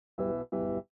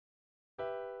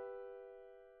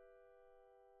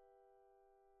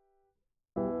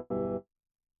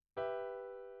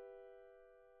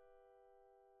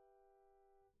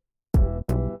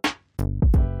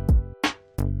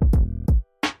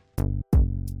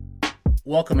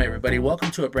Welcome, everybody.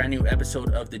 Welcome to a brand new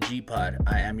episode of the G Pod.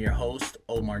 I am your host,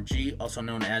 Omar G, also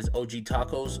known as OG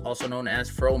Tacos, also known as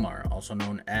Fromar, also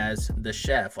known as The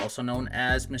Chef, also known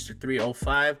as Mr.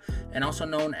 305, and also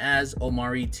known as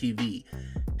Omari TV.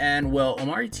 And well,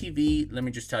 Omari TV, let me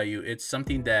just tell you, it's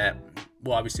something that,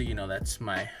 well, obviously, you know, that's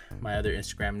my other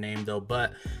Instagram name though,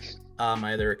 but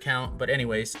my other account. But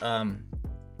anyways,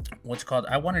 what's it called?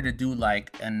 I wanted to do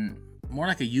more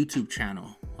like a YouTube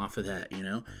channel off of that, you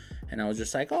know? And I was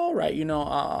just like, all right, you know,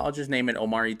 I'll just name it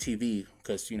Omari TV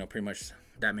because, you know, pretty much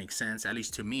that makes sense. At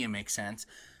least to me, it makes sense.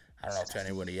 I don't know to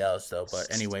anybody else though.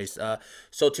 But anyways,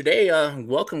 so today,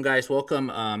 welcome guys, welcome.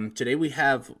 Today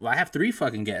I have three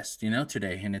fucking guests, you know,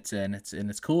 today, and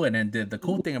it's cool. And then the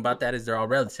cool thing about that is they're all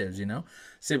relatives, you know,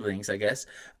 siblings, I guess.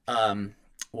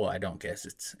 Well, I don't guess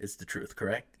it's the truth,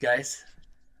 correct, guys?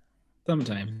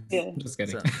 Sometimes. Yeah. Just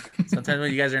kidding. Sometimes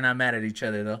when you guys are not mad at each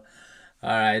other though. All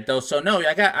right, though. So no,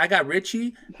 I got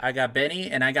Richie, I got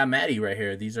Benny, and I got Maddie right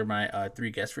here. These are my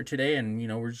three guests for today, and you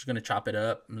know we're just gonna chop it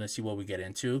up and let's see what we get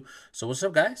into. So what's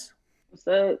up, guys? What's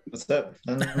up? What's up?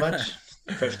 Nothing much.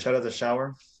 Fresh out of the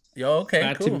shower. Yo, okay,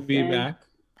 Glad cool. to be back.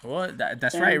 Well,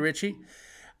 that's right, Richie.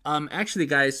 Actually,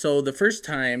 guys, so the first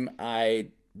time I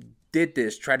did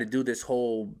this, try to do this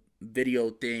whole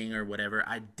video thing or whatever,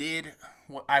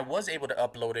 I was able to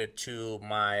upload it to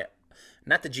my,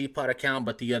 not the Gpod account,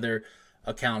 but the other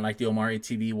account, like the Omari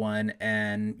TV one,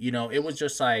 and you know, it was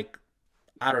just like,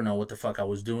 I don't know what the fuck I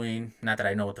was doing. Not that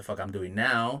I know what the fuck I'm doing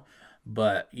now,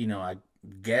 but you know, I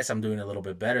guess I'm doing a little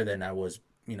bit better than I was,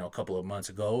 you know, a couple of months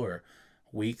ago or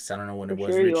weeks. I don't know when it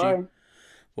was, Sure you Richie. are.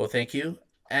 Well, thank you.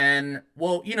 And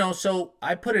well, you know, so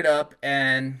I put it up,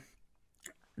 and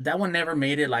that one never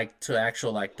made it like to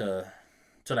actual like the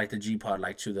G Pod,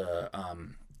 like to the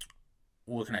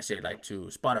what can I say, like to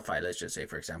Spotify, let's just say,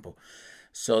 for example.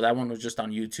 So that one was just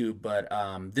on YouTube, but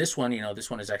this one, you know, this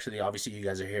one is actually, obviously you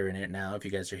guys are hearing it now. If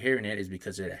you guys are hearing it, is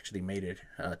because it actually made it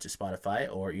to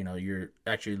Spotify, or you know, you're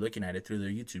actually looking at it through their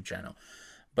YouTube channel.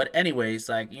 But anyways,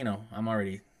 like, you know, I'm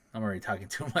already talking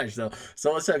too much though.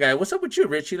 So what's up, guys? What's up with you,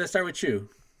 Richie? Let's start with you.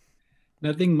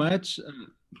 Nothing much.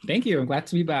 Thank you. I'm glad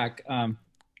to be back.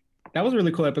 That was a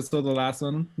really cool episode, the last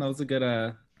one. That was a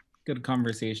good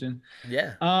conversation.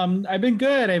 Yeah. I've been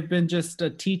good. I've been just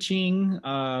teaching,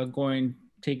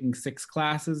 taking 6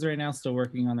 classes right now, still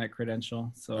working on that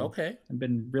credential. So Okay. I've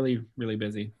been really, really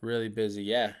busy. Really busy.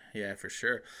 Yeah, for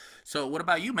sure. So what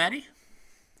about you, Maddie?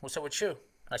 What's up with you?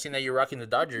 I seen that you're rocking the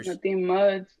Dodgers. Nothing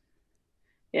much.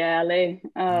 Yeah, LA.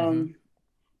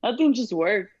 Nothing, just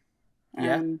work.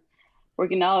 Yeah.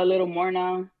 Working out a little more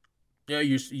now. Yeah,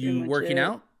 you much working it.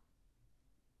 out?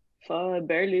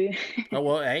 Barely. Oh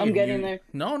well, hey, I'm getting there.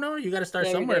 No, you got to start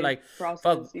Every somewhere. day Like, process,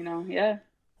 fuck. you know. Yeah.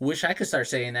 Wish I could start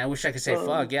saying that. Wish I could say, Oh.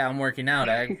 fuck, yeah, I'm working out.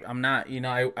 I'm not, you know,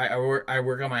 I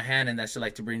work on my hand, and that's to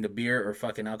like to bring the beer or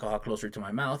fucking alcohol closer to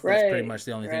my mouth. That's pretty Right, much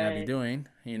the only thing I'd be right. doing,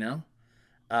 you know.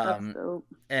 That's dope.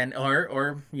 And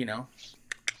or you know.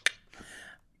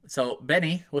 So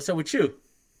Benny, what's up with you?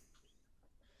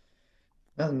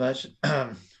 Nothing much.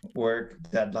 Work,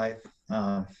 that life,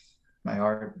 my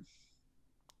art,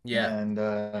 Yeah. and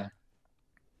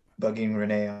bugging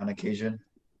Renee on occasion.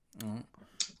 Mhm.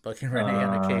 Fucking Renee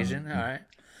on occasion. All right.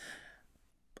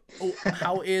 Oh,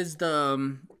 how is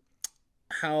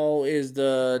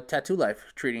the tattoo life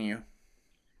treating you?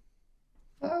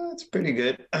 It's pretty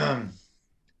good.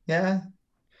 Yeah.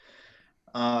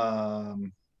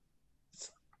 Um,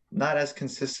 it's not as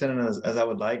consistent as I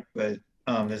would like, but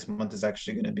this month is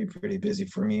actually going to be pretty busy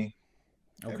for me.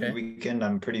 Every Okay. weekend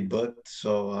I'm pretty booked,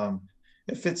 so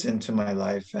it fits into my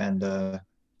life, and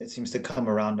it seems to come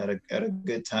around at a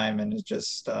good time, and it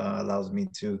just allows me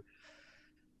to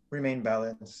remain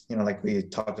balanced, like we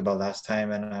talked about last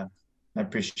time, and I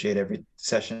appreciate every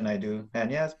session I do.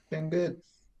 And yeah, it's been good.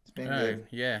 It's been good.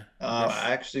 Yeah.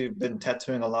 I actually been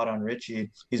tattooing a lot on Richie.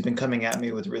 He's been coming at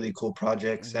me with really cool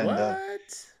projects, and What?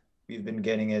 we've been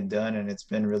getting it done, and it's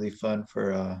been really fun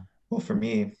for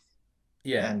me.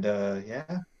 Yeah. And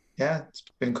yeah, it's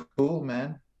been cool,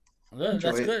 man. Good, Enjoy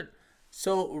that's it. good.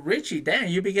 So Richie, damn,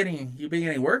 you be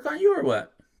getting work on you or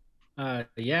what?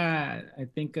 Yeah, I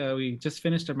think we just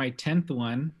finished my 10th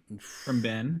one from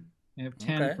Ben. I have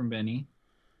 10 Okay. from Benny.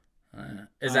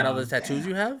 Is that all the Um, tattoos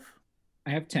you have? I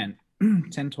have 10.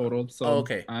 10 total. So Oh,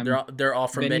 okay. They're all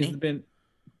from Benny's Benny. been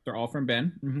they're all from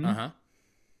Ben.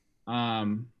 Uh-huh.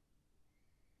 Um,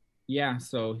 yeah,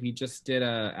 so he just did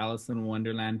a Alice in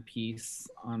Wonderland piece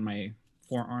on my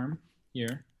forearm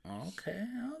here. Okay.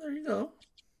 Oh, there you go.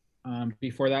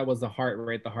 Before that was the heart,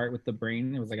 right? The heart with the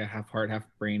brain. It was like a half heart, half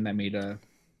brain that made a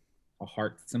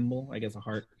heart symbol, I guess a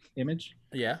heart image.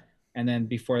 Yeah. And then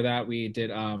before that we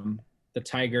did the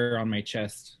tiger on my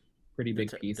chest. Pretty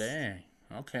big piece. Dang.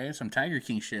 Okay, some Tiger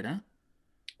King shit,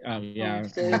 huh? Yeah.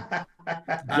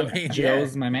 I mean,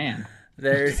 Joe's my man.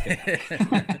 There's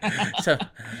so,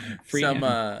 Free some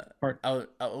him.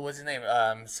 what's his name?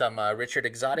 Some Richard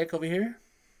Exotic over here,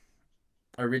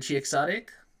 or Richie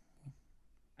Exotic.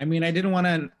 I mean, I didn't want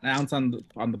to announce on the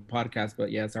podcast,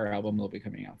 but yes, our album will be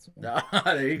coming out soon.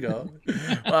 There you go.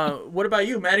 What about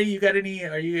you, Maddie? You got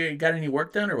any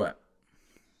work done or what?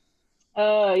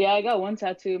 Yeah, I got one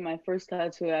tattoo, my first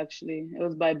tattoo actually. It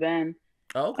was by Ben.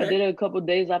 Oh, okay. I did it a couple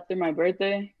days after my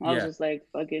birthday. I was just like,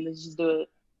 fuck it, let's just do it.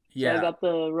 Yeah. So I got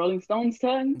the Rolling Stones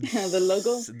tag, the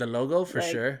logo. The logo for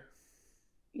sure.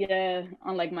 Yeah,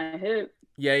 on like my hip.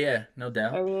 Yeah, no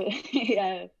doubt.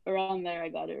 Yeah, around there I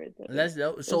got it right there. That's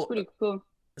dope. So it's pretty cool.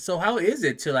 So how is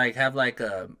it to like have like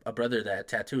a brother that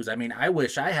tattoos? I mean, I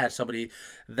wish I had somebody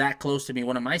that close to me,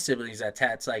 one of my siblings that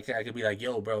tats. Like I could be like,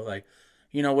 yo, bro, like,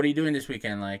 what are you doing this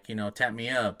weekend? Like, tap me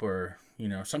up or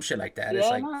some shit like that. Yeah, it's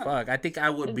like fuck. I think I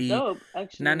would be dope,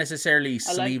 not necessarily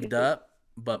sleeved up,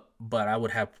 but I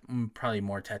would have probably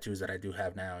more tattoos that I do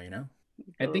have now.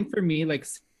 I think for me, like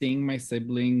seeing my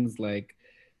siblings like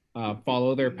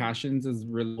follow their passions is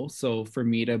real. So for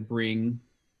me to bring,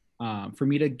 for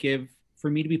me to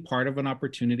be part of an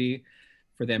opportunity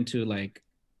for them to like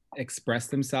express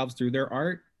themselves through their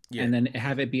art and then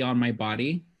have it be on my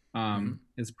body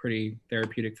is pretty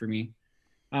therapeutic for me.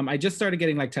 I just started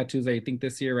getting like tattoos, I think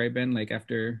this year, right, Ben? Like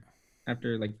after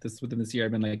like within this year,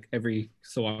 I've been like every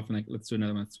so often, like, let's do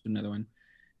another one.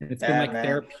 And it's been like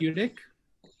therapeutic,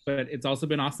 but it's also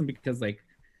been awesome because like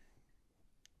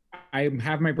I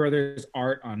have my brother's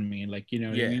art on me, like, you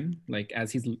know what I mean? Like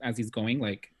as he's going,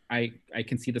 like I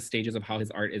can see the stages of how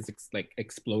his art is like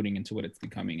exploding into what it's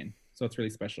becoming, and so it's really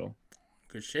special.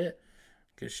 Good shit,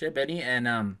 Benny.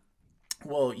 And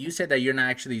well, you said that you're not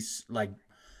actually like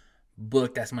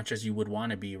booked as much as you would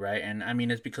want to be, right? And I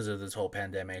mean, it's because of this whole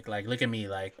pandemic. Like, look at me.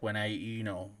 Like when I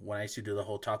used to do the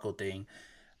whole taco thing,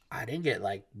 I didn't get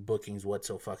like bookings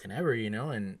whatsoever,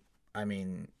 and I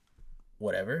mean,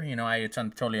 whatever, it's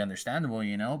totally understandable,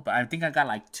 but I think I got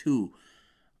like 2.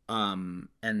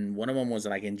 And one of them was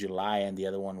like in July and the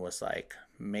other one was like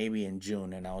maybe in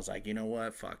June, and I was like, you know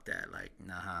what, fuck that, like,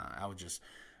 nah. I was just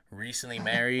recently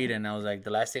married, and I was like,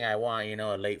 the last thing I want,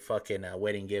 a late fucking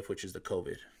wedding gift, which is the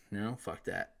COVID, fuck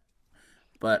that.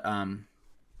 But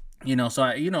so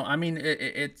I mean,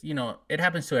 it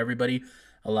happens to everybody.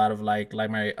 A lot of like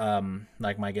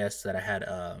my guest that I had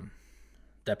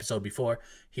the episode before,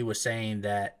 he was saying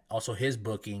that also his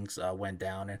bookings went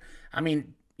down. And I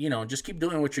mean, just keep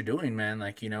doing what you're doing, man.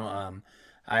 Like, I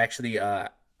actually I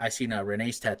seen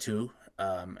Renee's tattoo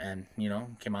and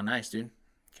came out nice, dude.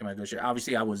 Came out good shit.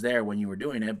 Obviously I was there when you were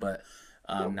doing it, but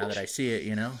now that I see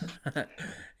it,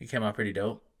 it came out pretty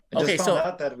dope. I just found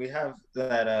out that we have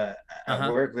that at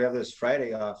work. We have this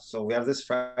Friday off, so we have this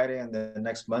Friday and the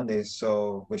next Monday.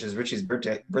 So, which is Richie's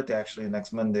birthday actually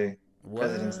next Monday,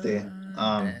 President's Day.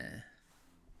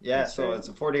 Yeah, so it's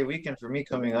a 4-day weekend for me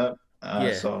coming up.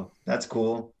 So that's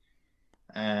cool.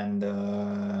 And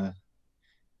there's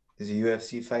a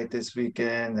UFC fight this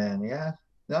weekend, and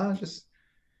just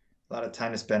a lot of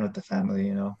time to spend with the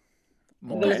family.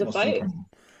 There's a fight.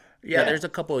 Yeah, there's a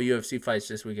couple of UFC fights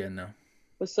this weekend though.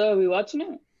 What's up? We watching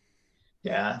it?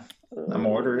 Yeah, I'm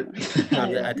ordered.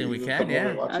 I think we can.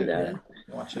 Yeah,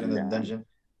 watch it in the dungeon.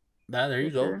 There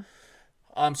you go.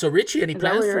 So Richie, any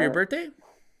plans for your birthday?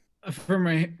 For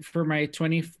my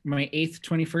 8th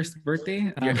 21st birthday.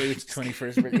 Your 8th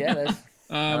 21st birthday. Yeah,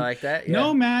 I like that. Yeah.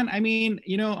 No, man. I mean,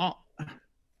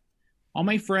 all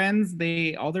my friends,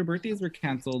 all their birthdays were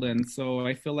canceled, and so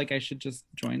I feel like I should just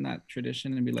join that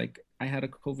tradition and be like, I had a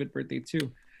COVID birthday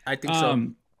too. I think so.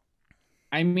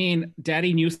 I mean,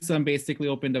 Daddy Newsom basically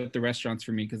opened up the restaurants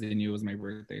for me because he knew it was my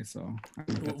birthday. So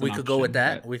we could go with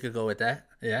that. We could go with that.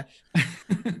 Yeah.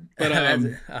 But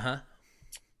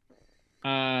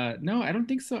no, I don't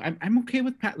think so. I'm okay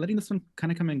with letting this one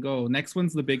kind of come and go. Next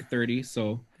one's the big 30.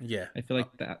 So yeah, I feel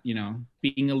like that,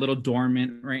 being a little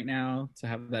dormant right now to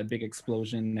have that big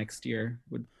explosion next year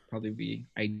would probably be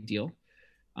ideal.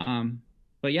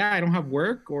 But yeah, I don't have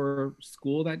work or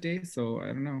school that day, so I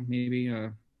don't know. Maybe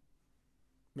I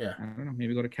don't know.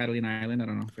 Maybe go to Catalina Island. I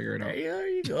don't know. Figure it out. There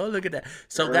you go. Look at that.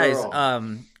 So guys,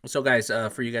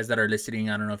 for you guys that are listening,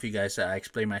 I don't know if you guys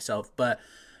explain myself, but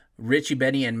Richie,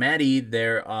 Benny, and Maddie,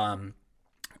 they're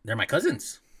my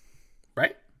cousins,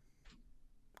 right?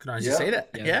 Can I just say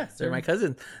that? Yeah, they're my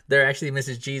cousins. They're actually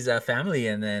Mrs. G's family,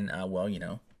 and then I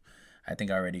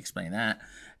think I already explained that.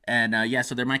 And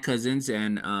so they're my cousins,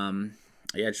 and I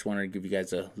just wanted to give you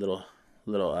guys a little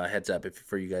little heads up if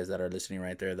for you guys that are listening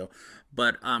right there though.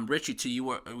 But Richie, to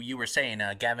you were saying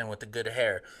Gavin with the good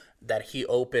hair that he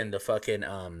opened the fucking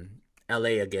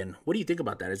L.A. again. What do you think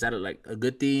about that? Is that like a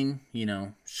good thing? You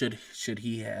know, should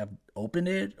he have opened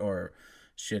it or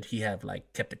should he have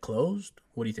like kept it closed?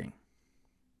 What do you think?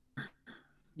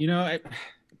 You know,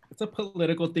 it's a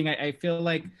political thing. I feel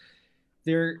like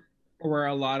there were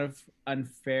a lot of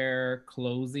unfair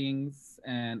closings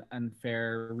and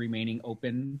unfair remaining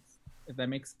open, if that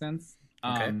makes sense.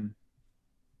 Okay.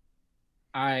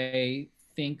 I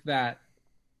think that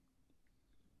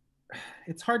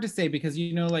it's hard to say because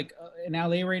you know, like in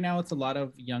LA right now, it's a lot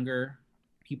of younger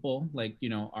people, like you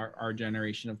know, our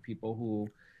generation of people who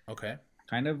Okay.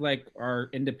 kind of like are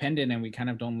independent and we kind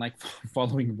of don't like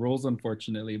following rules,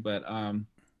 unfortunately. But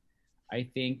I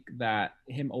think that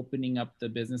him opening up the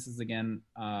businesses again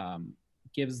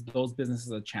gives those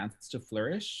businesses a chance to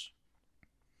flourish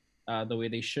the way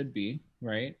they should be,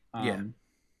 right? Yeah.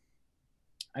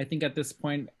 I think at this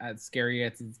point, as scary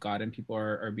as it's gotten, people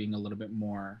are being a little bit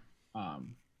more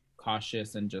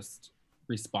cautious and just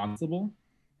responsible.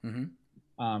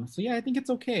 Mm-hmm. So yeah, I think it's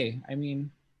okay. I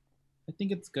mean, I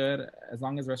think it's good as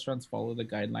long as restaurants follow the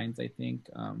guidelines. I think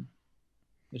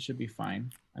it should be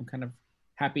fine. I'm kind of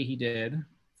happy he did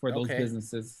for those Okay.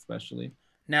 businesses, especially.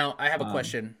 Now I have a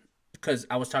question because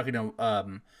I was talking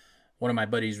to one of my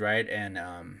buddies, right, and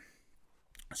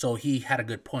so he had a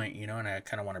good point, you know, and I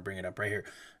kind of want to bring it up right here.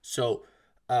 So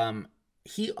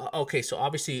he okay, so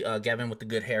obviously Gavin with the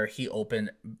good hair, he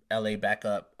opened LA back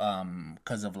up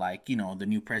because of like, you know, the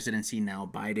new presidency now,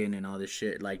 Biden and all this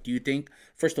shit. Like, do you think,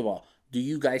 first of all, do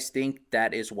you guys think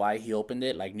that is why he opened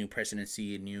it, like new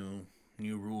presidency, new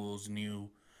rules, new,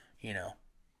 you know,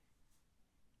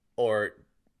 or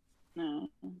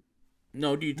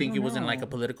no, do you I think it don't wasn't like a know.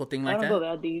 political thing I like don't go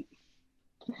that? that deep.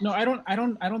 No, I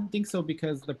don't think so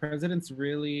because the president's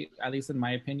really, at least in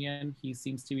my opinion, he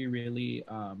seems to be really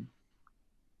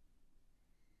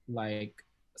like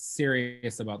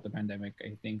serious about the pandemic.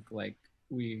 I think like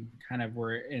we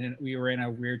were in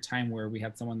a weird time where we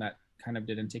had someone that kind of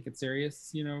didn't take it serious,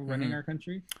 you know, running Mm-hmm. our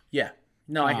country. Yeah.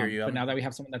 No, I hear you. But now that we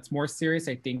have someone that's more serious,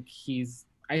 I think he's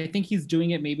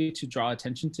doing it maybe to draw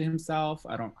attention to himself.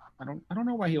 I don't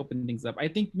know why he opened things up. I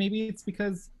think maybe it's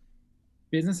because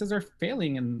businesses are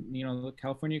failing and you know the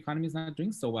California economy is not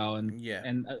doing so well Yeah.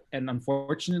 and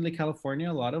unfortunately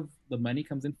California, a lot of the money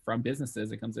comes in from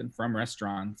businesses. It comes in from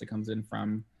restaurants. It comes in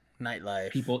from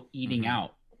Nightlife. people eating Mm-hmm.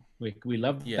 out. We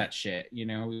love Yeah. that shit, you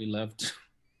know. We love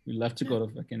to go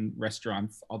to fucking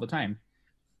restaurants all the time.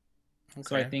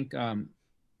 So I Okay. think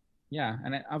yeah,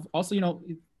 and I've also, you know,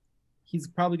 he's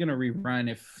probably gonna rerun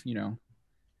if you know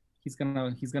he's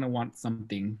gonna want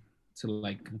something to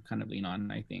like kind of lean on.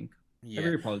 I think Yeah.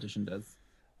 every politician does.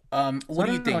 So What I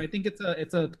do you don't know. think? I think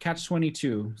it's a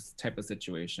catch-22 type of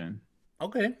situation.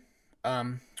 Okay.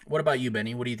 What about you,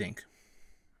 Benny? What do you think?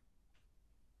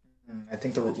 I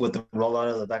think with the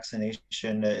rollout of the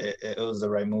vaccination, it was the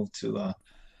right move to,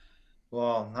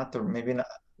 well, not the maybe not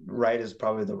right is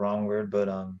probably the wrong word, but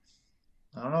I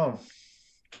don't know.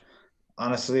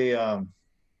 Honestly, at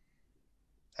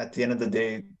the end of the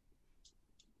day,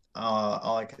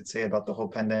 all I could say about the whole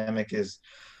pandemic is,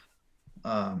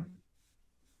 um,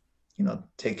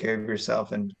 take care of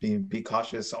yourself and be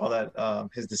cautious. All that,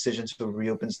 his decision to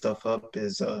reopen stuff up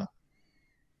is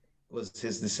was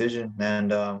his decision,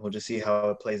 and we'll just see how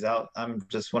it plays out. I'm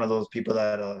just one of those people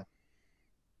that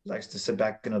likes to sit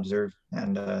back and observe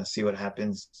and see what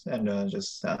happens and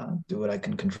just do what I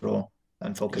can control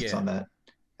and focus Yeah, on that.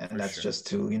 And for that's sure. just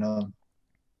to,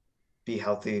 be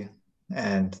healthy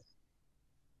and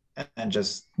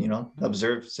just,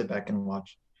 observe, sit back and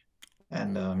watch.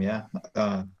 And yeah,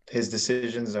 his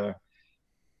decisions are,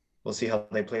 we'll see how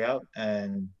they play out.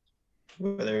 And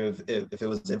whether if it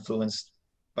was influenced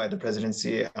by the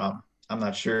presidency, I'm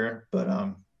not sure, but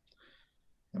I'm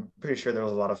pretty sure there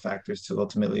was a lot of factors to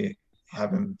ultimately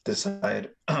have him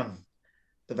decide the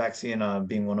vaccine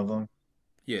being one of them,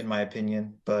 Yeah. in my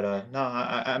opinion. But no,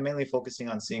 I'm mainly focusing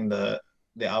on seeing the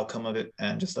outcome of it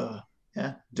and just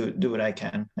yeah, do what I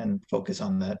can and focus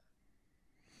on that.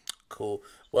 Cool.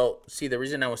 Well, see, the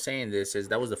reason I was saying this is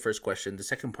that was the first question. The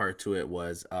second part to it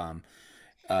was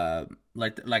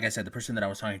like I said, the person that I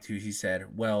was talking to, he said,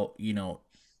 well, you know,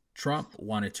 Trump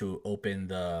wanted to open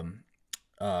the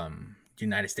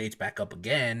United States back up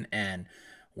again, and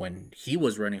when he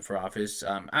was running for office,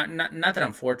 not that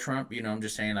I'm for Trump, you know, I'm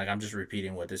just saying, like, I'm just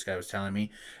repeating what this guy was telling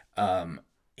me.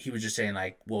 He was just saying,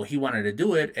 like, well, he wanted to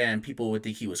do it, and people would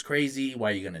think he was crazy.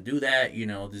 Why are you gonna do that? You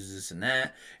know, this and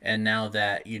that. And now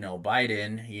that, you know,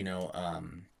 Biden,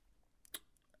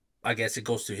 I guess it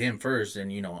goes to him first,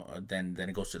 and then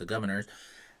it goes to the governors.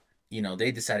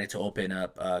 They decided to open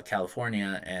up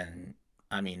California, and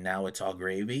I mean now it's all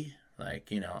gravy.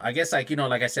 Like, I guess, like,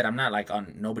 like I said, I'm not like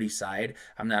on nobody's side.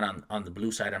 I'm not on the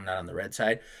blue side. I'm not on the red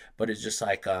side. But it's just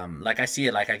like I see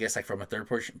it, like, I guess, like from a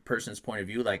person's point of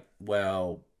view, like,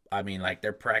 well, I mean, like,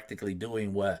 they're practically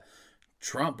doing what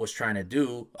Trump was trying to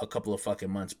do a couple of fucking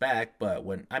months back. But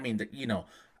when, I mean,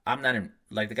 I'm not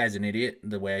like, the guy's an idiot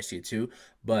the way I see it too.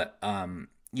 But Biden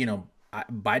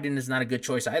is not a good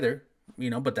choice either.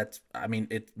 But that's, I mean,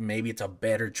 maybe it's a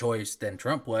better choice than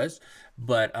Trump was.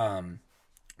 But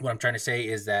what I'm trying to say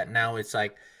is that now it's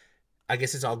like, I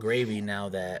guess it's all gravy now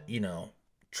that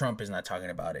Trump is not talking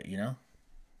about it. Yeah,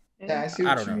 I see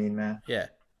I what don't you know. mean, man. Yeah.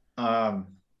 Um,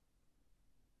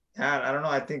 yeah, I don't know.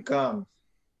 I think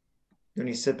when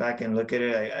you sit back and look at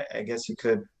it, I guess you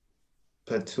could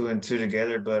put two and two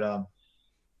together, but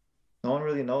no one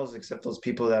really knows except those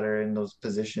people that are in those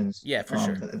positions. Yeah, for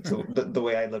sure. The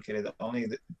way I look at it,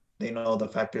 they know the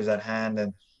factors at hand,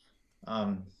 and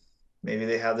um, maybe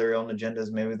they have their own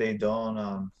agendas, maybe they don't.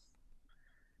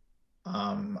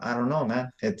 I don't know,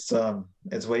 man. It's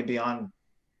way beyond.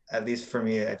 At least for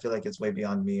me, I feel like it's way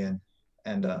beyond me, and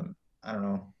I don't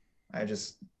know. I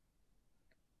just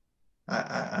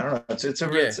I don't know.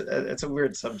 It's a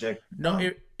weird subject. No,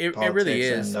 it really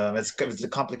Politics, is. and it's a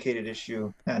complicated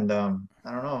issue, and I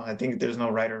don't know. I think there's no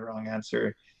right or wrong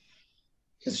answer.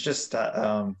 It's just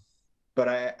that, but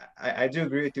I do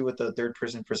agree with you with the third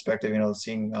person perspective.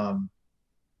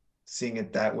 Seeing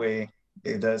it that way,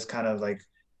 it does kind of like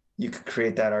you could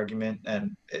create that argument,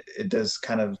 and it does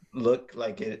kind of look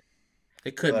like it.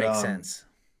 It could But make sense.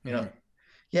 you know,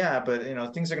 yeah, but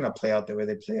things are gonna play out the way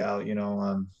they play out.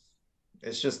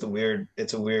 It's a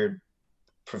weird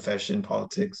profession,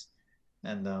 politics,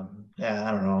 and yeah,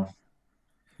 I don't know.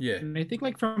 Yeah. And I think,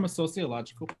 like, from a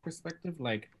sociological perspective,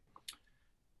 like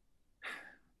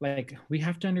we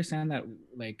have to understand that,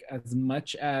 like, as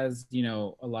much as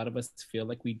a lot of us feel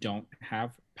like we don't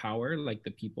have power, like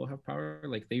the people have power,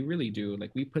 like they really do.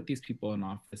 Like, we put these people in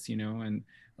office, and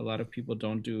a lot of people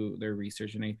don't do their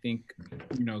research. And I think,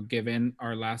 given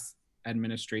our last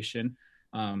administration,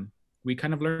 we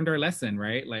kind of learned our lesson,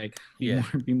 right? Like,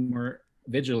 be more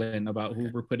vigilant about who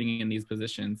we're putting in these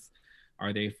positions.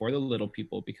 Are they for the little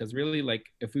people? Because really, like,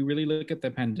 if we really look at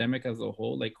the pandemic as a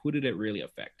whole, like, who did it really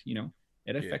affect?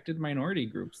 It affected minority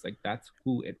groups. Like, that's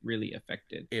who it really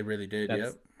affected. It really did.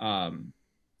 That's, yep.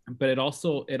 But it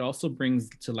also brings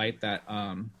to light that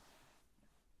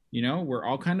we're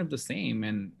all kind of the same,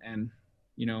 and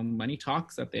money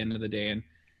talks at the end of the day,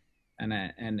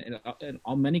 and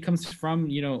all money comes from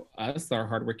us, our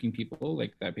hardworking people,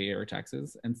 like, that pay our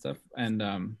taxes and stuff,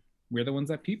 and we're the ones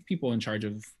that people in charge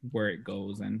of where it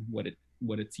goes and what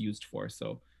it's used for.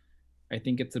 So I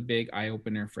think it's a big eye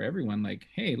opener for everyone. Like,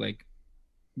 hey, like,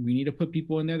 we need to put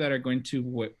people in there that are going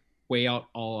to weigh out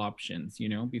all options,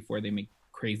 before they make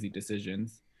crazy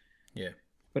decisions. Yeah.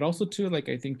 But also too, like,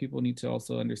 I think people need to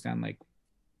also understand, like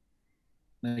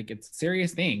it's a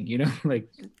serious thing, like,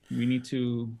 we need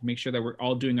to make sure that we're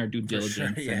all doing our due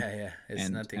diligence. Sure. Yeah. It's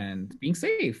nothing. And being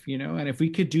safe, and if we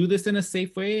could do this in a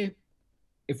safe way,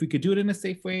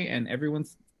 and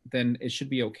everyone's, then it should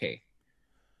be okay.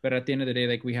 But at the end of the day,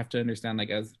 like, we have to understand,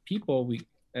 like, as people,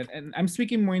 and I'm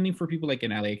speaking mainly for people like in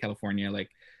LA, California,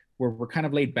 like, we're kind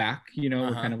of laid back,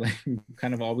 we're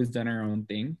kind of always done our own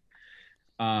thing.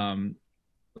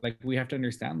 Like, we have to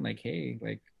understand, like, hey,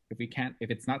 like, if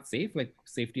it's not safe, like,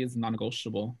 safety is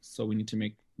non-negotiable. So we need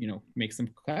to make some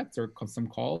cuts or some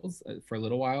calls for a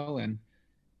little while, and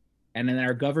then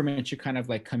our government should kind of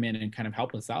like come in and kind of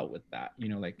help us out with that.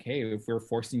 Like, hey, if we're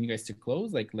forcing you guys to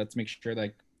close, like, let's make sure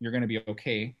like you're gonna be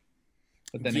okay.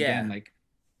 But then again, like,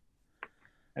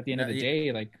 at the end of the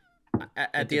day, like,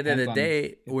 at the end of the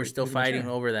day, we're still fighting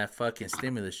over that fucking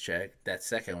stimulus check. That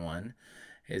second one,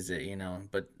 is it?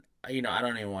 But I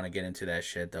don't even want to get into that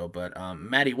shit though. But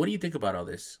Maddie, what do you think about all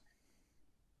this?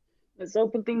 Let's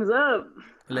open things up.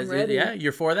 I'm ready. Yeah,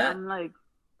 you're for that? I'm like,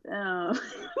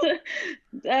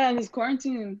 damn, this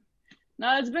quarantine.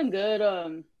 No, it's been good.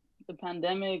 The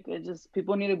pandemic, it just,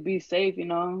 people need to be safe. We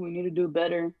need to do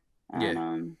better.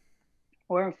 And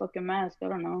wear a fucking mask. I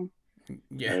don't know.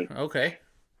 Yeah. Like, okay.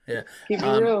 Yeah. Keep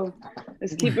it real.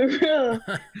 Let's keep it real.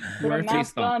 Put a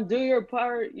mask on. Do your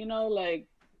part. Like,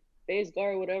 face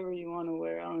guard, whatever you want to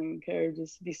wear. I don't even care.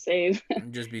 Just be safe.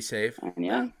 Just be safe. And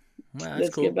yeah. Well,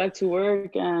 let's get back to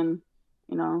work and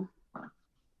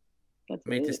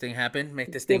make this thing happen.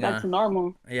 Make this thing back to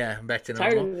normal. Yeah, back to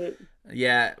normal. Tired of it.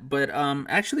 Yeah, but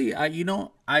actually, I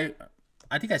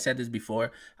I think I said this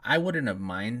before. I wouldn't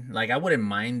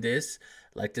mind this,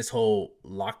 like this whole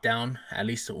lockdown, at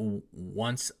least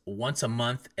once a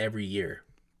month every year.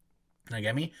 Like,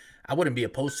 get me? I wouldn't be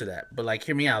opposed to that. But like,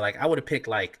 hear me out. Like, I would have picked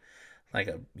like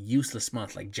a useless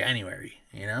month, like January.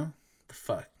 You know, the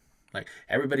fuck. Like,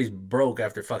 everybody's broke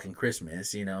after fucking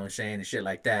Christmas. You know what I'm saying, and shit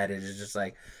like that. It's just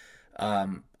like,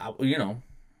 you know,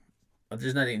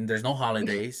 there's nothing. There's no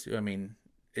holidays. I mean,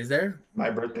 is there? My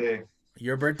birthday.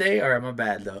 Your birthday, or am I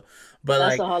bad though? But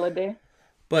That's like, a holiday.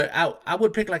 but I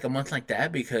would pick like a month like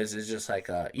that because it's just like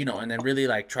you know, and then really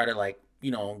like try to like,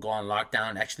 you know, go on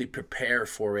lockdown, actually prepare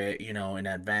for it, you know, in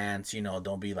advance, you know,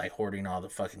 don't be like hoarding all the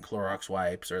fucking Clorox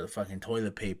wipes or the fucking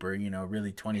toilet paper, you know,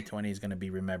 really 2020 is going to be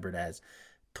remembered as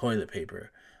toilet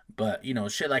paper. But, you know,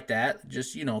 shit like that,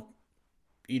 just, plan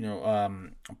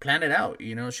it out,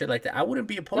 you know, shit like that. I wouldn't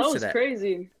be opposed to was that.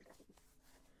 crazy.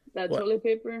 That What? toilet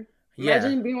paper. Yeah.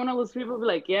 Imagine being one of those people, be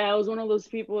like, yeah, I was one of those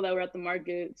people that were at the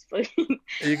markets.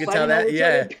 You could tell that,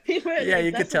 yeah. Yeah,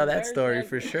 you could tell that story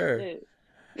for sure.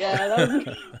 Yeah,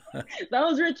 that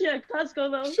was Richie at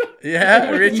Costco though. Yeah,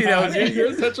 Richie, that was you.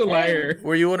 You're such a liar.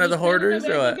 Were you one of the hoarders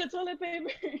or what? Get toilet paper.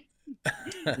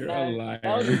 You're a liar.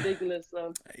 That was ridiculous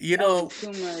though. You That know, was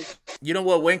too much. you know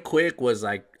what went quick was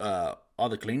like all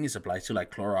the cleaning supplies too,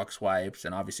 like Clorox wipes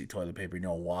and obviously toilet paper, you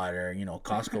know, water. You know,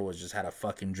 Costco was just had a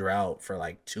fucking drought for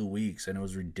like 2 weeks and it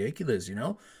was ridiculous, you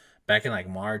know, back in like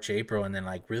March, April, and then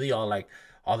like really all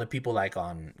the people like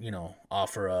on, you know,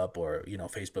 OfferUp or, you know,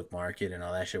 Facebook Market and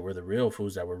all that shit were the real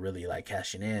foods that were really like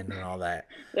cashing in and all that.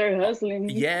 They're hustling.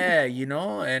 Yeah, you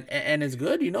know, and it's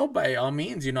good, you know, by all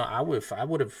means, you know, if I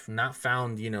would have not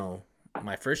found, you know,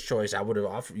 my first choice, I would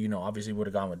have you know, obviously would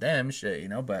have gone with them, shit, you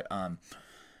know, but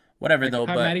whatever though.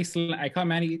 But I caught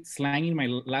Maddie slanging my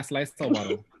last Lysol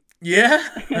bottle. yeah.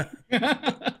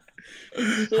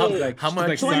 Shit. How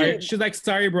much? She's like,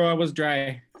 sorry, bro, I was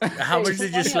dry. How much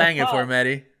did you slang it for,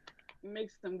 Maddie? You make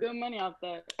some good money off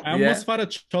that. I almost fought a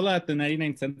chola at the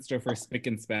 99-cent store for a spick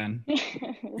and span.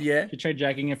 Yeah. She tried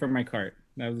jacking it from my cart.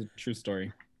 That was a true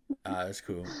story. That's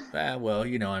cool. Well,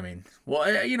 you know, I mean,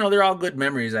 well, you know, they're all good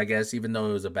memories, I guess, even though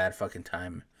it was a bad fucking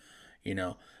time, you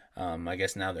know. I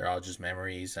guess now they're all just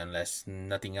memories unless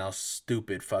nothing else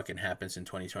stupid fucking happens in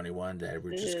 2021 that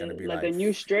we're just gonna be like a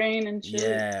new strain and shit.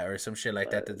 Yeah, or some shit like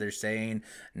that they're saying.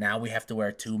 Now we have to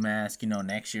wear 2 masks, you know,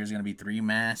 next year's gonna be 3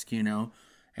 masks, you know,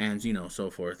 and you know, so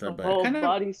forth. But whole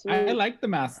bodysuit. I like the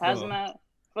mask though. Hazmat.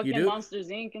 Fucking do? Monsters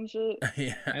Inc. and shit.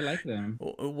 Yeah. I like them.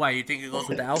 Why, you think it goes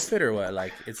with the outfit or what?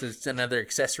 Like it's just another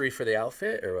accessory for the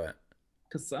outfit or what?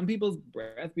 Because some people's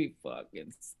breath be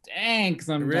fucking stank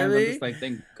sometimes. Really? I'm just like,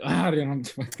 thank God I don't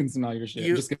fucking smell your shit.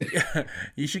 Just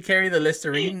You should carry the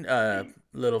Listerine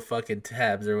little fucking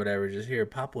tabs or whatever. Just here,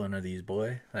 pop one of these,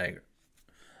 boy. Like,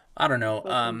 I don't know.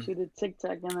 Shoot a Tic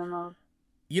Tac in their mouth.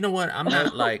 You know what? I'm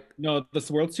not like. No,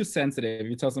 this world's too sensitive.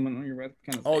 You tell someone your breath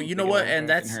kind of. Oh, you know what? And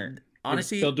that's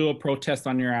honestly. They'll do a protest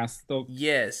on your ass.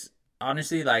 Yes,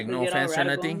 honestly, like no offense or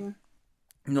nothing.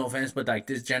 No offense, but like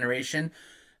this generation.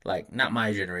 Like, not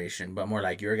my generation, but more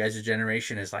like your guys'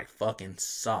 generation is like fucking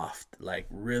soft. Like,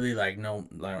 really, like, no,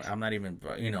 like, I'm not even,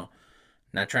 you know,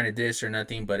 not trying to diss or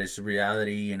nothing, but it's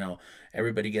reality, you know.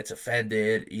 Everybody gets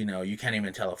offended, you know. You can't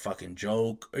even tell a fucking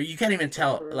joke, or you can't even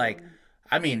tell, like,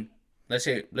 I mean, let's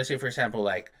say for example,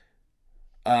 like,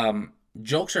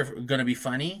 jokes are gonna be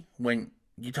funny when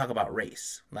you talk about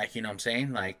race, like, you know what I'm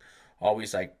saying, like,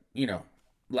 always, like, you know,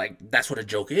 like that's what a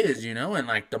joke is, you know, and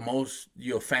like the most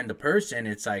you offend a person,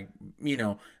 it's like, you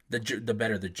know, the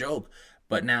better the joke.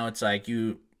 But now it's like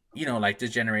you know, like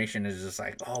this generation is just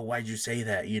like, oh, why'd you say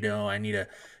that? You know, I need to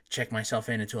check myself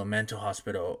into a mental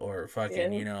hospital or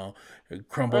fucking, you know,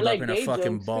 crumbled like up in a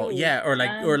fucking ball. Too. Yeah, or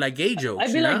like gay jokes.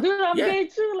 I'd be like, dude, I'm gay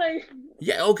too. Like,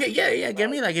 yeah, okay, yeah. Get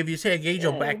me? Like, if you say a gay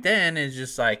joke back then, it's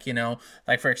just like, you know,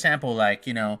 like for example, like,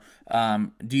 you know,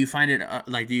 do you find it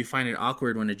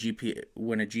awkward when a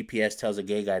GPS tells a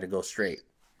gay guy to go straight?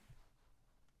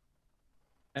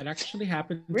 That actually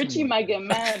happened. Richie might get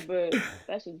mad, but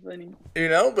that's just funny. You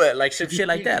know, but like shit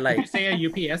like that, like you say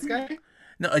a UPS guy.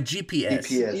 No, a GPS.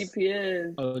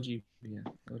 GPS. Oh,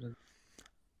 GPS.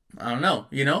 I don't know.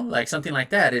 You know, like something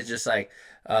like that. It's just like,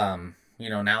 you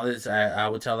know, now that I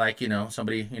would tell like, you know,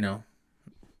 somebody, you know,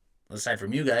 aside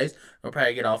from you guys, they'll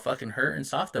probably get all fucking hurt and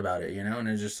soft about it, you know, and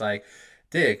it's just like,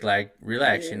 dick, like,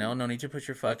 relax, you know, no need to put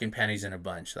your fucking panties in a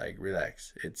bunch, like,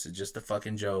 relax. It's just a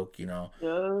fucking joke, you know.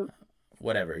 Yep.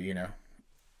 Whatever, you know.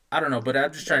 I don't know, but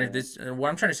I'm just trying to what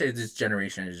I'm trying to say is this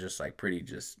generation is just like pretty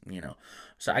just, you know.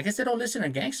 So I guess they don't listen to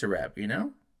gangster rap, you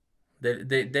know. They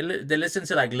listen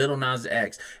to like Lil Nas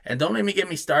X, and don't let me get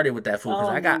me started with that fool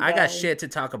because I got shit to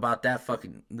talk about that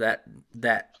fucking that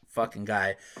fucking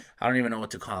guy. I don't even know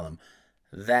what to call him.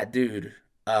 That dude.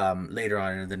 Later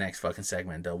on in the next fucking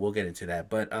segment, though, we'll get into that.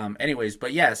 But anyways,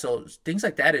 but yeah, so things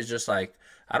like that is just like,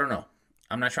 I don't know.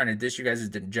 I'm not trying to diss you guys'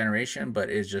 generation, but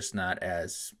it's just not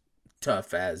as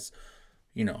tough as,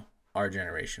 you know, our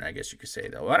generation, I guess you could say,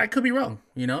 though. But I could be wrong.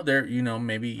 You know, there, you know,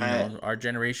 maybe, you know, our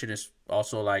generation is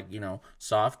also like, you know,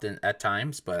 soft and at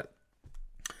times, but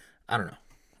I don't know.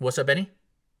 What's up, Benny?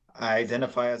 I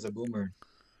identify as a boomer.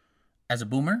 As a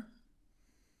boomer?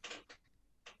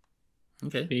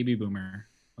 Okay. Baby boomer.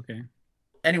 Okay.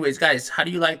 Anyways, guys, how do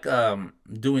you like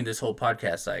doing this whole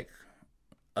podcast? Like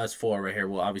us four right here.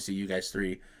 Well, obviously you guys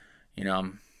three. You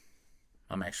know,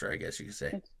 I'm extra, I guess you could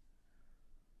say.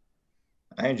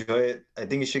 I enjoy it. I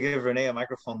think you should give Renee a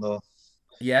microphone though.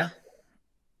 Yeah.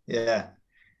 Yeah.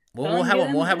 Well, we'll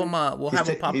have him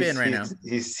pop in right now.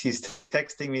 He's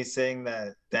texting me saying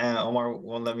that, damn, Omar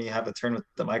won't let me have a turn with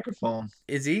the microphone.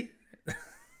 Is he?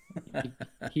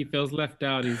 He feels left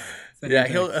out.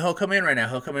 He'll come in right now.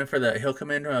 He'll come in for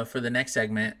the next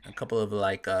segment. A couple of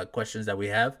like questions that we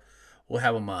have. We'll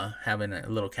have him having a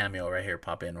little cameo right here.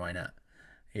 Pop in. Why not?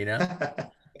 You know?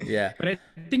 Yeah. But I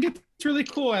think it's really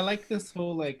cool. I like this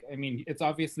whole, like, I mean, it's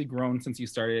obviously grown since you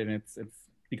started, and it's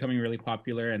becoming really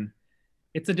popular, and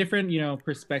it's a different, you know,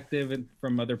 perspective and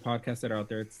from other podcasts that are out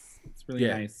there. It's really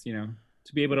nice, you know,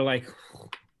 to be able to like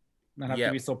not have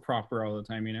to be so proper all the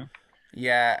time, you know.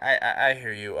 Yeah, I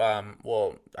hear you.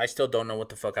 Well, I still don't know what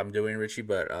the fuck I'm doing, Richie,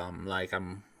 but like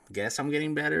I'm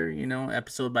getting better, you know,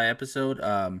 episode by episode.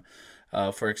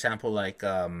 For example, like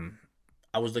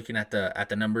I was looking at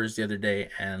the numbers the other day,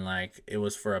 and like it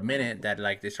was for a minute that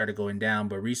like they started going down,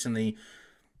 but recently,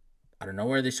 I don't know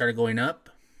where they started going up.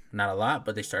 Not a lot,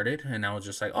 but they started, and I was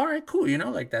just like, all right, cool, you know,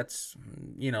 like that's,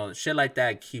 you know, shit like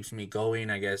that keeps me going,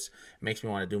 I guess, makes me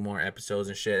want to do more episodes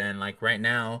and shit. And like right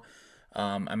now,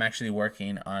 I'm actually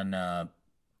working on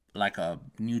like a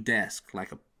new desk,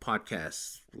 like a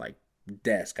podcast like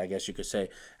desk, I guess you could say.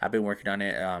 I've been working on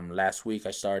it. Last week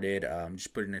I started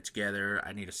just putting it together.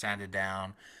 I need to sand it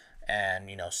down and,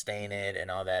 you know, stain it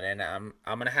and all that. And I'm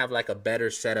gonna have like a better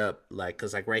setup, like,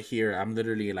 cause like right here I'm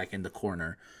literally like in the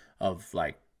corner of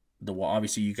like the wall.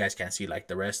 Obviously you guys can't see like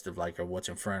the rest of like or what's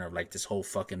in front of like this whole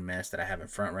fucking mess that I have in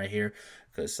front right here,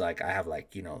 because like I have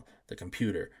like, you know, the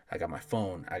computer, I got my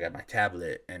phone, I got my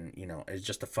tablet, and you know it's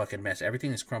just a fucking mess.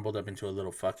 Everything is crumbled up into a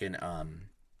little fucking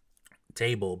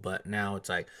table. But now it's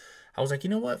like I was like, you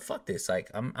know what, fuck this,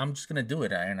 like I'm just gonna do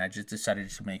it, and I just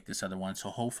decided to make this other one. So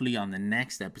hopefully on the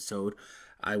next episode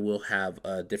I will have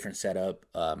a different setup,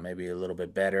 maybe a little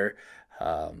bit better,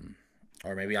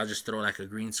 or maybe I'll just throw like a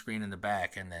green screen in the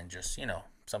back and then just, you know,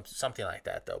 something like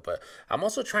that though. But I'm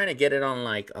also trying to get it on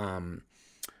like on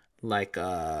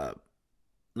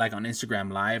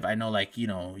Instagram Live. I know, like, you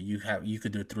know, you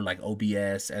could do it through like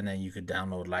OBS, and then you could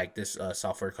download like this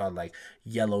software called like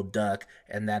Yellow Duck,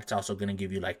 and that's also gonna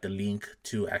give you like the link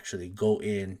to actually go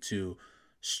in to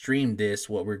stream this,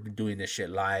 what we're doing this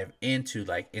shit live, into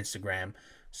like Instagram.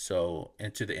 So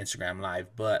into the Instagram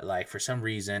Live. But like for some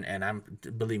reason, and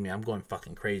believe me, I'm going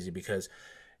fucking crazy because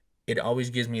it always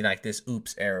gives me like this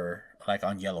oops error like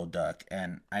on Yellow Duck,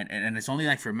 and it's only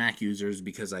like for Mac users,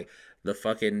 because like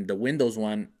the Windows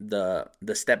one, the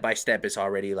step by step is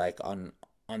already like on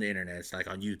the internet. It's like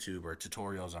on YouTube or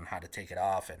tutorials on how to take it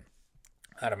off and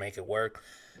how to make it work,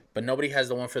 but nobody has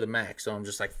the one for the Mac. So I'm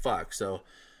just like, fuck. So,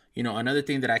 you know, another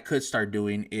thing that I could start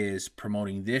doing is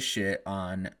promoting this shit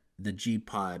on the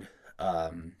G-Pod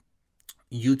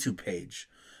YouTube page,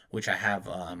 which I have,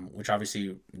 which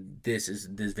obviously this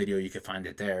video, you can find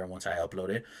it there once I upload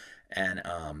it. And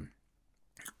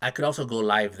I could also go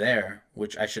live there,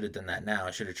 which I should have done that now.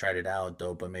 I should have tried it out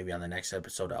though, but maybe on the next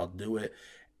episode I'll do it.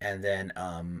 And then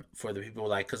for the people,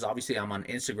 like, because obviously I'm on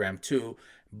Instagram too,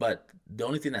 but the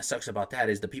only thing that sucks about that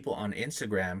is the people on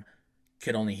Instagram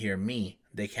can only hear me.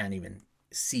 They can't even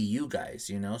see you guys,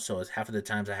 you know. So it's half of the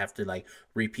times I have to like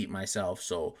repeat myself,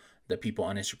 so the people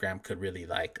on Instagram could really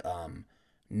like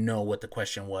know what the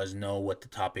question was, know what the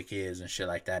topic is and shit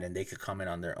like that, and they could comment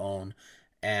on their own.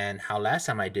 And how last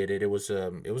time I did it, it was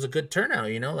a good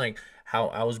turnout, you know, like how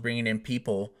I was bringing in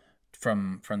people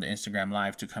from the Instagram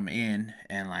Live to come in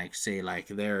and like say like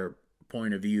their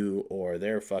point of view or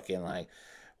their fucking like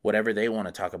whatever they want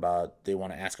to talk about. They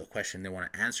want to ask a question, they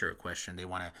want to answer a question, they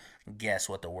want to guess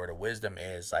what the word of wisdom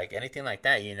is, like anything like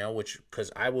that, you know, which,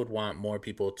 because I would want more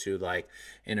people to like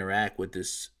interact with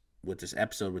this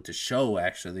episode, with this show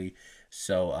actually.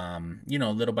 So you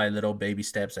know, little by little, baby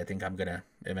steps. I think I'm gonna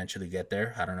eventually get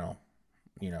there. I don't know,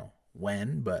 you know,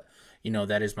 when, but you know,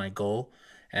 that is my goal.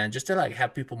 and just to like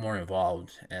have people more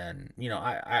involved. And you know,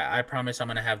 I promise I'm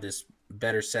gonna have this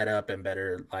better setup and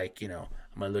better, like, you know,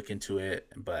 I'm gonna look into it.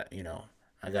 But you know,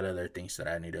 I got other things that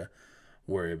I need to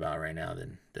worry about right now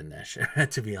than that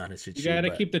shit. To be honest with You you, gotta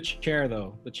but keep the chair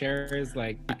though. The chair is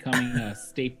like becoming a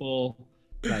staple,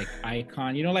 like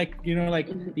icon. Like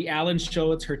the Allen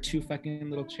show. It's her two fucking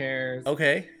little chairs.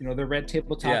 okay, You know the red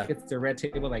table top. yeah, It's the red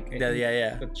table. Like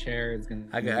yeah. The chair is gonna.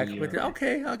 I could put it.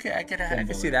 Okay, I could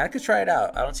see symbol. that. I could try it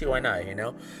out. I don't see why not. You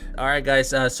know. All right,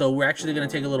 guys. So we're actually gonna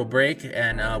take a little break,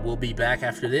 and we'll be back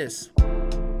after this.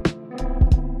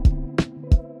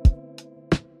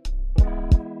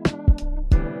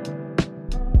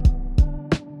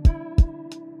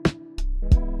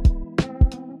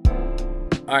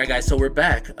 All right, guys. So we're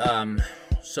back.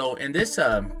 So in this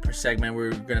segment,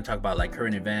 we're gonna talk about like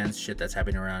current events, shit that's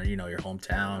happening around, you know, your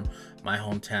hometown, my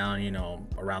hometown, you know,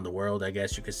 around the world, I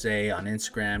guess you could say, on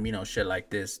Instagram, you know, shit like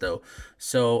this, though.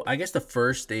 So I guess the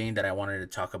first thing that I wanted to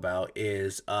talk about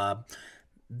is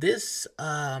this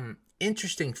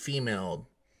interesting female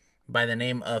by the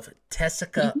name of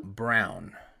Tessica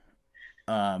Brown,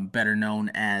 better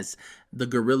known as the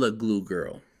Gorilla Glue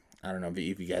Girl. I don't know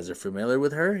if you guys are familiar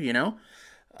with her, you know.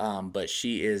 But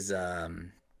she is,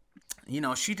 you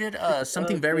know, she did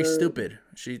something very stupid.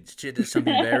 She did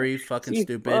something very fucking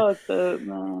stupid. Fucked up,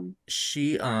 man.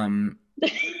 She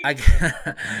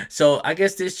so I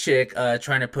guess this chick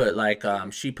trying to put like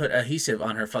she put adhesive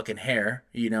on her fucking hair,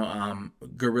 you know,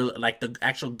 gorilla, like the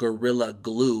actual gorilla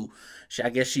glue. I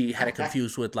guess she had it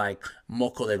confused with like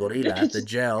moco de gorilla, the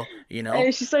gel, you know. Hey,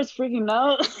 she starts freaking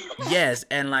out. Yes,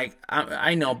 and like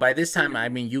I know by this time, I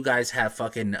mean, you guys have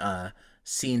fucking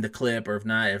seen the clip, or if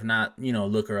not, you know,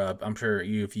 look her up. I'm sure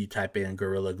if you type in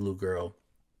Gorilla Glue Girl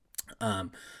on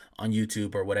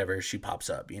YouTube or whatever, she pops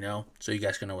up, you know. So you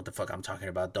guys can know what the fuck I'm talking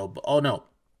about, though. But, oh no,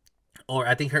 or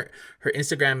I think her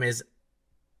Instagram is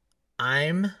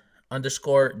I'm_D_Oladi.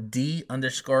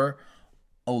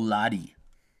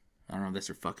 I don't know if that's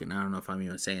her fucking, I don't know if I'm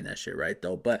even saying that shit right,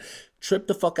 though. But trip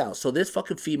the fuck out. So this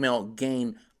fucking female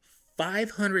gained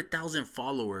 500,000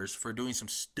 followers for doing some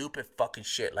stupid fucking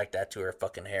shit like that to her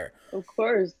fucking hair. Of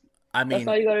course. I mean, that's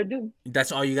all you gotta do.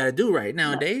 That's all you gotta do right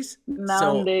nowadays.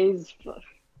 Nowadays.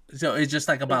 So it's just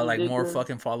like about like more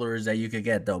fucking followers that you could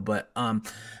get, though. But I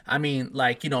mean,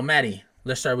 like, you know, Maddie,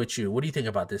 let's start with you. What do you think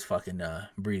about this fucking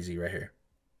breezy right here?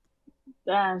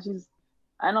 Damn,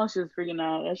 I know she was freaking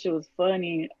out. That shit was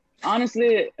funny.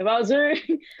 Honestly, if I was her,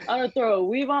 I would throw a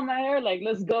weave on my hair. Like,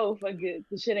 let's go. Fuck it.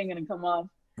 The shit ain't gonna come off.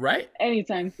 Right?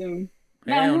 Anytime soon.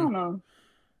 Nah, I don't know.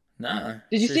 Nah.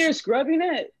 Did you see her scrubbing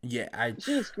it? Yeah,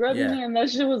 she was scrubbing it, and that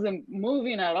shit wasn't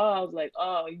moving at all. I was like,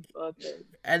 oh, you fucked it.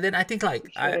 And then I think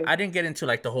like I didn't get into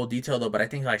like the whole detail though, but I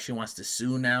think like she wants to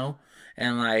sue now,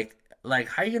 and like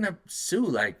how you gonna sue?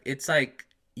 Like it's like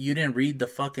you didn't read the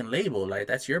fucking label. Like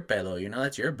that's your pelo, you know,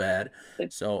 that's your bad.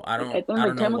 So I don't the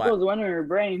know chemicals why. went in her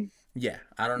brain. Yeah,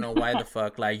 I don't know why the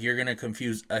fuck like you're gonna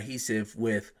confuse adhesive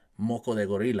with moco de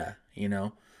gorilla, you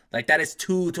know. Like that is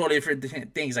two totally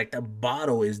different things. Like the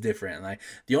bottle is different. Like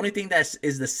the only thing that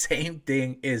is the same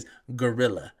thing is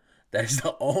gorilla. That is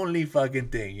the only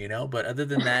fucking thing, you know. But other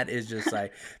than that, it's just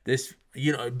like this.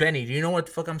 You know, Benny, do you know what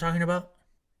the fuck I'm talking about?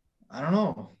 I don't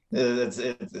know.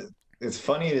 It's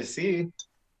funny to see.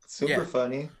 Super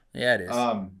funny. Yeah, it is.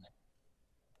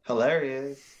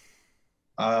 Hilarious.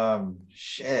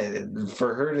 Shit.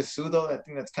 For her to sue though, I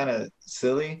think that's kind of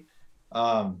silly.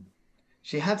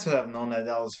 She had to have known that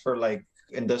was for like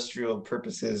industrial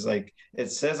purposes. Like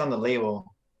it says on the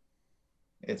label,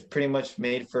 it's pretty much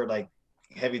made for like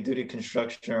heavy duty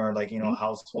construction or like, you know,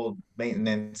 household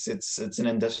maintenance. It's an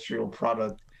industrial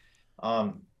product.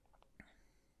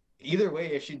 Either way,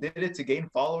 if she did it to gain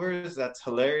followers, that's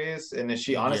hilarious. And if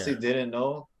she honestly didn't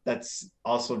know, that's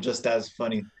also just as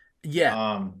funny.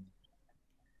 Yeah.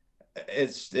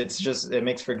 It's just, it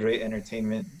makes for great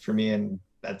entertainment for me. And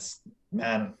that's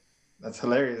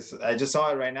hilarious. I just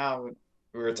saw it right now.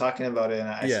 We were talking about it, and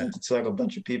I sent it to like a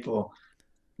bunch of people.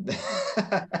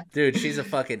 Dude, she's a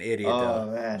fucking idiot.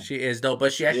 Though. Man. She is though,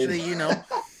 but she actually, you know,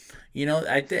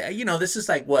 this is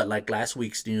like what, like last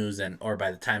week's news, or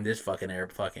by the time this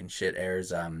fucking shit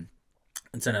airs,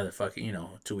 it's another fucking, you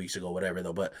know, 2 weeks ago, whatever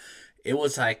though. But it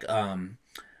was like,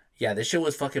 yeah, this shit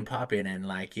was fucking popping, and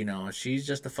like, you know, she's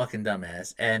just a fucking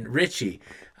dumbass. And Richie,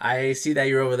 I see that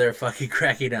you're over there fucking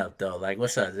cracking up though. Like,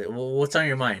 what's up? What's on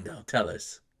your mind though? Tell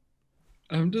us.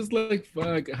 I'm just like,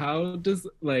 fuck, how does,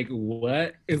 like,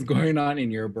 what is going on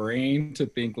in your brain to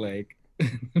think like,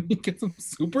 let me get some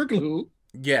super glue.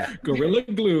 Yeah. Gorilla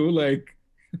glue, like,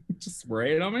 just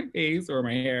spray it on my face or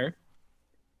my hair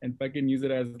and fucking use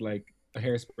it as like a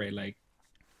hairspray. Like,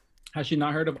 Has she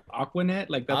not heard of Aquanet?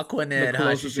 Like that's the Aquanet, huh?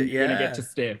 closest thing you're gonna get to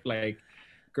stiff. Like,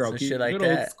 girl, Some keep shit like it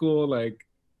old that. school. Like,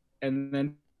 and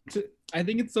then I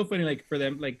think it's so funny. Like for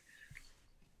them, like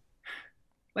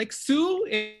sue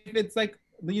if it's like,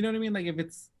 you know what I mean? Like if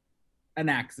it's an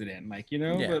accident, like, you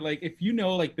know. Yeah. But like if you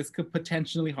know like this could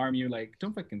potentially harm you, like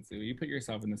don't fucking sue. You put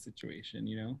yourself in the situation,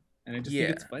 you know. And I just think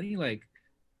it's funny, like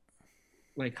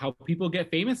how people get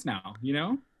famous now, you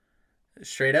know.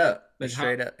 Straight up, Like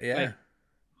straight up, yeah. Like,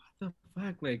 what the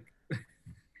fuck, like.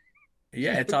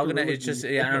 Yeah, it's all gonna. It's just.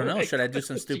 Yeah, I don't know. Like, Should I do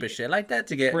some stupid shit like that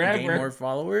to gain more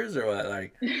followers or what?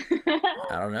 Like, I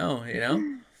don't know. You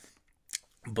know.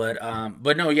 But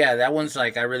no, yeah, that one's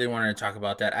like I really wanted to talk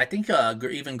about that. I think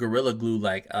even Gorilla Glue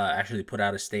like actually put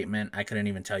out a statement. I couldn't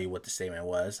even tell you what the statement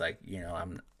was. Like, you know,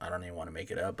 I don't even want to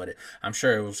make it up, but I'm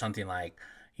sure it was something like,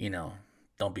 you know,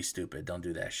 don't be stupid, don't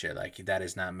do that shit. Like that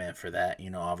is not meant for that.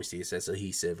 You know, obviously it says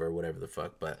adhesive or whatever the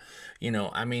fuck. But you know,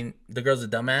 I mean, the girl's a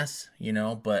dumbass. You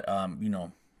know, but you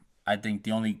know, I think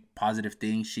the only positive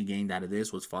thing she gained out of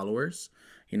this was followers.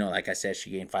 You know, like I said,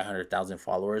 she gained 500,000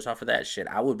 followers off of that shit.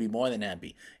 I would be more than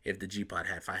happy if the G-Pod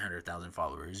had 500,000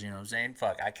 followers. You know what I'm saying?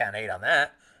 Fuck, I can't hate on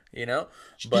that. You know,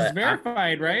 but she's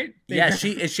verified, right? Yeah,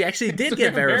 she actually did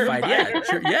get verified.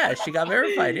 Yeah, she got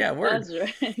verified. Yeah, word.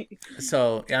 That's right.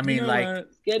 So I mean, like,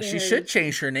 she her. should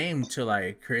change her name to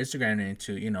like her Instagram name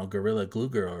to, you know, Gorilla Glue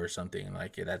Girl or something.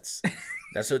 Like, yeah, that's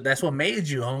what made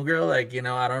you, homegirl. Like, you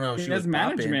know, I don't know. She has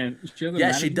management. She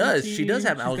does. She does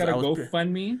have. She's got a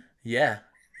GoFundMe. Yeah.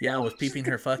 Yeah, I was peeping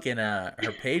her fucking her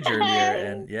page earlier,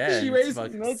 and yeah, she raised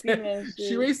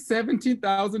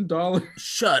 $17,000.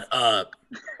 Shut up.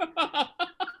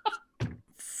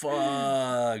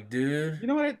 Fuck, dude. You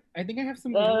know what? I think I have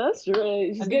some. That's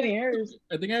right. She's getting hers.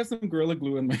 I think I have some Gorilla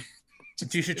Glue in my.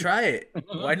 You should try it.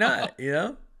 Why not? You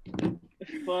know.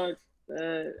 Fuck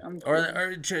that.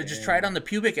 Or just try it on the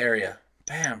pubic area.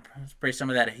 Bam, spray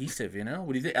some of that adhesive. You know.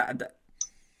 What do you think?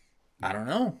 I don't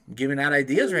know. I'm giving out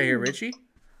ideas right here, Richie.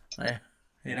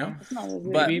 You know,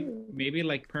 but maybe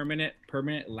like permanent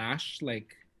lash,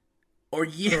 like, or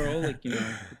curl, like, you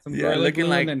know, some looking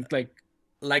like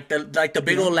the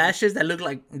big old know? lashes that look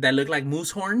like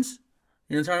moose horns.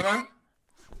 You know what I'm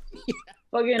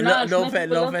talking about? No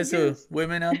offense to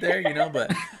women out there, you know,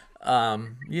 but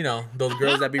you know, those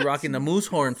girls that be rocking the moose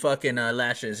horn fucking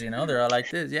lashes, you know, they're all like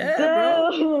this. Yeah,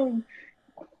 bro.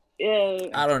 Yeah.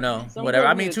 I don't know. Whatever.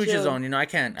 I mean, to each his own. You know, I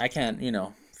can't. You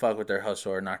know, fuck with their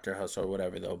hustle or knock their hustle or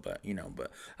whatever though. But you know,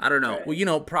 I don't know. Right. Well, you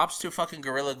know, props to fucking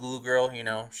Gorilla Glue Girl. You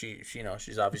know, you know,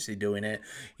 she's obviously doing it,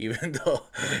 even though,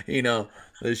 you know,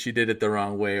 she did it the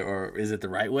wrong way, or is it the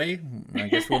right way? I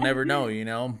guess we'll never know. You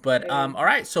know, but all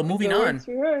right. So moving on.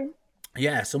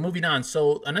 Yeah. So moving on.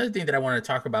 So another thing that I wanted to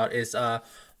talk about is the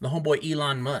homeboy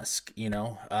Elon Musk. You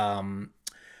know,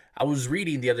 I was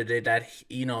reading the other day that,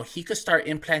 you know, he could start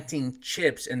implanting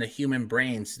chips in the human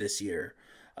brains this year.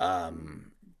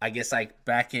 I guess like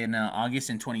back in August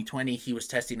in 2020, he was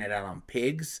testing it out on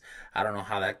pigs. I don't know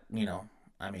how that, you know,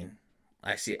 I mean,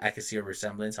 I can see a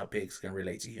resemblance how pigs can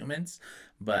relate to humans,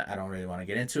 but I don't really want to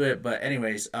get into it. But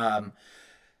anyways, but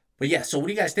yeah, so what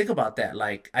do you guys think about that?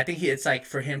 Like, I think it's like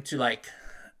for him to like,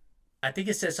 I think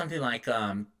it says something like,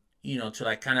 you know, to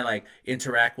like kind of like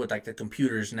interact with like the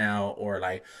computers now, or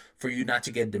like for you not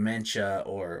to get dementia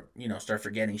or, you know, start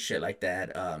forgetting shit like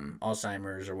that,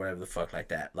 Alzheimer's or whatever the fuck like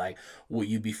that. Like, will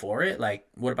you be for it? Like,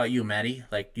 what about you, Maddie?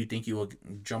 Like, do you think you will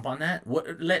jump on that?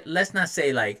 Let's not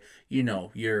say like, you know,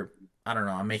 you're, I don't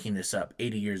know, I'm making this up,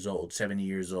 80 years old, 70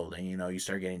 years old, and, you know, you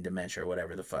start getting dementia or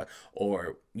whatever the fuck,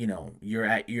 or, you know,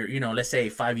 you're, you know, let's say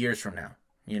 5 years from now,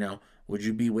 you know, would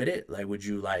you be with it? Like, would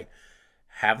you like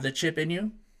have the chip in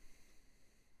you?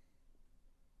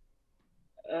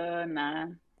 Nah.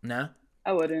 Nah?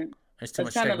 I wouldn't. It's too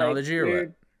much technology, like, or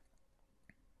what?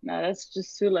 Nah, that's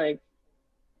just too like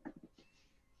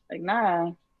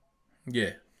nah.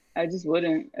 Yeah. I just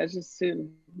wouldn't. That's just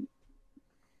too.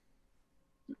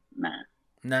 Nah.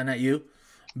 Nah, not you,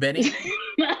 Benny.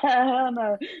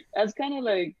 No, that's kind of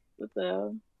like, what the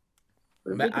hell?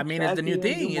 I mean, it's the new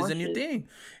thing. It's the new thing.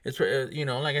 It's, you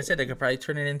know, like I said, they could probably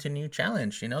turn it into a new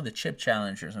challenge, you know, the chip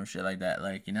challenge or some shit like that.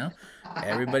 Like, you know,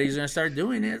 everybody's going to start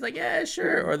doing it. It's like, yeah,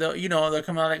 sure. Or they'll, you know, they'll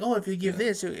come out like, oh, if you give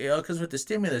this, it comes with the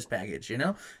stimulus package, you know,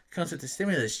 it comes with the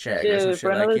stimulus check. Yeah, or some for shit,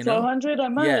 another like, you know? 1,200, I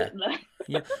might. Yeah.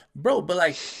 Yeah. Bro, but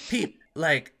like,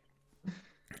 like,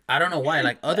 I don't know why.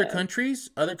 Like other countries,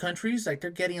 like they're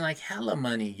getting like hella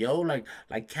money, yo. Like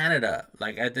Canada,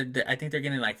 like I think they're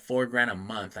getting like $4,000 a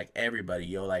month. Like everybody,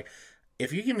 yo. Like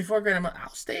if you give me $4,000 a month,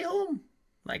 I'll stay home.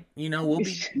 Like, you know, we'll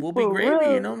be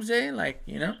gravy. You know what I'm saying? Like,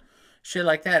 you know, shit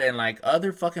like that. And like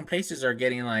other fucking places are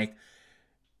getting like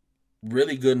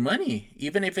really good money.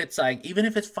 Even if it's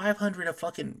 500 a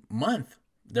fucking month,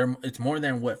 it's more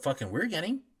than what fucking we're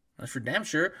getting. That's for damn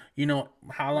sure. You know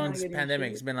how We're long not this getting pandemic?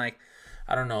 shit. It's been like,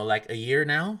 I don't know, like a year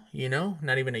now. You know,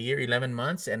 not even a year, 11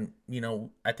 months, and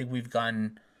I think we've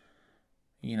gotten,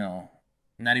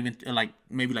 not even like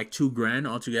maybe like $2,000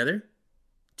 altogether.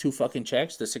 Two fucking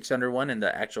checks, the 600 one and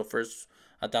the actual first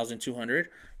 1,200.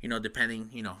 Depending,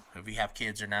 if we have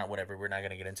kids or not, whatever. We're not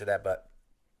gonna get into that, but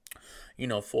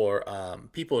for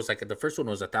people, it's like the first one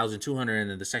was 1,200, and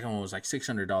then the second one was like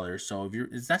 $600. So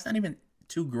that's not even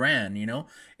 $2,000,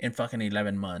 in fucking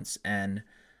 11 months. And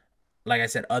like I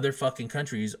said, other fucking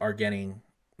countries are getting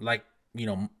like,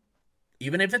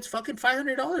 even if it's fucking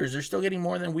 $500, they're still getting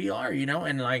more than we are,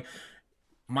 and like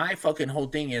my fucking whole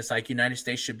thing is like United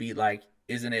States should be like,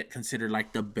 isn't it considered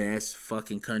like the best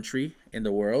fucking country in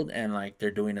the world? And like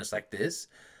they're doing us like this.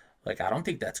 Like I don't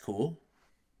think that's cool.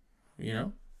 You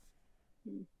know?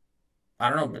 I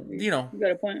don't know, but You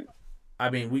got a point. I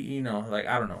mean, like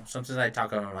I don't know. Sometimes I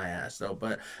talk out of my ass though,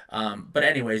 but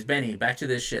anyways, Benny, back to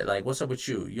this shit. Like, what's up with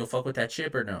you? You'll fuck with that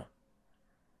chip or no?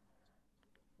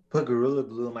 Put Gorilla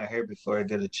Glue in my hair before I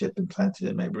get a chip implanted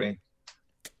in my brain.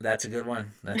 That's a good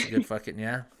one. That's a good fucking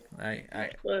yeah.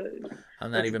 But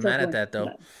I'm not that's a even tough mad at one. that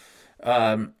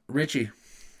though. Richie,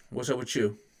 what's up with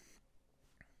you?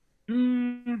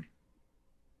 Mm,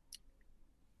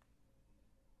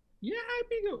 yeah,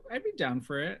 I'd be down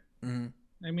for it. Mm-hmm.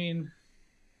 I mean,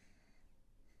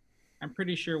 I'm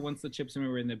pretty sure once the chips in my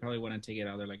brain, they probably want to take it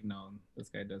out. They're like, no, this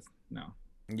guy does no.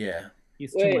 Yeah.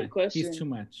 He's Wait, too much. question. He's too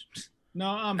much.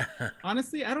 No,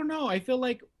 honestly, I don't know. I feel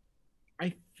like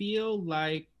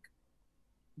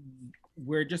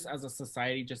we're just as a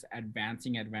society just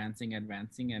advancing,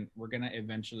 and we're gonna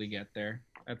eventually get there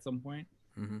at some point.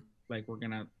 Mm-hmm. Like we're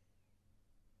gonna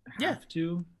have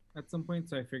to at some point.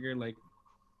 So I figure like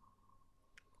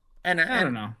And I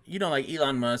don't know. Like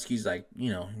Elon Musk, he's like,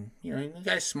 the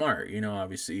guy's smart,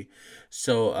 obviously.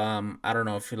 So, I don't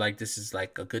know if like this is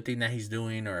like a good thing that he's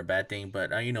doing or a bad thing,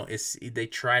 but they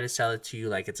try to sell it to you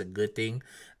like it's a good thing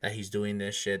that he's doing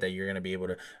this shit, that you're gonna be able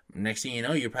to. Next thing you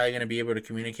know, you're probably gonna be able to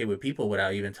communicate with people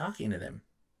without even talking to them.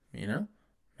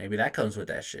 Maybe that comes with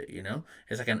that shit.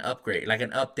 It's like an upgrade, like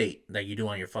an update that you do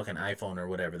on your fucking iPhone or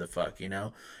whatever the fuck.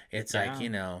 It's like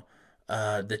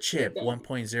the chip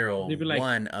 1.01 like,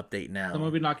 update now.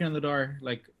 Someone will be knocking on the door,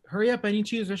 like, hurry up, I need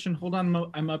to use this, and hold on,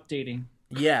 I'm updating.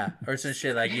 Yeah, or some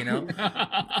shit like,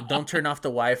 don't turn off the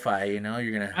Wi-Fi, you're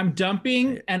gonna. I'm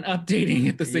dumping and updating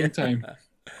at the same time.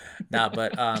 Nah,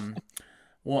 but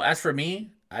well, as for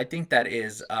me, I think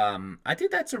that's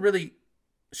a really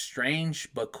strange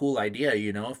but cool idea,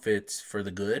 if it's for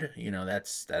the good,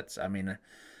 that's I mean,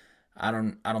 I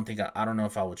don't think I don't know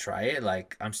if I would try it.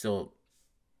 Like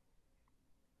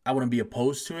I wouldn't be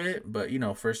opposed to it, but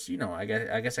first, I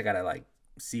guess I gotta like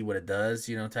see what it does,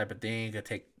 type of thing. It could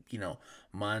take,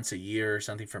 months, a year or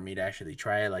something for me to actually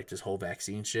try it, like this whole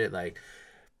vaccine shit. Like,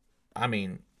 I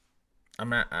mean,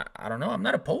 I don't know. I'm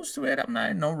not opposed to it. I'm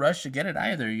not in no rush to get it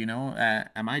either,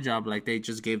 At my job, like they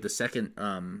just gave the second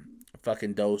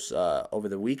fucking dose over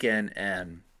the weekend,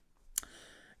 and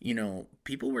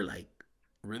people were like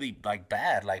really like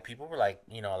bad. Like people were like,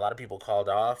 a lot of people called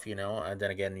off, and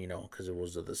then again, because it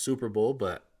was the Super Bowl.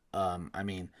 But I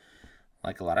mean,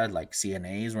 like a lot of like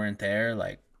CNAs weren't there,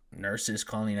 like nurses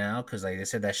calling out because like they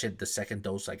said that shit, the second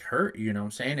dose like hurt, you know what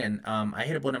I'm saying? And I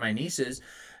hit up one of my nieces,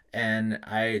 and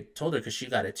I told her because she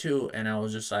got it too, and I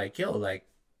was just like, yo, like,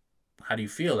 how do you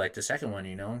feel like the second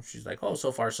one? She's like, oh,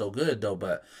 so far so good though,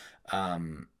 but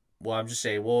well, I'm just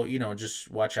saying, well, just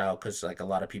watch out because like a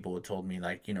lot of people had told me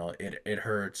like, it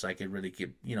hurts, like it really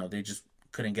could, they just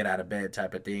couldn't get out of bed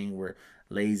type of thing, were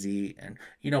lazy, and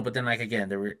but then like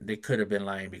again, they could have been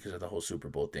lying because of the whole Super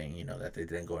Bowl thing, that they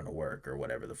didn't go into work or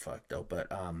whatever the fuck though. But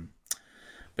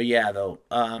yeah though,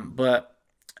 but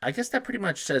I guess that pretty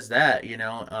much says that,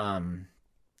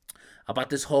 about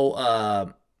this whole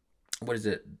what is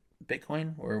it,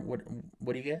 Bitcoin, or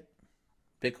what do you get?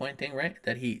 Bitcoin thing, right?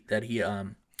 That he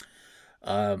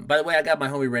by the way, I got my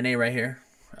homie Renee right here.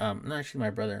 No, actually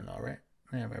my brother-in-law, right?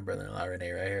 Yeah, my brother-in-law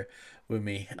Renee right here with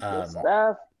me.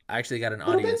 I actually got an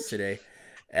audience today,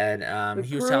 and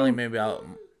he was telling me about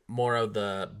more of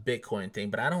the Bitcoin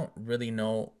thing, but I don't really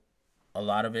know a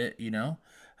lot of it,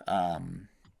 I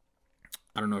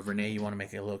don't know if Renee, you want to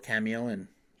make a little cameo and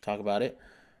talk about it,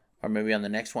 or maybe on the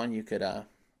next one you could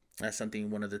that's something,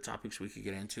 one of the topics we could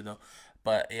get into though.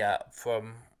 But yeah,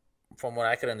 from what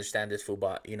I could understand, this fool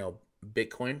bought,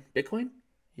 Bitcoin,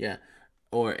 yeah,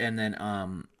 and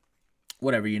then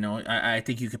whatever, I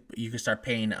think you could start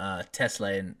paying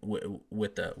Tesla and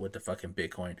with the fucking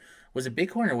Bitcoin. Was it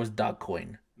Bitcoin or was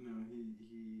Dogcoin? No,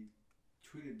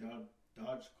 tweeted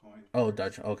Dogecoin. Oh,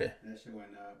 Doge. Okay. That shit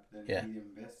went up. Then Yeah. he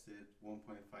invested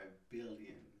 1.5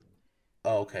 billion.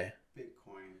 Oh, okay.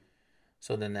 Bitcoin.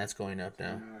 So then that's going up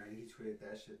now. He tweeted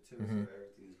that shit too, so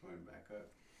everything's going back up.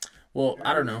 Well,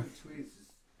 I don't know.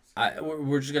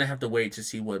 We're just gonna have to wait to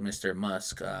see what Mr.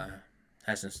 Musk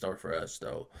has in store for us,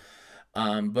 though.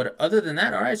 But other than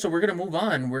that, all right. So we're gonna move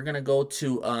on. We're gonna go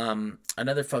to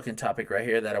another fucking topic right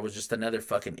here. That I was just another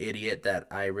fucking idiot that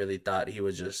I really thought he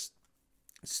was just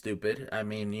stupid. I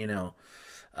mean,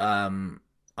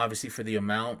 obviously for the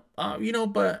amount,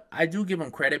 but I do give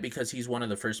him credit because he's one of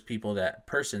the first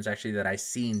persons actually that I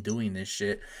seen doing this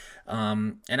shit.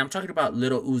 And I'm talking about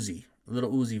Lil Uzi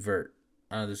Vert.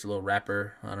 This little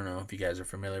rapper. I don't know if you guys are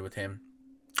familiar with him.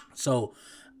 So,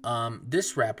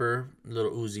 this rapper,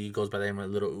 Lil Uzi, goes by the name of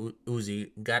Lil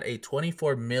Uzi, got a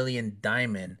 24 million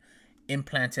diamond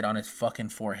implanted on his fucking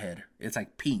forehead. It's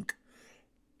like pink.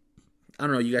 I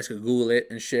don't know. You guys could Google it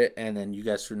and shit, and then you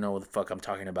guys should know what the fuck I'm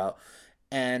talking about.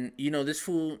 And, this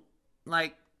fool,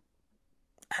 like,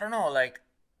 I don't know, like,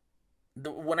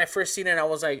 when I first seen it, I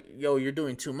was like, yo, you're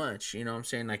doing too much. You know what I'm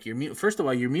saying? Like, first of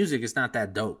all, your music is not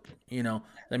that dope.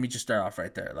 Let me just start off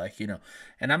right there. Like,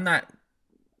 and I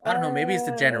don't know, maybe it's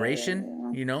the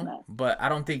generation, but I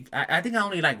don't think, I think I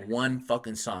only like one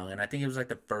fucking song, and I think it was like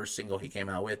the first single he came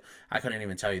out with. I couldn't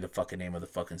even tell you the fucking name of the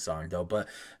fucking song, though. But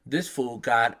this fool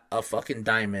got a fucking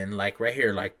diamond, like right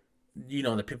here, like,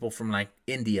 the people from like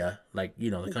India, like,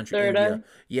 the country India.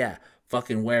 Yeah.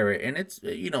 Fucking wear it, and it's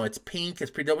it's pink, it's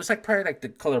pretty dope. It's like probably like the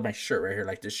color of my shirt right here,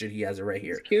 like this shit he has it right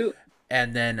here. It's cute.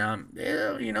 And then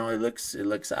it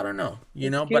looks I don't know,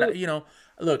 but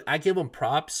look, I give him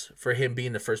props for him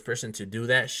being the first person to do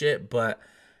that shit. But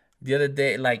the other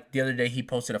day he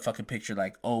posted a fucking picture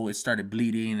like, oh, it started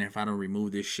bleeding, and if I don't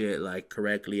remove this shit like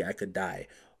correctly, I could die.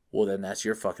 Well, then that's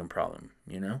your fucking problem,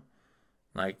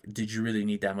 Like, did you really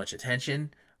need that much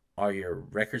attention? Are your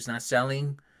records not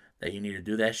selling that you need to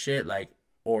do that shit? Like,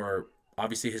 or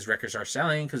obviously his records are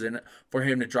selling, because for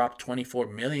him to drop 24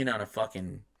 million on a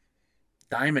fucking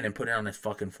diamond and put it on his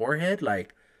fucking forehead,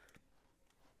 like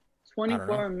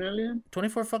 24 million?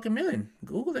 24 fucking million.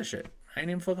 Google that shit. I ain't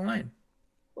even fucking lying.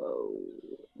 Whoa,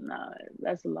 nah,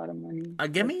 that's a lot of money.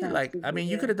 Get me? Like, I mean,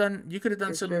 you could have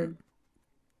done some, sure.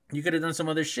 You could have done some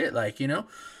other shit, like,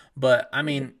 but I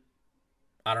mean,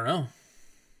 I don't know.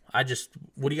 What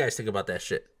do you guys think about that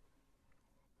shit?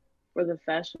 For the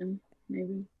fashion,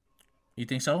 maybe. You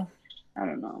think so? I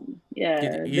don't know.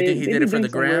 Yeah. You think he did it for the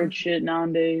gram? Weird shit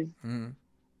nowadays.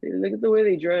 Mm-hmm. Look at the way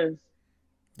they dress.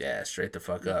 Yeah, straight the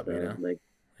fuck up, Like,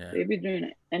 they be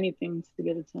doing anything to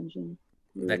get attention.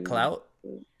 That clout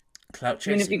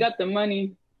chasing. I mean, if you got the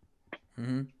money,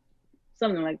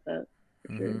 something like that.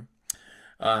 For sure.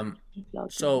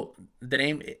 So the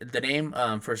name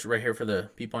first right here for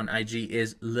the people on IG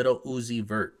is Lil Uzi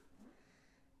Vert.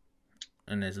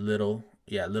 And it's Lil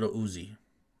Uzi.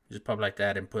 Just pop like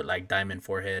that and put like diamond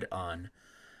forehead on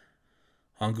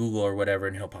Google or whatever,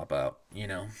 and he'll pop out,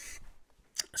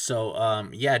 So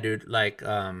yeah, dude, like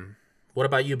what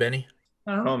about you, Benny?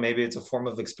 I don't know, maybe it's a form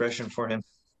of expression for him.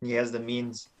 He has the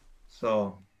means,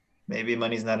 so maybe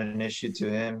money's not an issue to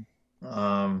him.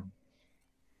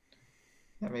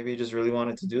 Maybe he just really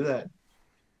wanted to do that.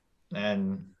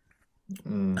 And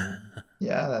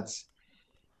yeah,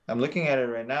 I'm looking at it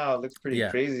right now. It looks pretty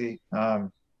crazy. I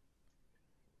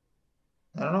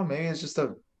don't know. Maybe it's just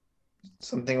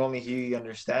something only he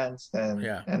understands,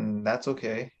 and that's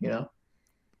okay.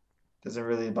 Doesn't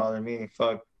really bother me.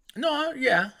 Fuck. No,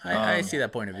 yeah, I see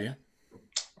that point of view.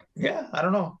 Yeah, I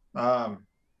don't know.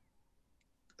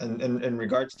 In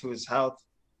regards to his health,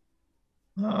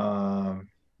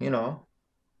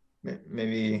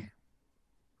 maybe,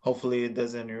 hopefully, it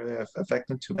doesn't really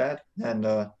affect him too bad. And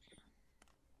I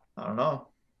don't know.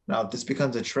 Now, if this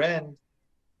becomes a trend,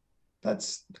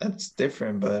 that's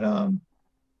different. But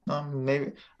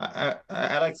maybe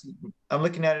I like I'm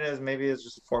looking at it as maybe it's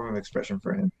just a form of expression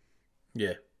for him.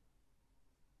 Yeah.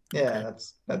 Yeah, okay.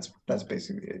 That's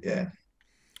basically it. Yeah.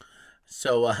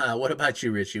 So, what about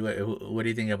you, Richie? What do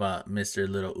you think about Mr.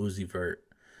 Lil Uzi Vert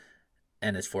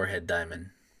and his forehead diamond?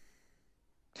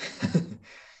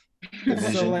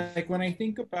 So, like, when I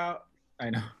think about,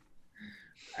 I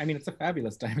mean, it's a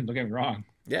fabulous diamond. Don't get me wrong.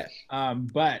 Yeah.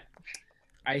 But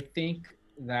I think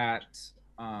that,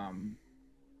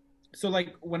 so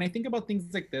like when I think about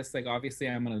things like this, like obviously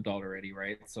I'm an adult already,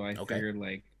 right? So I figured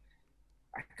like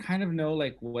I kind of know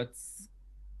like what's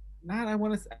not. I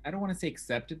don't want to say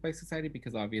accepted by society,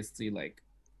 because obviously like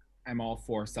I'm all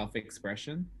for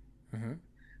self-expression,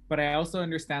 but I also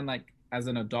understand like as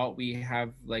an adult, we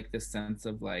have like this sense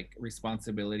of like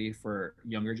responsibility for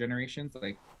younger generations,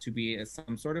 like to be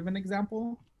some sort of an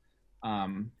example.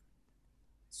 Um,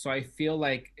 so I feel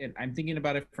like, and I'm thinking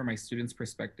about it from my students'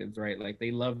 perspectives, right? Like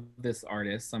they love this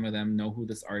artist. Some of them know who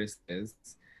this artist is.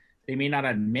 They may not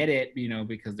admit it, you know,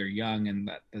 because they're young and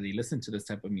that they listen to this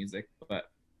type of music. But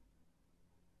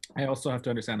I also have to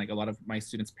understand, like a lot of my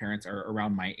students' parents are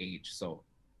around my age, so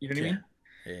you know what I mean.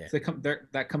 Yeah. So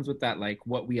that comes with that, like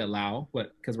what we allow,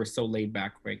 what because we're so laid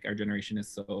back, like our generation is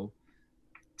so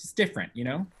just different, you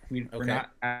know. We're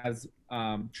not as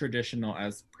traditional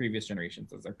as previous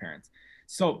generations as our parents.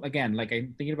 So again, like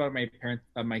I'm thinking about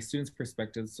my students'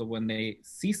 perspective. So when they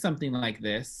see something like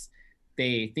this,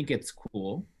 they think it's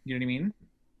cool, you know what I mean,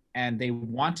 and they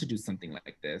want to do something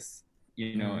like this,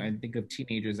 you know. And think of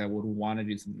teenagers that would want to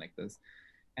do something like this,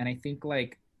 and I think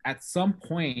like at some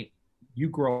point you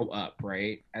grow up,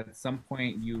 right? At some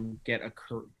point you get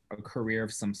a career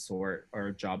of some sort or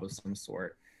a job of some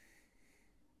sort.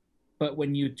 But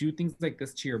when you do things like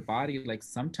this to your body, like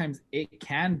sometimes it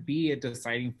can be a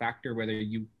deciding factor whether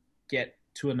you get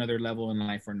to another level in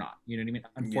life or not. You know what I mean?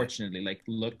 Unfortunately, like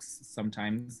looks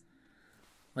sometimes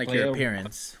like your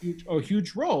appearance a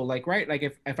huge role. Like, right? Like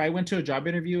if I went to a job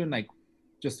interview and like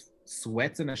just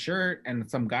sweats in a shirt and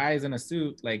some guys in a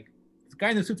suit, like the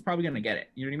guy in the suit's probably gonna get it.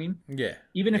 You know what I mean? Yeah.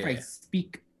 Even if I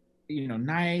speak, you know,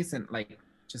 nice and like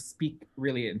just speak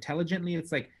really intelligently,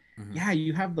 it's like, yeah,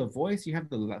 you have the voice, you have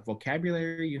the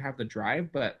vocabulary, you have the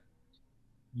drive, but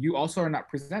you also are not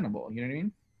presentable. You know what I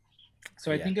mean?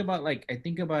 So I think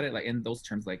about it like in those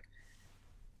terms, like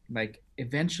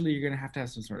eventually you're gonna have to have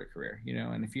some sort of career, you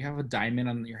know. And if you have a diamond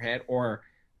on your head or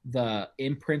the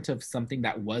imprint of something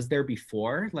that was there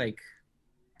before, like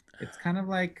it's kind of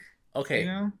like, you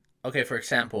know? Okay, for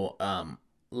example,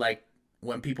 like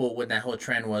when that whole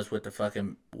trend was with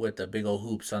the big old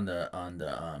hoops on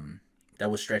the that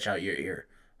would stretch out your ear.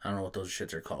 I don't know what those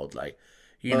shits are called. Like,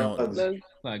 you know,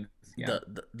 plugs. Yeah.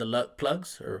 The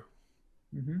plugs or.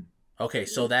 Okay,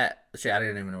 so I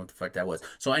didn't even know what the fuck that was.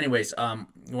 So, anyways,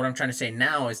 what I'm trying to say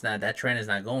now is that trend is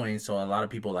not going. So a lot of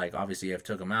people like obviously have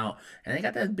took them out, and they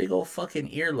got that big old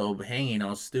fucking earlobe hanging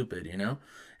all stupid, you know.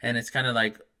 And it's kind of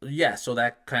like, yeah. So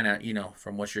that kind of, you know,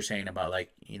 from what you're saying about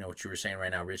like, you know, what you were saying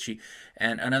right now, Richie.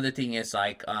 And another thing is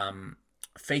like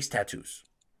face tattoos.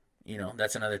 You know,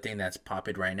 that's another thing that's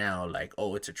popping right now. Like,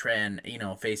 oh, it's a trend. You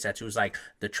know, face tattoos like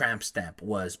the tramp stamp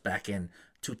was back in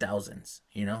 2000s.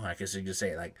 You know, I guess you could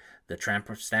say like the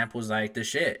tramp stamp was like the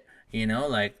shit. You know,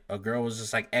 like a girl was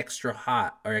just like extra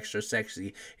hot or extra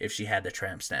sexy if she had the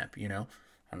tramp stamp. You know,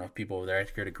 I don't know if people over there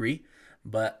could agree,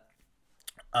 but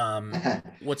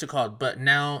what's it called? But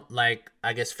now, like,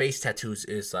 I guess face tattoos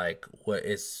is like what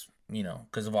is, you know,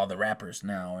 because of all the rappers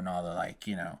now and all the like,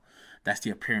 you know. That's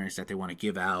the appearance that they want to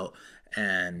give out.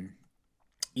 And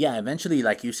yeah, eventually,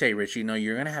 like you say, Rich, you know,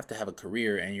 you're going to have a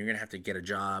career and you're going to have to get a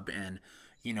job. And,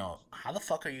 you know, how the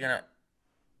fuck are you going to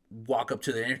walk up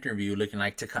to the interview looking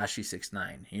like Tekashi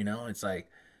 6ix9ine? You know, it's like.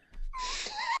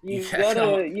 You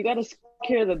gotta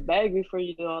secure the bag before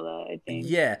you do all that, I think.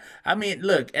 Yeah. I mean,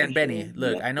 look, and Benny,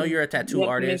 look, I know you're a tattoo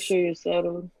artist. Make sure you're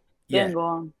settled. Then go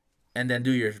on. And then do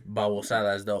your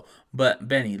babosadas, though. But,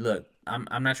 Benny, look.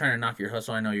 I'm not trying to knock your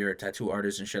hustle. I know you're a tattoo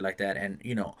artist and shit like that, and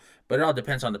you know, but it all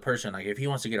depends on the person. Like if he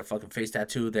wants to get a fucking face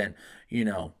tattoo, then you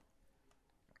know,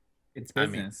 it's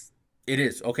business. I mean, it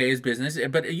is okay. It's business,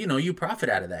 but you know, you profit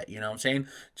out of that. You know what I'm saying?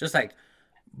 Just like,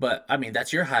 but I mean,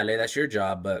 that's your highlight, that's your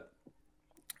job. But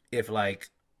if like,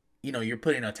 you know, you're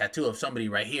putting a tattoo of somebody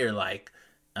right here, like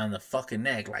on the fucking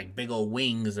neck, like big old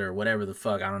wings or whatever the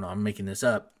fuck. I don't know. I'm making this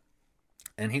up,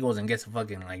 and he goes and gets a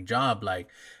fucking like job, like.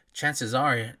 Chances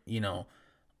are, you know,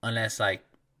 unless like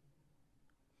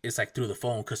it's like through the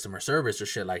phone customer service or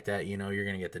shit like that, you know, you're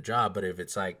gonna get the job. But if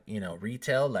it's like, you know,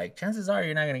 retail, like chances are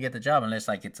you're not gonna get the job unless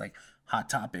like it's like Hot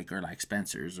Topic or like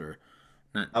Spencer's or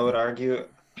not. I would argue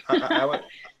I would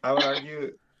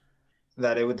argue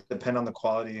that it would depend on the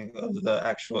quality of the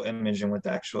actual image and what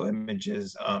the actual image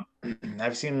is.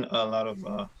 I've seen a lot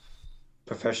of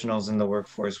professionals in the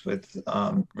workforce with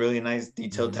really nice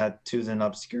detailed tattoos in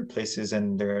obscure places,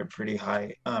 and they're pretty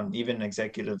high, even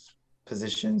executive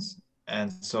positions. And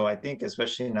so I think,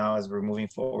 especially now as we're moving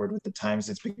forward with the times,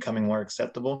 it's becoming more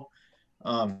acceptable.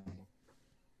 But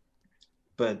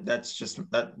that's just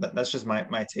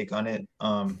my take on it.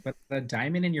 But the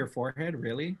diamond in your forehead,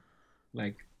 really?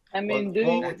 Like, I mean,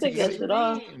 you take that shit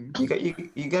off.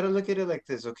 You got to look at it like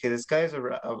this. Okay, this guy's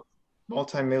a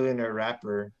multi-millionaire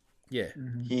rapper. Yeah.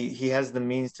 He has the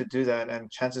means to do that,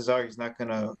 and chances are he's not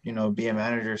gonna, you know, be a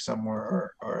manager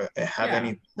somewhere or have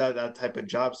any that type of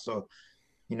job. So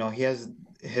you know, he has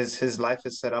his life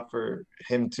is set up for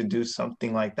him to do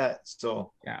something like that.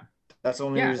 So Yeah. that's the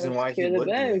only Yeah. reason why he Secure the would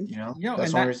do it, bag. you know? You know,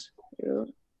 That's and the only that reason.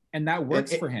 Yeah. and that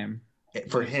works It- for him.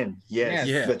 For him, yes. Yes.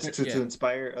 Yeah. But But Yeah. to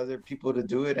inspire other people to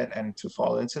do it and to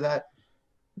fall into that,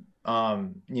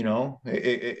 you know,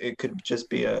 it could just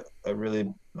be a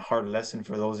really hard lesson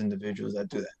for those individuals that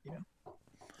do that, you know.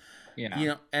 yeah. You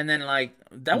know, and then like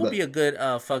that would But be a good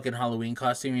fucking Halloween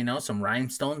costume, you know, some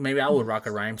rhinestones. Maybe I would rock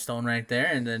a rhinestone right there,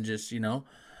 and then just, you know,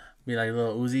 be like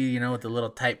little Uzi, you know, with the little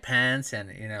tight pants, and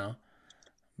you know,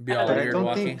 be all but I weird don't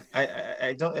walking. think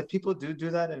I don't if people do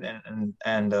that and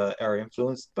are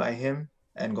influenced by him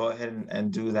and go ahead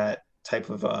and do that type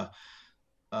of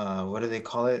what do they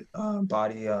call it?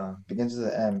 Body begins with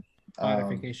an M.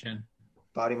 Modification.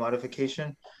 Body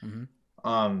modification. Hmm.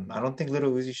 I don't think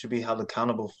Little Uzi should be held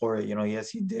accountable for it. You know, yes,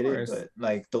 he did it, course. but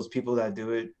like those people that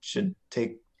do it should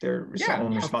take their Yeah,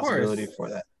 own of responsibility course. for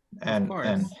that. Of And course.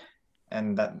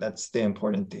 that's the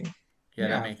important thing. Yeah, Yeah,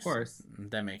 that of makes course.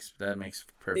 that makes They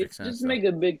perfect sense. just though. make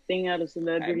a big thing out of I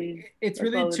celebrities. mean, it's That's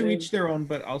really all it to is. each their own,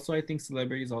 but also I think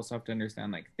celebrities also have to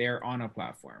understand like they're on a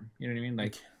platform. You know what I mean?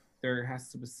 Like there has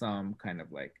to be some kind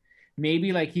of like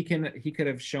maybe like he could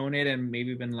have shown it and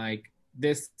maybe been like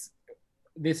this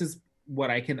is what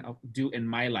I can do in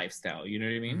my lifestyle. You know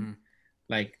what I mean? Mhm.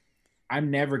 Like I'm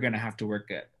never gonna have to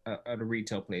work at a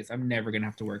retail place. I'm never gonna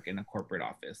have to work in a corporate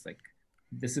office. Like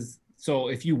this is so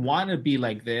if you want to be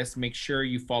like this, make sure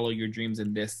you follow your dreams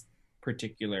in this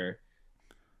particular,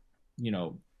 you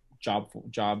know,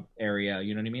 job area.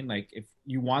 You know what I mean? Like if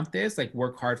you want this, like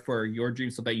work hard for your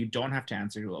dreams so that you don't have to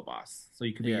answer to a boss. So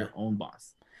you can be Yeah. your own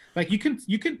boss. Like you can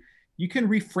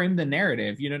reframe the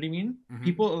narrative. You know what I mean? Mhm.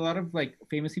 People, a lot of like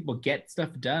famous people get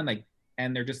stuff done, like,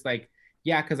 and they're just like,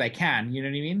 yeah, because I can. You know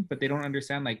what I mean? But they don't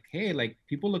understand, like, hey, like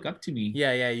people look up to me.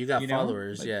 Yeah, yeah, you got You know?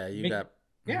 followers. Like, Yeah, you make- got.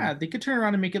 Yeah, they could turn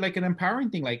around and make it like an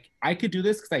empowering thing. Like I could do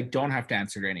this because I don't have to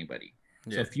answer to anybody.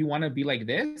 Yeah. So if you want to be like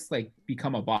this, like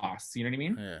become a boss. You know what I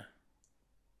mean? Yeah.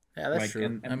 Yeah, that's Like, true.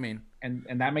 and- I mean, and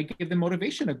that might give them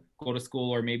motivation to go to school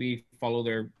or maybe follow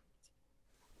their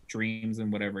dreams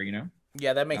and whatever. You know?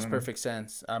 yeah, that makes don't know. perfect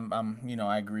sense. You know,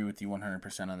 I agree with you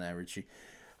 100% on that, Richie.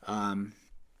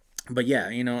 But yeah,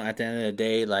 you know, at the end of the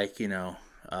day, like, you know,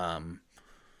 I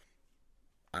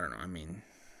don't know. I mean,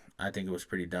 I think it was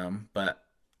pretty dumb, but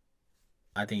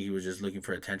I think he was just looking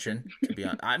for attention. To be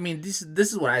honest, I mean, this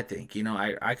is what I think. You know,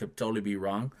 I could totally be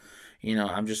wrong. You know,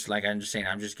 I'm just saying,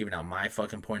 I'm just giving out my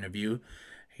fucking point of view.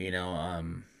 You know,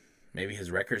 maybe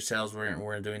his record sales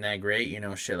weren't doing that great. You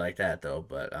know, shit like that though.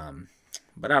 But I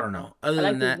don't know. I Other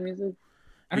like than his that, music.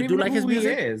 I don't You do even know like his who he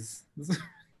music? is.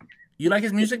 you like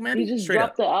his music, man? He just Straight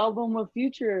dropped up, the album with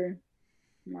Future.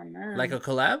 My man. like a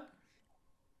collab.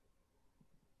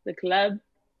 the collab.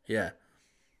 Yeah.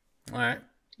 All right.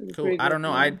 is a Cool. pretty I good don't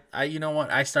know. song. I you know what?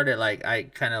 I started like I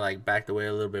kind of like backed away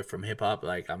a little bit from hip hop.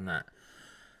 Like I'm not.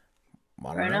 I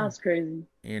don't Right know. now it's crazy.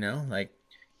 You know, like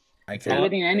I Not can't.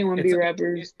 letting anyone be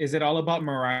rappers. Is it all about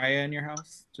Mariah in your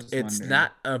house? Just It's wondering.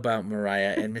 not about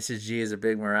Mariah, and Mrs. G is a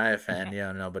big Mariah fan.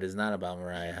 Yeah, no, but it's not about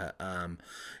Mariah.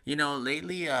 You know,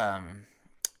 lately, the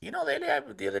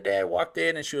other day I walked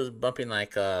in and she was bumping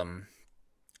like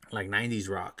 90s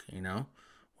rock. You know,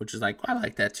 which is like I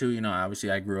like that too. You know, obviously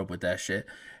I grew up with that shit,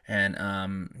 and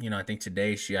you know, I think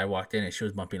today I walked in and she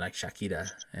was bumping like Shakira,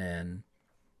 and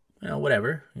you know,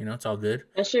 whatever. You know, it's all good.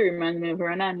 That shit reminds me of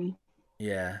her nanny.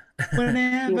 Yeah.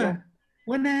 Whenever.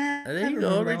 There you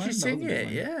go, Remember that Richie, one? sing That was a it.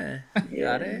 good one. Yeah,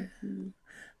 got it.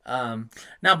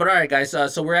 Now, but all right, guys.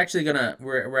 So we're actually gonna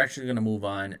move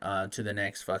on to the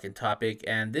next fucking topic,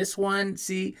 and this one,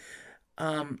 see,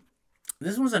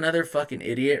 this one's another fucking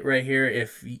idiot right here.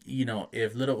 If you know,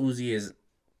 if Little Uzi is,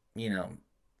 you know,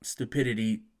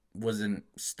 stupidity wasn't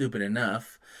stupid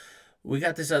enough, we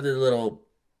got this other little.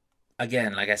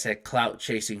 Again, like I said, clout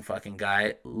chasing fucking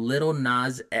guy. Lil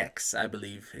Nas X, I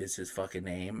believe is his fucking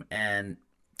name. And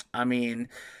I mean,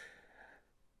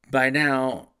 by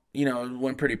now, you know, it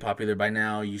went pretty popular. By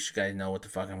now, you guys know what the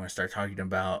fuck I'm going to start talking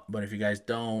about. But if you guys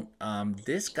don't,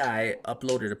 this guy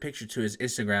uploaded a picture to his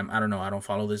Instagram. I don't know. I don't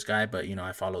follow this guy, but, you know,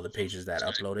 I follow the pages that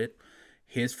uploaded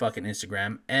his fucking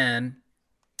Instagram. And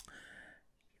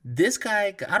this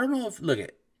guy, I don't know if, look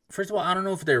at, first of all, I don't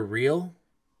know if they're real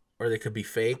or they could be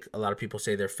fake. A lot of people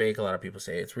say they're fake. A lot of people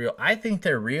say it's real. I think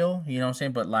they're real, you know what I'm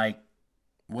saying? But like,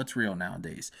 what's real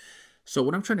nowadays? So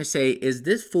what I'm trying to say is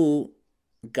this fool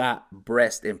got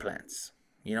breast implants,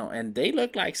 you know, and they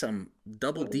look like some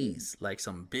double D's, like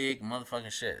some big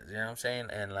motherfucking shit, you know what I'm saying?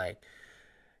 And like,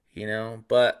 you know,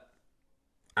 but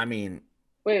I mean,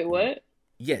 Wait, what?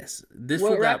 yes, this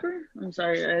What fool got rapper? I'm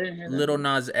sorry, I didn't hear that. Lil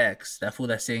Nas X, that fool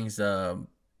that sings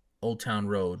Old Town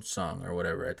Road song or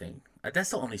whatever. I think that's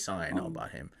the only song I know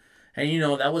about him. And you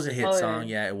know that was a hit song.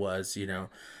 Yeah, it was. You know,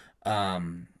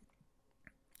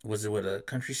 was it with a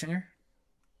country singer?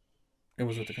 It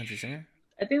was with a country singer.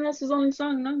 I think that's his only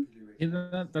song, no? He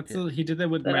did that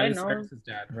with Miley Cyrus's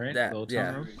dad, right?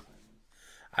 Yeah.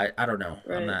 I don't know.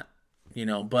 Right. I'm not, you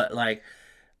know, but like,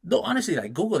 no, honestly,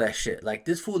 like Google that shit. Like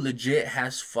this fool legit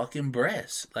has fucking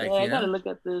breasts. Like, yeah, I you know? gotta look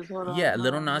at this. Hold on. Yeah,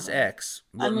 Lil Nas X.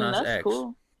 Lil Nas that's X.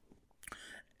 cool.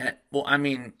 And, well, I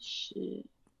mean, shit.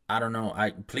 I don't know.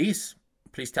 Please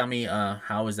tell me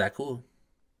how is that cool?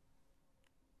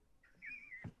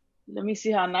 Let me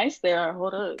see how nice they are.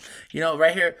 Hold up. You know,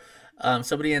 right here,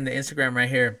 somebody in the Instagram right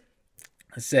here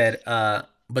said,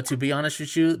 but to be honest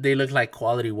with you, they look like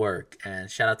quality work. And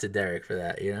shout out to Derek for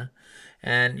that, you know?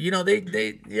 And, you know,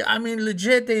 I mean,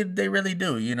 legit, they really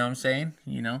do, you know what I'm saying?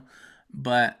 You know?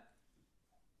 But,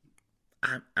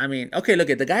 I mean, okay, look,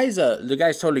 the guy's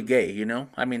totally gay, you know?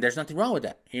 I mean, there's nothing wrong with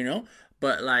that, you know?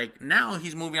 But, like, now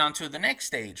he's moving on to the next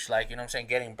stage, like, you know what I'm saying?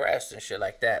 Getting breasts and shit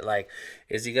like that. Like,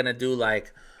 is he gonna do,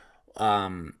 like,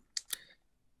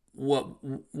 what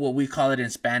we call it in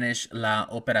Spanish, la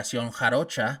Operacion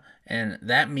Jarocha, and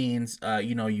that means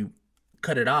you know, you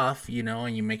cut it off, you know,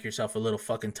 and you make yourself a little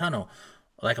fucking tunnel,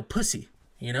 like a pussy,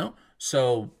 you know.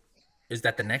 So is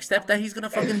that the next step that he's gonna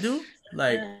fucking do?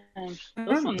 Like,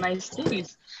 those some nice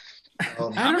titties.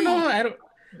 I don't know.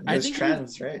 I think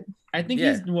trans, right? I think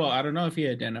he's I don't know if he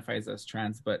identifies as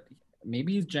trans, but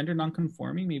maybe he's gender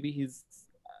non-conforming. Maybe he's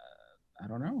I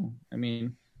don't know. I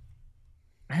mean,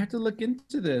 I have to look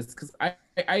into this because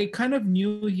I kind of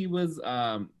knew he was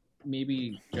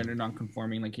maybe gender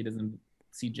non-conforming, like he doesn't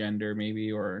see gender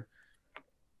maybe, or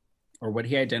what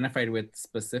he identified with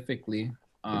specifically.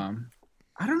 I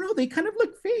don't know. They kind of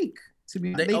look fake to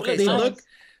me. They look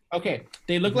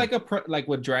like like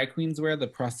what drag queens wear, the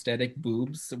prosthetic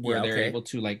boobs, where they're able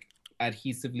to like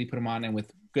adhesively put them on, and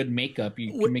with good makeup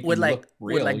you can make them look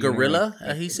real. With like gorilla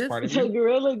adhesive? It's a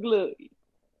gorilla glue.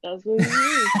 That's what he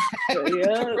is.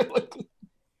 Yeah.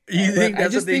 You think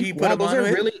that's the thing he put them on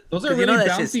with? Those are really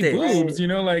bouncy boobs, you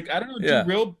know, like I don't know, do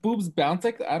real boobs bounce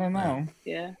like that? I don't know.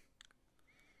 Yeah.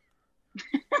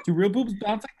 Do real boobs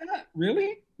bounce like that?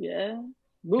 Really? Yeah.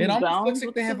 Boobs bounce. Looks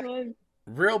like they have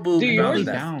real boobs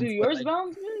bounce. Do yours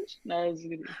bounce, bitch? No, it's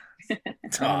good.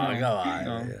 Go on.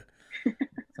 No.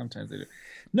 Sometimes they do.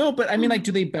 No, but I mean, like,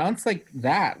 do they bounce like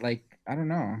that? Like, I don't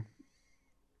know.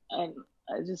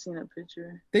 I just seen a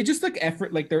picture. They just look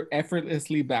like they're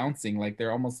effortlessly bouncing. Like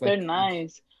they're almost like they're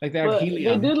nice. Like they're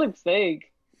helium. They do look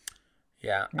fake.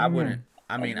 Yeah, I wouldn't.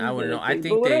 I mean, I wouldn't know. I think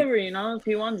but whatever, you know, if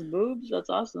he wants boobs, that's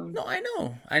awesome. No, I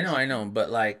know. But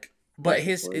like,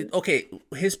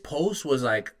 his post was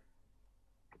like,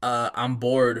 I'm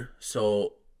bored,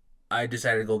 so I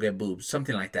decided to go get boobs,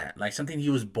 something like that. Like something he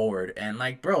was bored, and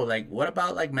like, bro, like, what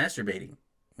about like masturbating?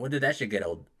 When did that shit get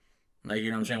old? Like,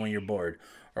 you know what I'm saying? When you're bored.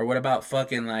 Or what about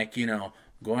fucking, like, you know,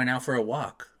 going out for a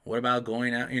walk? What about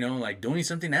going out, you know, like doing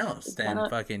something else than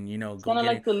fucking, you know, it's kind of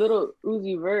like the little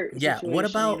Uzi Vert situation. Yeah, what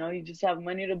about, you know, you just have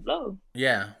money to blow.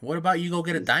 Yeah, what about you go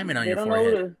get a diamond on your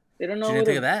forehead? They don't know. You didn't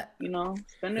think of that? You know,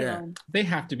 spend it on. They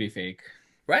have to be fake,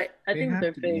 right? I think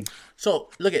they're fake. So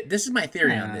look at this is my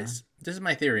theory on this. This is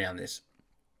my theory on this,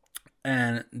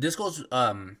 and this goes.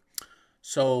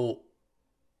 So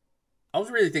I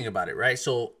was really thinking about it, right?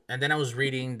 So and then I was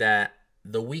reading that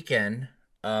the Weeknd,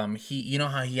 he, you know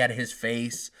how he had his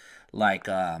face like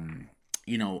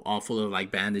you know, all full of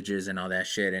like bandages and all that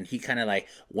shit, and he kind of like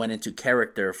went into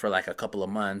character for like a couple of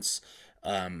months,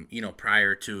 you know,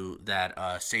 prior to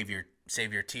that Save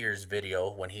Your Tears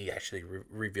video when he actually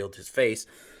revealed his face.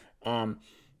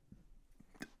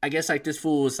 I guess like this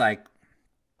fool was like,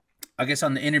 I guess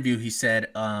on the interview he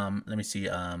said, let me see,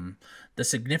 the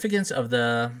significance of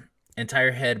the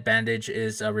entire head bandage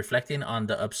is reflecting on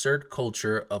the absurd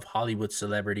culture of Hollywood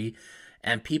celebrity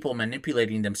and people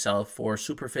manipulating themselves for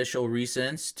superficial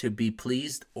reasons to be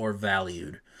pleased or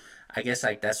valued. I guess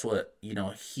like that's what, you know,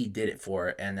 he did it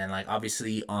for. And then like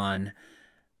obviously on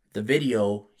the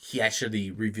video he actually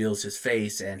reveals his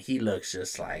face and he looks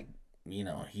just like, you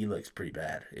know, he looks pretty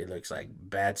bad. It looks like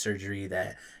bad surgery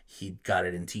that he got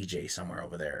it in TJ somewhere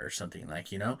over there or something,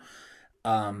 like, you know.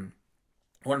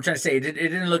 What I'm trying to say, it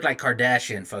didn't look like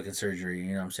Kardashian fucking surgery,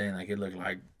 you know what I'm saying? Like, it looked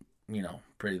like, you know,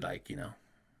 pretty like, you know,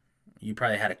 you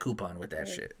probably had a coupon with that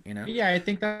shit, you know? Yeah, I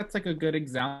think that's like a good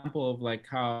example of like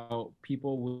how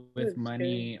people with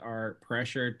money are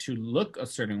pressured to look a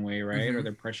certain way, right? Mm-hmm. Or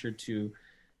they're pressured to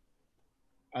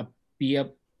be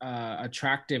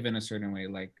attractive in a certain way.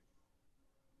 Like,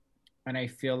 and I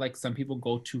feel like some people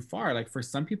go too far. Like for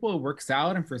some people it works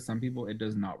out and for some people it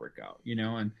does not work out, you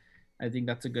know? And I think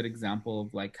that's a good example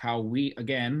of like how we,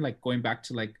 again, like going back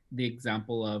to like the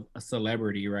example of a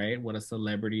celebrity, right? What a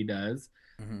celebrity does,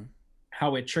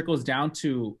 how it trickles down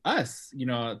to us, you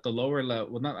know, at the lower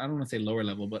level. Well, not, I don't want to say lower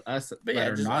level, but us But that yeah,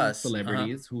 are just not us.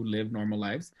 celebrities who live normal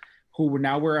lives, who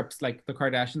now we're up, like the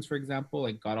Kardashians, for example,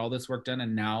 like got all this work done.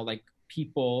 And now like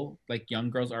people, like young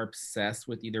girls are obsessed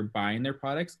with either buying their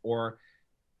products or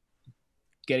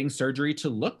getting surgery to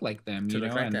look like them, To you look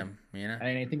know? like And them, you know?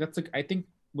 I think that's like, I think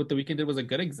what the Weeknd did was a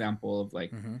good example of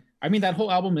like, I mean, that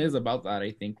whole album is about that.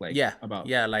 I think like, about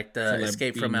like the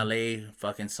Escape from being- LA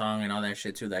fucking song and all that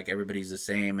shit too. Like everybody's the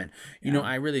same, and you know,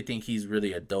 I really think he's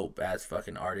really a dope ass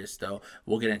fucking artist. Though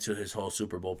we'll get into his whole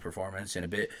Super Bowl performance in a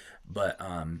bit, but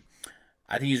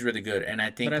I think he's really good. And I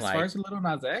think, but as like, far as Lil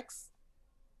Nas X,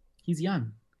 he's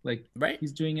young, like right,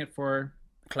 he's doing it for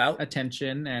clout,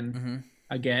 attention, and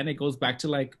again, it goes back to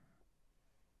like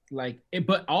it,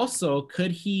 but also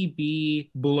could he be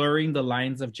blurring the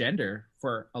lines of gender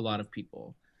for a lot of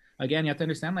people? Again, you have to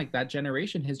understand like that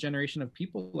generation, his generation of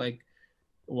people, like,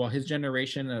 well, his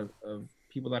generation of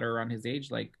people that are around his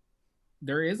age, like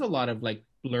there is a lot of like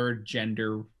blurred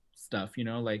gender stuff, you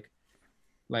know, like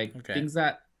things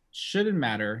that shouldn't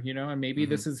matter, you know, and maybe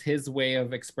this is his way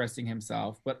of expressing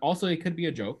himself, but also it could be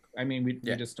a joke. I mean, we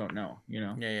just don't know, you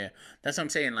know. Yeah, that's what I'm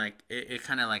saying. Like it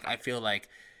kind of like, I feel like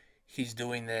he's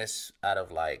doing this out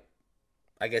of like,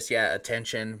 I guess,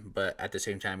 attention, but at the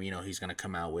same time, you know, he's gonna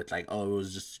come out with like, oh, it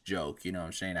was just a joke, you know what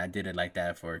I'm saying? I did it like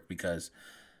that because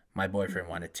my boyfriend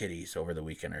wanted titties over the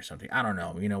weekend or something. I don't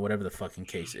know, you know, whatever the fucking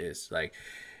case is. Like,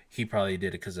 he probably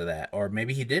did it because of that, or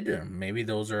maybe he did them. Maybe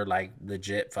those are like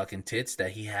legit fucking tits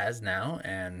that he has now,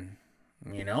 and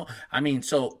you know, I mean,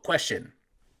 so question.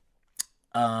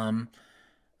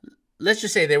 Let's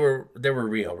just say they were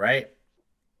real, right?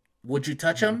 Would you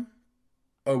touch them?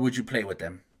 Or would you play with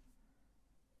them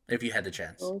if you had the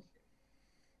chance? Both.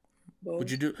 Would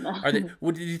you do? Are they?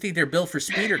 Do you think they're built for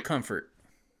speed or comfort?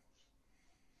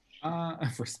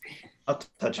 For speed. I'll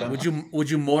touch them.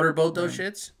 Would you motorboat those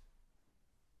shits?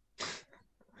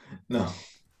 No.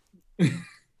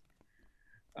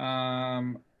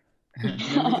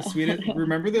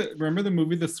 Remember the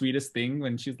movie The Sweetest Thing,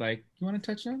 when she's like, "You want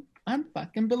to touch them? I'm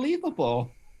fucking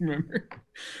believable." Remember?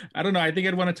 I don't know. I think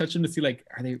I'd want to touch them to see, like,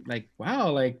 are they like, wow,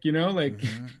 like, you know, like,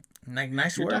 like,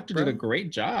 nice your work, doctor bro. did a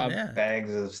great job. Yeah.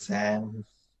 Bags of sand.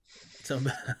 So,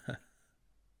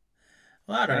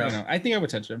 well, I don't know. I think I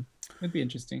would touch them. It'd be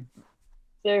interesting. If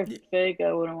they're fake,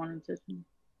 I wouldn't want to touch them.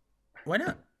 Why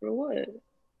not? For what?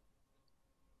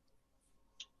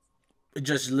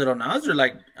 Just Lil Nas, or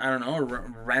like, I don't know, a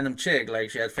random chick,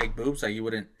 like she had fake boobs, like you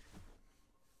wouldn't.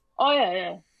 Oh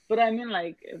yeah. But I mean,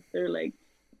 like, if they're like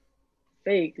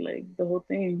fake, like the whole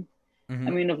thing. I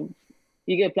mean, if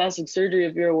you get plastic surgery,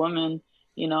 if you're a woman,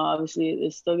 you know, obviously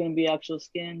it's still gonna be actual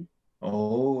skin.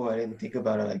 Oh, I didn't think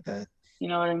about it like that. You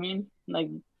know what I mean? Like,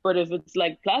 but if it's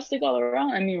like plastic all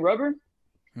around, I mean rubber.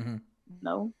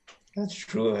 No. That's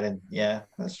true.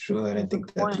 That's true. I didn't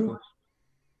think that through.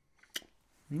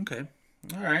 Okay.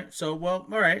 All right. So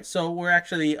we're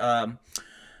actually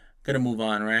gonna move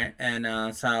on, right?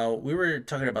 And so we were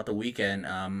talking about the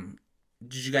Weeknd.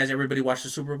 Did you guys, everybody, watch the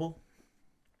Super Bowl?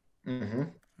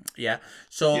 Yeah.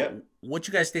 So what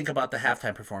you guys think about the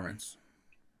halftime performance?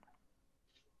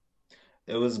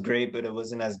 It was great, but it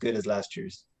wasn't as good as last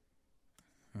year's.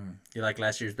 You like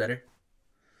last year's better?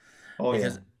 Oh,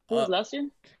 Who was last year?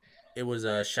 It was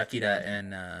Shakira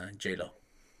and J-Lo.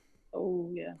 Oh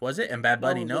yeah. Was it? And Bad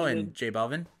Bunny, No, and J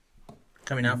Balvin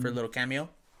coming out for a little cameo.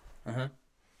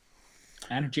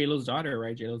 And J-Lo's daughter,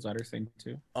 right? J-Lo's daughter sang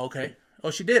too. Okay. Oh,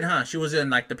 she did, huh? She was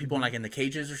in like the people in the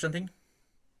cages or something.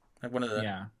 Like one of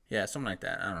the something like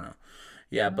that. I don't know.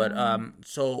 Yeah, but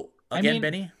so again,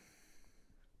 Benny.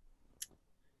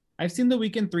 I've seen The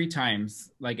Weeknd 3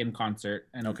 times, like in concert,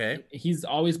 and he's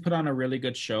always put on a really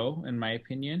good show, in my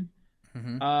opinion.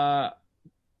 But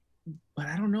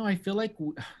I don't know. I feel like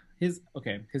his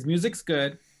music's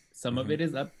good. Some of it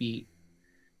is upbeat,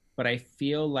 but I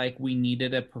feel like we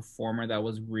needed a performer that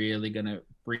was really gonna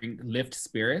lift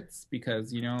spirits,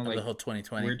 because you know, like the whole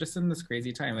 2020, we're just in this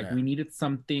crazy time. Like we needed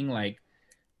something like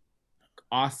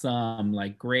awesome,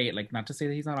 like great. Like, not to say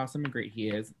that he's not awesome and great, he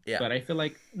is. Yeah. But I feel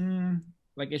like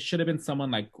it should have been someone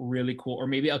like really cool, or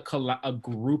maybe a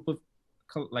group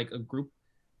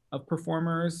of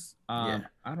performers. I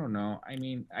don't know. I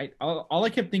mean, all I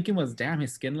kept thinking was, damn,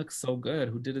 his skin looks so good.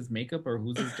 Who did his makeup, or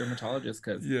who's his dermatologist?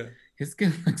 Because his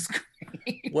skin looks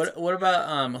great. What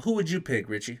about who would you pick,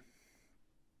 Richie,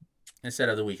 instead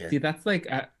of The Weeknd? See, that's like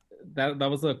that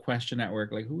was a question at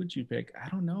work. Like, who would you pick? I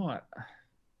don't know.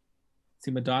 See,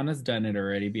 Madonna's done it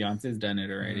already. Beyonce's done it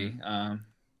already.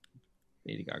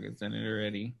 Lady Gaga's done it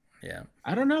already. Yeah.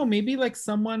 I don't know. Maybe like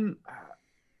someone.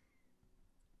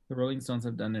 The Rolling Stones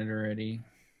have done it already.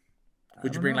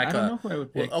 Would you bring like I don't know who I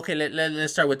would pick. Well, okay,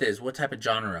 let's start with this. What type of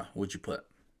genre would you put?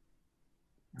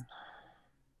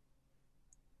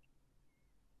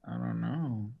 I don't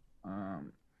know.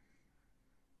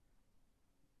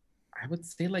 I would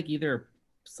say like either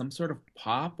some sort of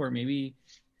pop or maybe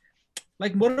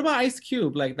like what about Ice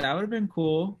Cube? Like that would have been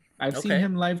cool. I've seen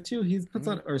him live too. He's puts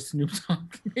on or Snoop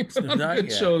Dogg. He puts on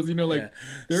good shows, you know, like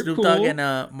they're Snoop cool. Dogg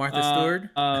and Martha Stewart.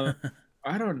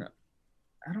 I don't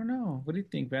know. What do you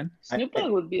think, Ben? Snoop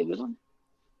Dogg would be a good one.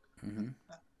 Mm-hmm.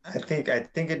 I think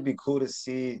it'd be cool to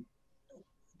see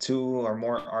two or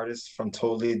more artists from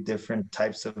totally different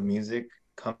types of music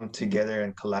come together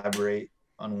and collaborate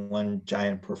on one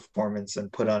giant performance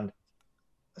and put on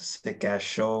a sick ass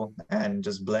show and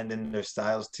just blend in their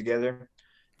styles together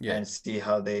and see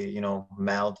how they, you know,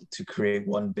 meld to create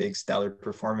one big stellar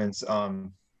performance.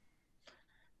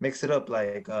 Mix it up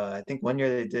like I think one year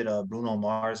they did Bruno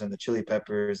Mars and the Chili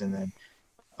Peppers, and then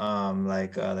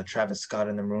the Travis Scott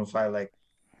and the Maroon 5. Like,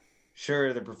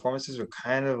 sure, the performances were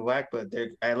kind of whack, but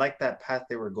I like that path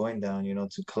they were going down, you know,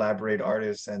 to collaborate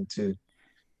artists and to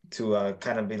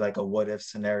kind of be like a what if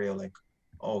scenario, like,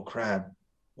 oh crap,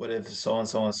 what if so and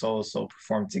so and so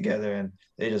performed together and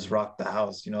they just rocked the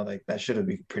house, you know, like that should have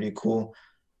been pretty cool.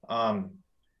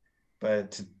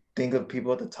 But to think of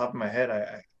people at the top of my head,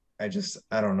 I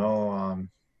don't know.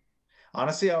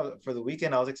 Honestly, for the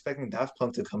weekend I was expecting Daft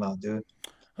Punk to come out, dude.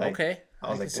 Like, okay, I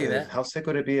was like, see that. How sick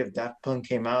would it be if Daft Punk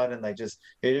came out and like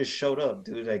they just showed up,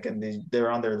 dude? Like, and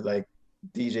they're on their like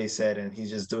DJ set and he's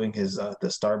just doing his the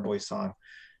Starboy song.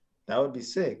 That would be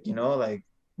sick, you know, like,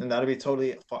 and that'd be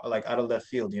totally like out of left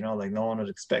field, you know, like no one would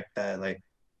expect that, like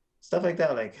stuff like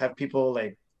that, like have people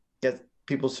like get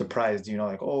people surprised, you know,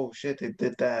 like, oh shit, they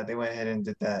did that, they went ahead and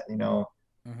did that, you know.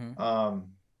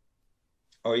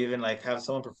 Or even like have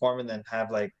someone perform and then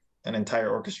have like an entire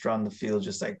orchestra on the field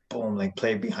just like boom, like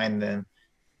play behind them,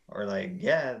 or like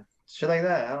shit like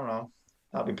that. I don't know,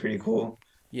 that'd be pretty cool.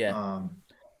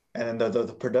 And then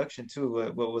the production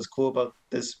too. What was cool about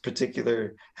this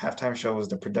particular halftime show was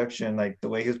the production, like the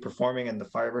way he was performing and the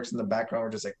fireworks in the background were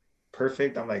just like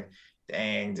perfect. I'm like,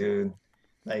 dang, dude.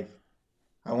 Like,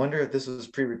 I wonder if this was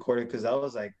pre-recorded because that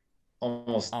was like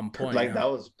almost on point. Like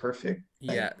that was perfect.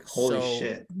 Like, holy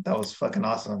shit, that was fucking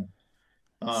awesome.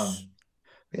 I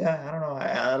don't know.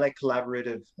 I like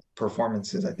collaborative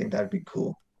performances. I think that'd be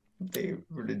cool if they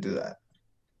were to do that.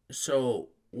 So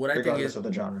what I think is of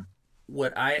the genre.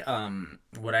 What I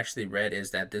actually read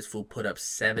is that this fool put up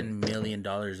 $7 million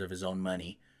of his own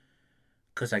money,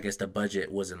 because I guess the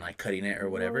budget wasn't like cutting it or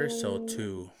whatever. So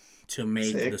to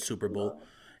make the Super Bowl,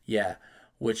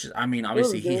 which I mean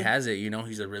obviously he has it. You know,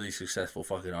 he's a really successful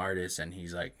fucking artist and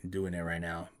he's like doing it right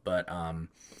now. But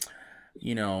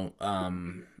you know,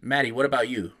 Maddie, what about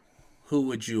you? Who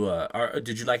would you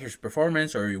did you like his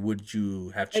performance or would you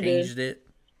have changed it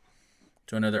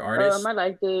to another artist? I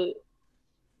liked it.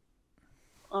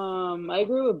 I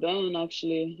agree with Ben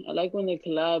actually. I like when they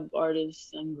collab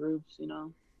artists and groups, you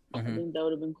know. I think that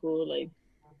would have been cool. Like,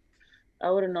 I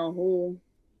wouldn't know who.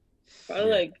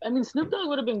 Probably Snoop Dogg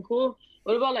would have been cool.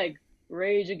 What about like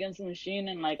Rage Against the Machine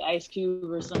and like Ice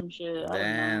Cube or some shit?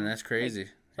 Damn, that's crazy.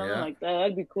 Like, something like that.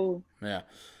 That'd be cool. Yeah.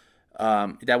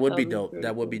 That would be dope.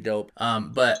 That would be dope.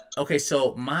 But okay,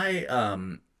 so my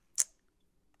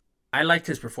I liked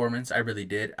his performance. I really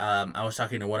did. I was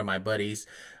talking to one of my buddies.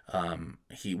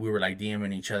 We were like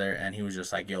DMing each other, and he was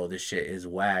just like, "Yo, this shit is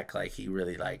whack." Like, he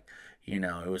really like, you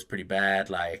know, it was pretty bad.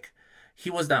 Like, he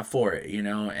was not for it, you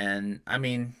know. And I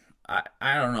mean,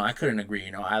 I don't know. I couldn't agree.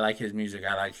 You know, I like his music.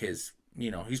 I like his,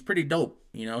 you know, he's pretty dope.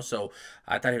 You know, so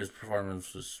I thought his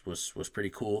performance was pretty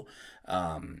cool.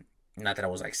 Not that I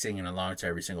was like singing along to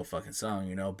every single fucking song,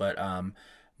 you know, but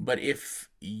if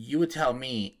you would tell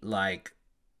me like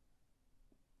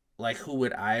who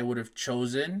I would have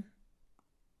chosen,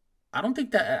 I don't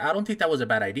think that was a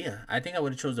bad idea. I think I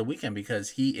would have chosen The Weeknd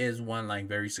because he is one like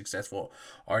very successful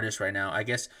artist right now. I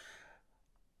guess,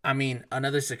 I mean,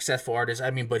 another successful artist,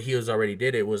 I mean, but he was already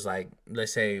did it was like,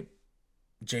 let's say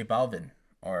J Balvin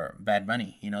or Bad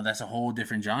Bunny. You know, that's a whole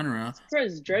different genre.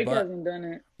 Surprised Drake hasn't done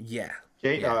it. Yeah.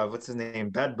 What's his name?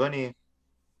 Bad Bunny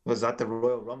was at the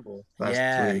Royal Rumble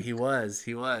last week. He was.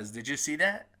 Did you see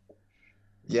that?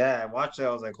 Yeah, I watched it.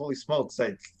 I was like, holy smokes.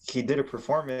 Like, he did a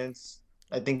performance.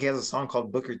 I think he has a song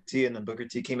called Booker T, and then Booker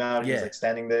T came out and he was like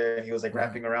standing there and he was like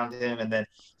rapping around him, and then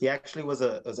he actually was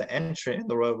an entrant in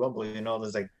the Royal Rumble. You know,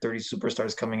 there's like 30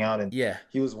 superstars coming out, and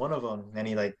he was one of them, and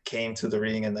he like came to the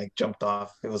ring and like jumped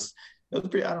off. It was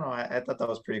pretty, I don't know, I thought that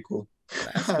was pretty cool.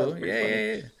 That's cool.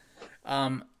 Yeah.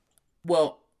 Um,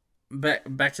 well,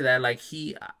 back to that. Like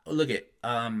he look at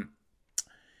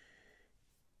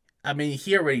I mean,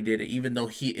 he already did it, even though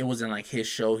it wasn't like his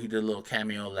show. He did a little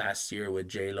cameo last year with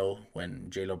J Lo when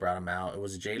J Lo brought him out. It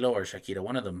was J Lo or Shakira,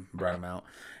 one of them brought him out,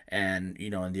 and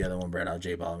and the other one brought out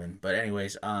J Balvin. But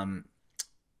anyways, I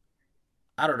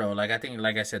don't know. Like I think,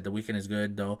 like I said, the Weeknd is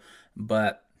good though.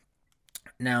 But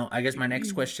now, I guess my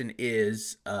next question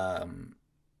is,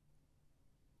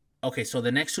 okay, so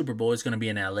the next Super Bowl is going to be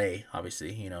in LA,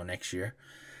 obviously, next year,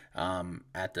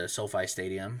 at the SoFi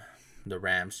Stadium, the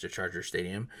Rams, the Charger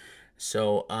Stadium.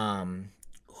 So,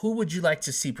 who would you like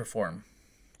to see performing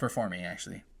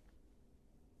actually?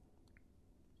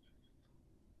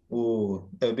 Ooh,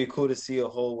 it would be cool to see a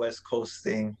whole West Coast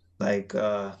thing, like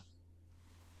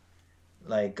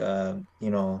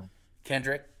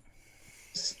Kendrick.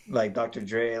 like Dr.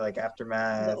 Dre, like The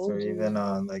Aftermath, or OGs. even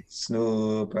like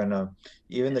Snoop, and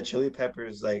even the Chili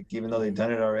Peppers. Like even though they've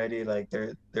done it already, like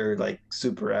they're like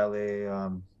super LA.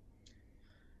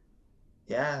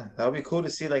 Yeah, that would be cool to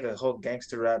see like a whole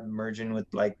gangster rap merging with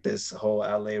like this whole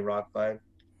LA rock vibe.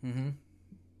 Mm-hmm.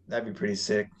 That'd be pretty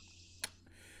sick.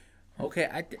 Okay,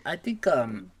 I think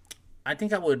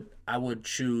I would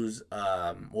choose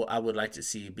what I would like to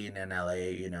see being in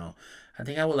LA, I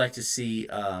think I would like to see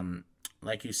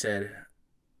like you said,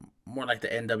 more like the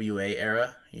NWA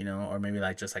era, or maybe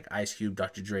like just like Ice Cube,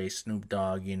 Dr. Dre, Snoop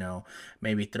Dogg,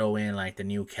 maybe throw in like the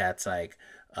new cats like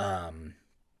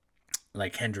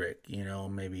Kendrick,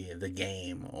 maybe The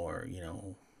Game, or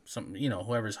some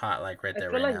whoever's hot like right I there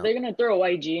feel right like now. they're gonna throw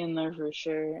YG in there for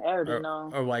sure. I already Or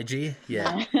know. YG,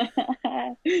 yeah.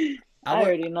 I I would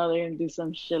already know they're gonna do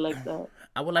some shit like that.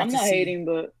 I would like I'm to not see, hating,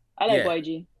 but I like yeah.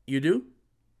 YG. You do?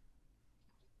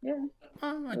 Yeah, I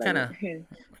I kind like of it.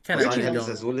 kind Los of Richie actually nice.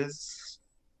 Angeles don't. Azules.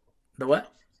 The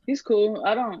what? He's cool.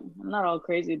 I'm not all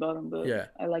crazy about him, but Yeah.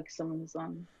 I like some of his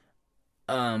songs.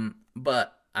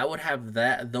 But I would have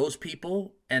those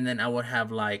people, and then I would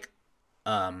have like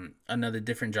another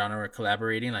different genre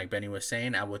collaborating, like Benny was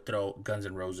saying. I would throw Guns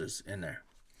N' Roses in there,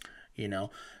 you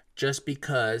know, just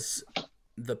because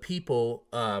the people,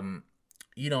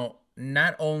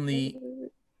 not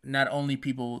only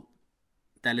people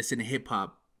that listen to hip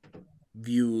hop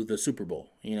view the Super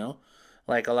Bowl,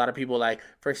 like a lot of people, like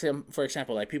for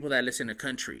example, like people that listen to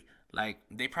country, like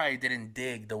they probably didn't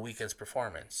dig the Weeknd's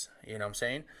performance. You know what I'm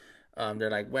saying? They're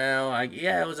like, well,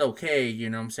 yeah, it was okay. You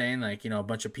know what I'm saying? Like, a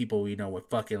bunch of people, with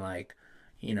fucking like,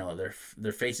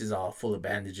 their faces all full of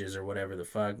bandages or whatever the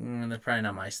fuck. That's probably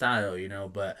not my style,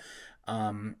 But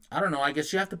I don't know. I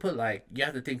guess you have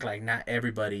to think like not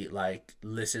everybody like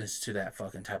listens to that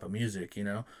fucking type of music,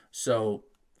 So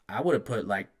I would have put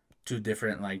like two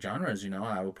different like genres,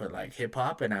 I would put like hip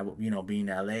hop, and I would, being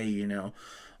LA,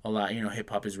 a lot,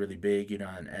 hip hop is really big, in LA,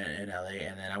 and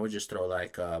then I would just throw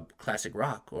like classic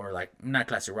rock, or like not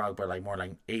classic rock, but like more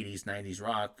like 80s, 90s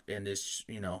rock. In this,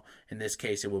 in this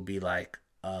case, it would be like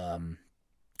I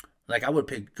would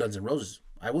pick Guns N' Roses.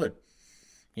 I would,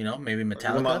 maybe Or even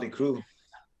Metallica. Motley Crue.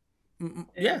 Yeah,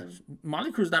 Yeah.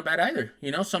 Molly Crew's not bad either.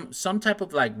 Some type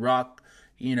of like rock.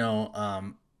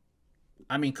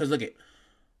 I mean, cause look at,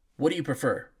 what do you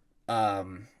prefer? A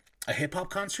hip hop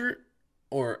concert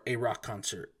or a rock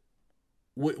concert?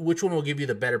 Which one will give you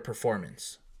the better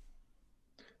performance?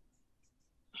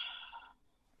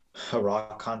 A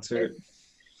rock concert.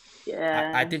 It, I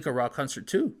yeah. think a rock concert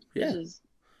too. It's Yeah, just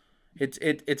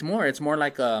it's more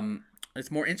like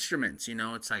it's more instruments.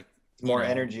 It's like, It's more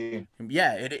energy.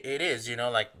 yeah, it is.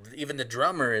 Like even the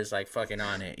drummer is like fucking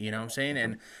on it. You know what I'm saying?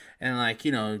 And like,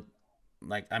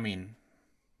 like, I mean,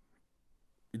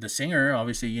 the singer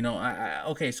obviously,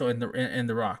 okay, so in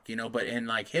the rock, but in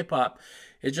like hip hop,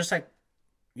 it's just like,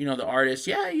 the artist,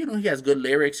 yeah, he has good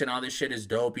lyrics and all this shit is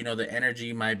dope. The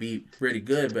energy might be pretty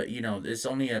good, but it's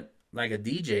only like a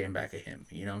DJ in back of him.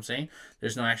 You know what I'm saying?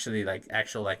 There's no actually like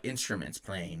actual like instruments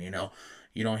playing.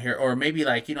 You don't hear, or maybe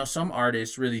like, some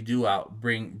artists really do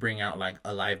bring out like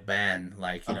a live band,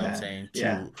 like, A what I'm band. saying,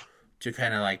 Yeah. to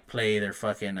kind of like play their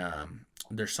fucking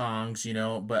their songs,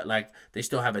 but like they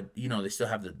still have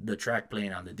the track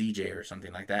playing on the DJ or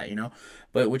something like that,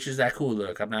 but which is that cool.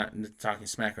 Look, I'm not talking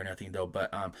smack or nothing though,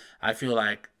 but I feel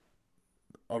like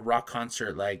a rock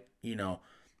concert, like,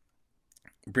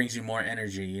 brings you more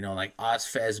energy, like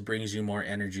Ozfest brings you more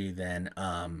energy than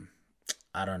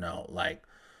I don't know, like,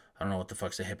 I don't know what the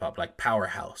fuck's the hip hop, like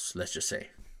Powerhouse, let's just say,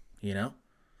 you know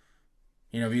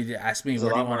if you ask me There's a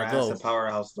where do you lot want more to ass go, at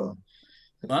Powerhouse though.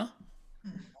 huh?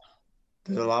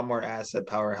 There's a lot more ass at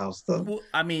Powerhouse though. Well,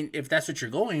 I mean, if that's what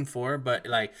you're going for, but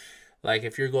like, Like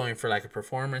if you're going for like a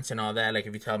performance and all that, like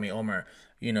if you tell me, Omar,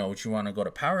 would you want to go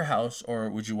to Powerhouse or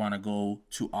would you want to go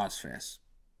to Ozfest?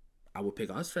 I would pick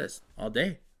Ozfest all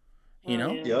day. You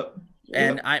know? Yeah. Yep.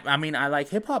 And Yep. I mean I like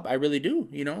hip hop. I really do.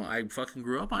 I fucking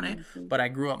grew up on it, but I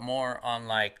grew up more on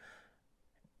like,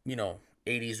 you know,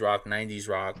 80s rock, 90s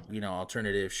rock,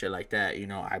 alternative shit like that.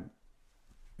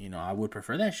 I would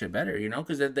prefer that shit better,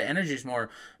 because the energy is more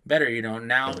better.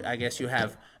 Now I guess you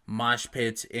have mosh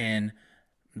pits in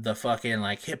the fucking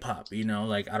like hip hop,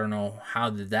 like I don't know how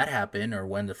did that happen or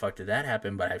when the fuck did that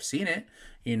happen, but I've seen it,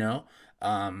 you know.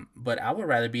 But I would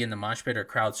rather be in the mosh pit or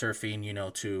crowd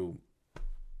surfing, to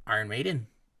Iron Maiden,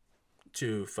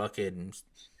 to fucking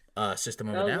System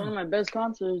of That a was one of Down, my best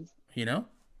concerts. you know.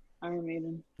 Iron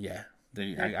Maiden. Yeah,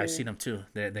 Right I've there. seen them too.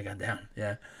 They got down.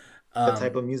 Yeah. The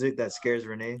type of music that scares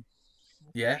Renee.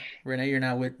 Yeah, Renee, you're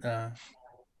not with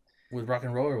rock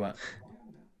and roll or what?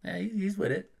 Yeah, he's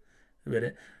with it. With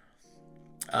it.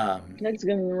 Next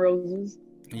Guns N' Roses.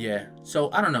 Yeah.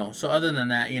 So I don't know. So other than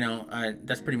that,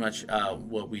 that's pretty much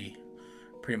what we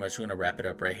pretty much going to wrap it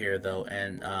up right here, though.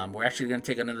 And we're actually going to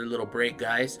take another little break,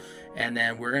 guys. And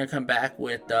then we're going to come back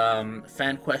with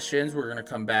fan questions. We're going to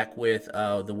come back with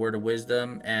the word of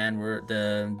wisdom and we're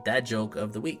the dad joke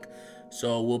of the week.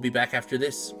 So we'll be back after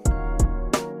this.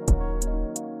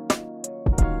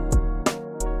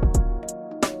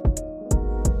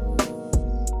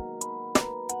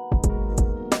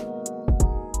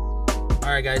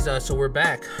 All right, guys, so we're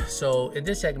back. So in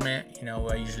this segment,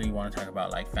 I usually want to talk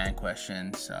about like fan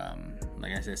questions.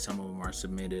 Like I said, some of them are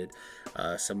submitted,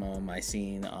 some of them I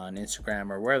seen on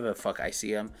Instagram or wherever the fuck I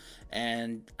see them,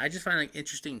 and I just find like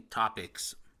interesting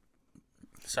topics.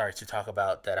 Sorry to talk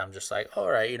about that. I'm just like, all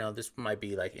right, this might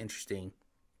be like interesting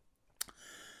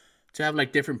to have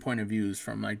like different point of views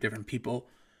from like different people,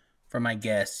 from my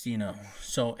guests,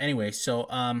 So anyway,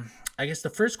 I guess the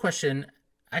first question.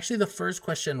 Actually, the first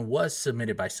question was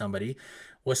submitted by somebody,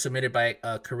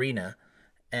 Karina,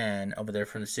 and over there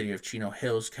from the city of Chino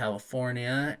Hills,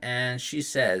 California. And she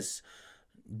says,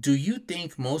 do you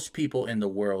think most people in the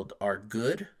world are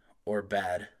good or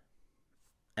bad,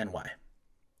 and why?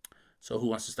 So who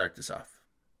wants to start this off?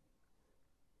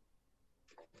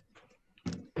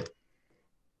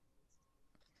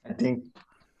 I think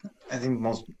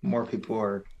more people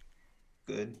are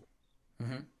good.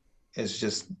 Mm-hmm. It's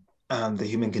just the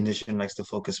human condition likes to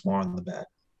focus more on the bad.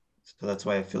 So that's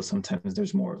why I feel sometimes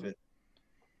there's more of it.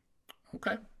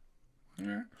 Okay. All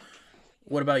right.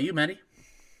 What about you, Maddie?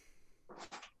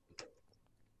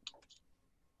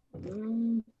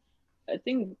 I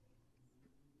think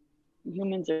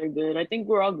humans are good. I think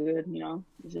we're all good,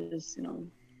 It's just,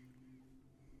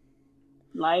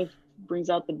 life brings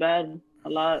out the bad a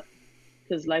lot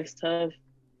because life's tough.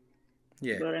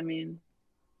 Yeah. But I mean,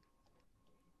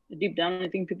 deep down, I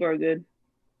think people are good.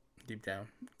 Deep down.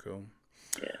 Cool.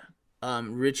 Yeah.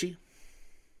 Richie?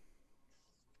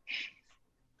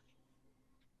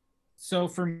 So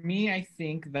for me, I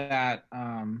think that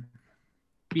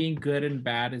being good and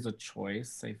bad is a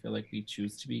choice. I feel like we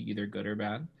choose to be either good or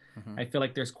bad. Mm-hmm. I feel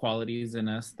like there's qualities in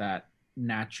us that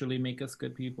naturally make us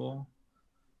good people,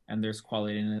 and there's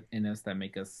quality in us that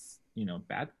make us,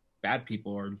 bad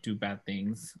people or do bad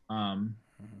things. I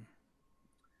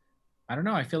don't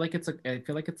know. I feel like it's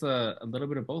a little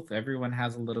bit of both. Everyone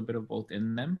has a little bit of both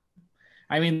in them.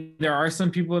 I mean, there are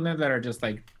some people in there that are just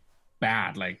like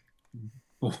bad, like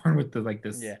born with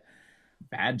this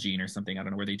bad gene or something. I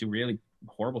don't know, where they do really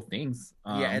horrible things.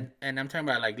 And I'm talking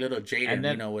about like little Jaden,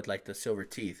 then, with like the silver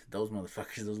teeth. Those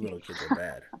motherfuckers, those little kids are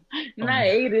bad. Not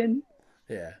Aiden.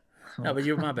 Yeah. No, but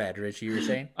you're my bad, Richie. You were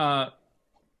saying?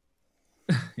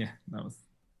 Yeah, that was.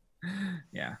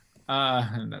 Yeah.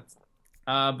 That's.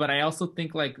 But I also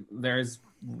think like there's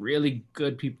really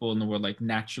good people in the world, like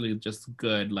naturally just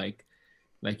good. Like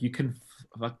you can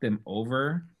fuck them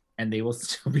over and they will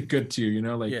still be good too.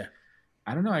 Yeah.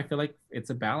 I don't know. I feel like it's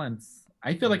a balance.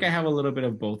 I feel like I have a little bit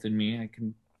of both in me. I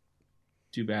can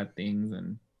do bad things,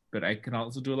 but I can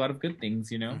also do a lot of good things.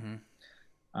 Mm-hmm.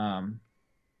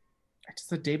 It's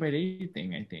just a day by day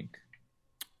thing, I think.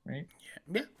 Right?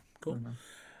 Yeah. Cool.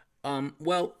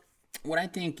 Well, what I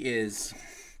think is,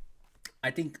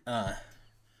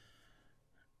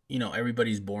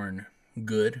 everybody's born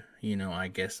good. I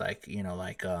guess like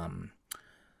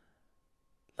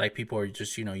people are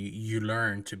just, you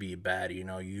learn to be bad,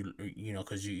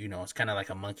 because it's kind of like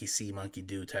a monkey see, monkey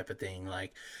do type of thing.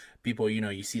 Like people,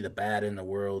 you see the bad in the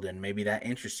world and maybe that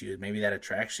interests you, maybe that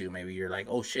attracts you. Maybe you're like,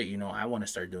 oh shit, I want to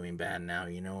start doing bad now,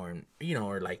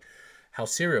 or like how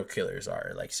serial killers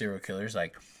are. Like serial killers,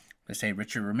 like let's say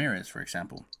Richard Ramirez, for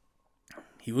example.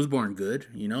 he was born good,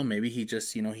 you know. Maybe he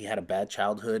just, you know, he had a bad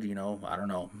childhood, you know. I don't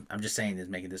know. I'm just saying this,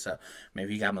 making this up.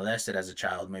 Maybe he got molested as a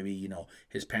child. Maybe, you know,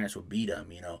 his parents would beat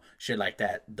him, you know, shit like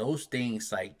that. Those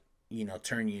things, like, you know,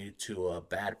 turn you to a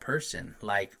bad person.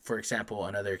 Like, for example,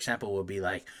 another example would be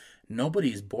like,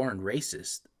 nobody's born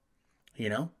racist, you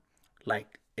know?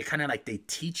 Like, it kind of like they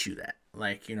teach you that,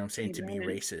 like, you know what I'm saying, to be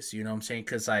racist, you know what I'm saying?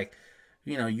 Because, like,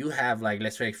 you know, you have, like,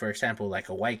 let's say, for example, like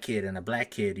a white kid and a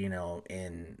black kid, you know,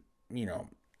 and, you know,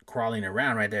 crawling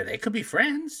around right there. They could be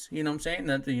friends, you know what I'm saying?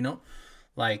 That, you know,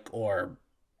 like, or,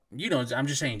 you know, I'm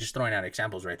just saying, just throwing out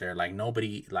examples right there. Like,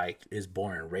 nobody, like, is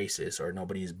born racist, or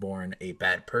nobody is born a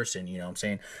bad person, you know what I'm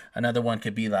saying? Another one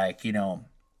could be like, you know,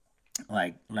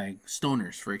 like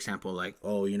stoners, for example, like,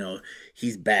 oh, you know,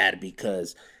 he's bad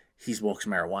because he smokes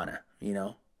marijuana, you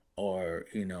know, or,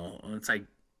 you know, it's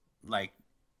like,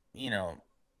 you know,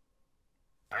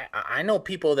 I know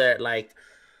people that, like,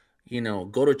 you know,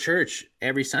 go to church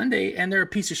every Sunday and they're a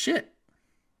piece of shit,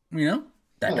 you know.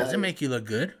 That doesn't make you look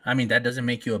good. I mean, that doesn't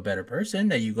make you a better person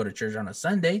that you go to church on a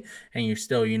Sunday and you're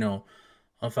still, you know,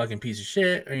 a fucking piece of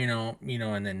shit, or, you know,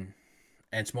 and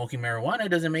smoking marijuana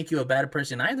doesn't make you a bad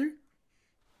person either.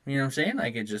 You know what I'm saying?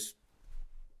 Like, it just,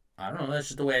 I don't know. That's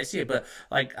just the way I see it. But,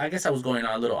 like, I guess I was going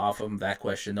on a little off of that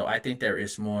question, though. I think there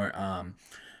is more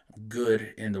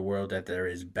good in the world that there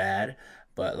is bad,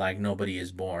 but, like, nobody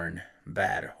is born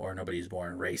bad, or nobody is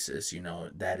born racist. You know,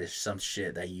 that is some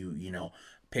shit that you know,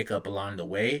 pick up along the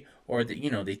way, or that,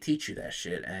 you know, they teach you that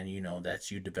shit, and, you know,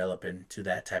 that's you develop into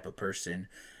that type of person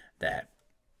that,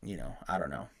 you know, I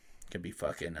don't know, could be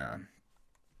fucking,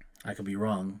 I could be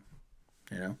wrong,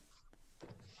 you know.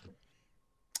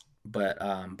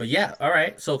 But yeah, all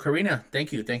right. So Karina,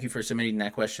 thank you for submitting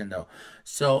that question though.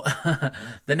 So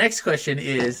the next question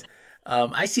is,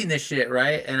 I seen this shit,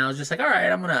 right, and I was just like, all right,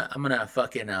 I'm gonna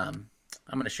fucking I'm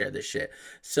gonna share this shit.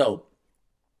 So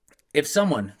if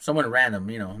someone random,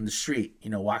 you know, in the street, you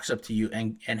know, walks up to you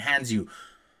and hands you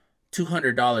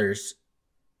 $200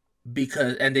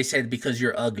 because, and they said because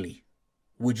you're ugly,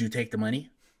 would you take the money?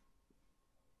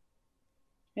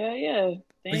 Yeah, yeah.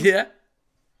 Thanks. Yeah.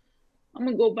 I'm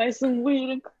gonna go buy some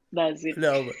weed. That's it.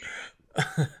 No.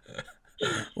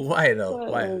 Why though?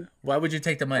 Why? What? Why would you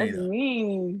take the money That's though?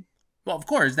 mean. Well, of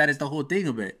course, that is the whole thing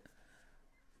of it.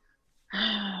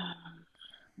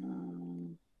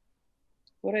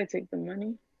 Would I take the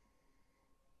money?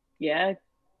 Yeah,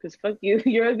 because fuck you.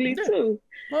 You're ugly Yeah. too.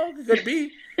 Well, it could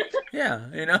be. Yeah,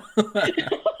 you know.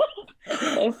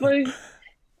 If I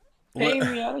pay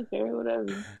What? me, I don't care,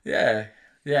 whatever. Yeah,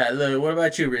 yeah. Look, what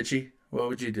about you, Richie? What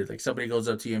would you do? Like, somebody goes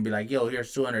up to you and be like, "Yo,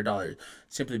 here's $200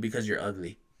 simply because you're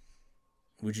ugly."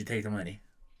 Would you take the money?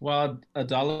 Well, a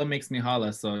dollar makes me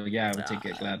holla, so yeah, I would take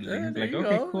it gladly. There Like, you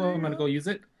okay, go, cool. there you I'm gonna go. go use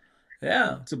it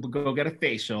Yeah, to go get a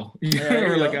facial, yeah.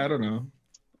 There or you like go. I don't know.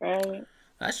 Right?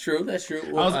 That's true. That's true.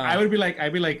 Well, I would be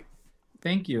like,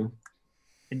 thank you,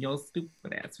 and your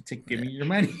stupid ass would give me your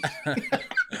money.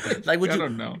 like, would I you?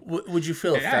 don't know. Would you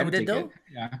feel Yeah, I would offended take though? it.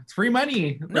 Yeah, it's free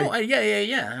money. No, Like,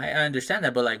 yeah. I understand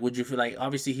that, but, like, would you feel like,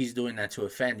 obviously he's doing that to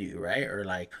offend you, right? Or,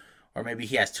 like, or maybe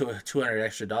he has $200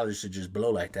 extra to just blow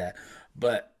like that.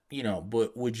 But, you know,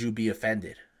 but would you be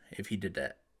offended if he did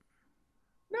that?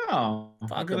 no, I'd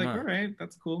Fuck be him like, up. all right,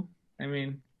 that's cool. I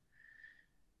mean,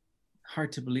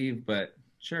 hard to believe, but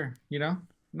sure, you know.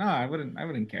 No, I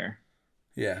wouldn't care.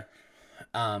 Yeah.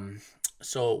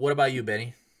 So what about you,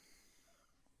 Benny?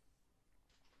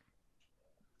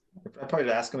 I'd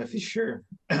probably ask him if he's sure.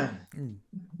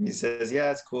 He says,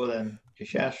 yeah, it's cool, then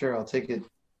yeah, sure, I'll take it.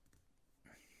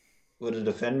 Would it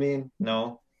offend me?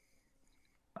 No.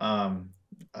 Um,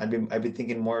 I'd be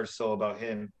thinking more so about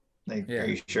him. Like, Yeah. are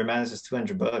you sure, man? It's just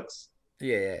 $200.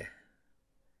 Yeah.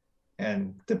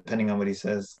 And depending on what he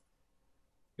says,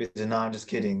 he says, no, I'm just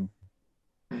kidding.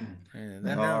 Yeah,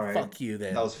 Like, now all right, fuck you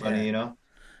then. that was funny, Yeah. you know.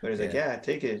 But he's like, Yeah. yeah,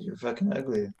 take it. You're fucking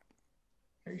ugly.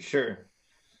 Are you sure?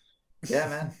 Yeah,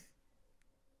 man.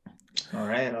 All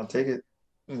right, I'll take it.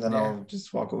 And then Yeah. I'll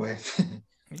just walk away.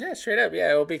 Yeah, straight up.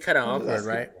 Yeah, it'll be kind of I'll just awkward, ask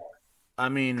him. right? I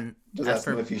mean, Just as ask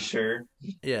him for if he's sure.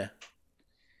 yeah.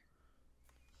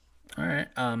 All right.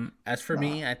 As for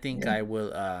me, I think Yeah. I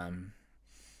will.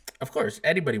 Of course,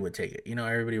 anybody would take it. You know,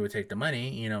 everybody would take the money.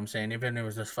 You know what I'm saying? Even if it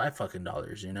was just $5 fucking.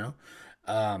 You know,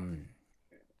 um,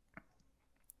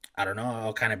 I don't know.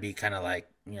 I'll kind of be like,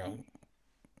 you know,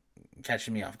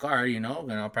 catching me off guard. You know,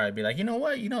 and I'll probably be like, you know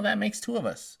what? You know, that makes two of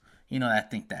us. You know, I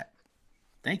think that.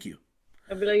 Thank you.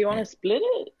 I'd be like, you want to split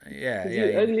it? Yeah. Because Yeah.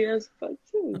 you Yeah. ugly as fuck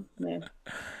too. Man.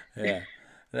 Yeah.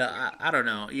 I don't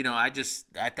know. You know, I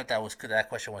thought that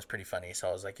question was pretty funny. So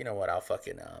I was like, you know what? I'll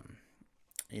fucking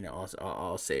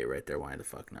I'll say it right there. Why the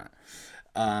fuck not?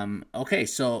 Okay,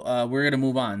 so we're gonna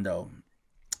move on though.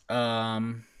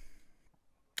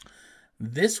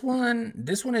 This one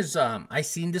is I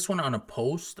seen this one on a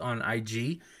post on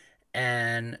IG,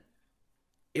 and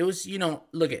it was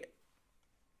look at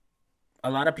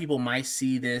a lot of people might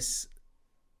see this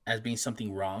as being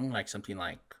something wrong, like something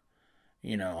like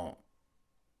you know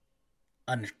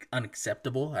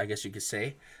unacceptable, I guess you could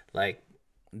say, like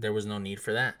there was no need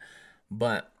for that.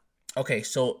 But okay,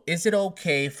 so is it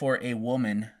okay for a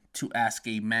woman to ask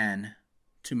a man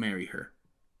to marry her?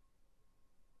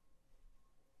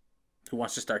 Who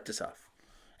wants to start this off?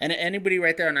 And anybody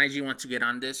right there on IG wants to get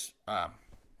on this,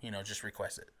 just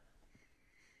request it.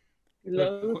 You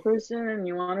love the person and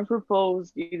you want to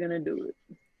propose, you're gonna do it.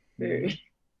 Very,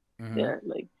 yeah,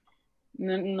 like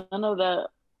none of that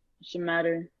should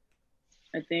matter.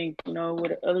 I think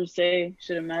what others say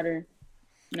shouldn't matter.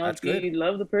 That's if good. you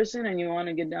love the person and you want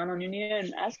to get down on your knee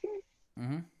and ask him,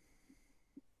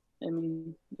 I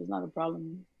mean, it's not a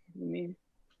problem with me.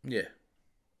 Yeah.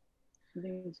 I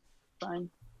think it's fine.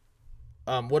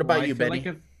 What about you,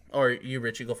 Betty? Or you,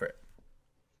 Richie? Go for it.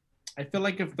 I feel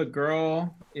like if the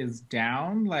girl is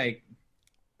down, like,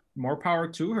 more power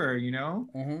to her,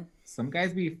 Some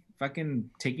guys be fucking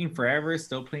taking forever,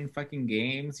 still playing fucking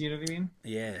games, you know what I mean?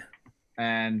 Yeah.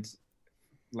 And,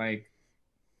 like,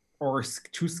 or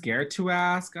too scared to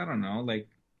ask, I don't know, like,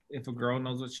 if a girl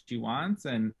knows what she wants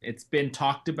and it's been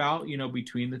talked about,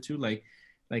 between the two, like,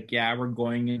 yeah, we're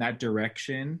going in that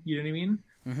direction, you know what I mean?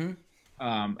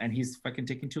 And he's fucking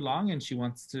taking too long and she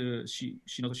knows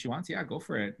what she wants, yeah, go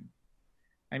for it.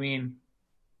 I mean,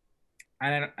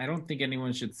 I don't think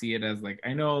anyone should see it as like,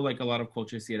 I know like a lot of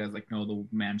cultures see it as like, no, the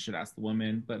man should ask the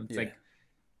woman, but it's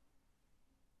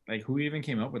like who even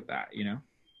came up with that,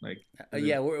 Like,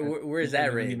 where is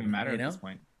that written? It doesn't even matter at this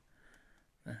point.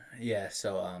 Yeah.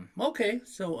 So okay.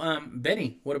 So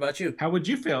Benny, what about you? How would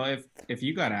you feel if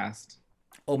you got asked?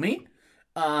 Oh, me?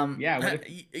 Yeah.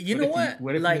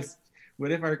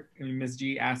 What if our Miss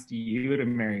G asked you to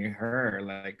marry her?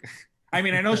 Like, I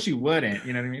mean, I know she wouldn't.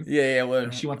 You know what I mean? Yeah.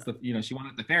 Well, she wants she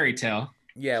wanted the fairy tale.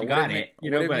 Yeah. She got it.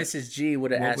 What if Mrs. G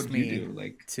would have asked me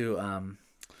to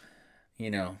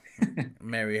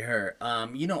marry her?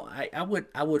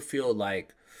 I would feel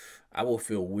like I will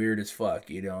feel weird as fuck.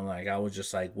 Like I was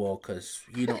just like, well, because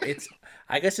it's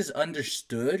I guess it's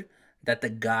understood that the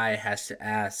guy has to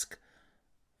ask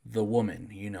the woman,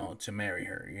 to marry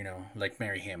her, like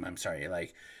marry him. I'm sorry,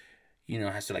 like,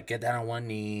 has to like get down on one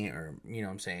knee, or what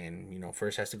I'm saying,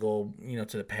 first has to go,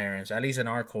 to the parents. At least in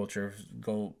our culture,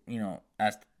 go,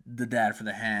 ask the dad for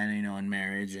the hand, in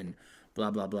marriage, and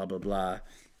blah blah blah blah blah.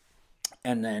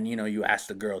 And then you ask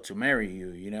the girl to marry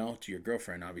you, to your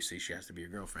girlfriend. Obviously, she has to be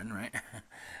your girlfriend, right?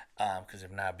 Because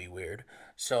if not, it'd be weird.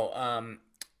 So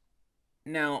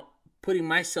now putting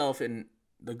myself in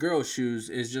the girl's shoes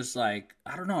is just like,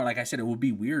 I don't know, like I said, it would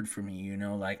be weird for me,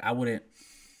 like I wouldn't,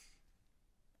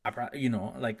 I probably,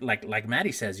 like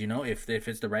Maddie says, if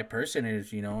it's the right person,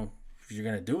 is if you're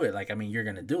gonna do it, like, I mean, you're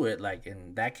gonna do it. Like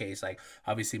in that case, like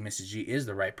obviously Mrs. G is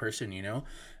the right person,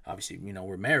 obviously,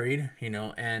 we're married,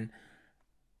 and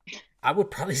I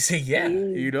would probably say yeah,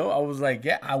 I was like,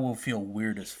 yeah, I will feel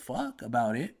weird as fuck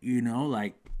about it,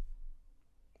 like,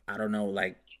 I don't know,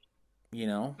 like,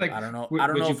 like, I don't know.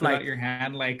 Would you put out your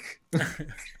hand like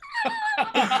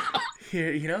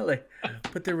here, like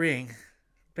put the ring,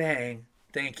 bang,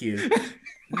 thank you.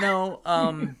 No,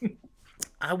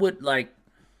 I would like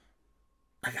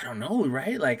I don't know,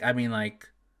 right? Like, I mean, like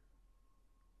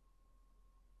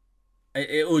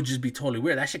it would just be totally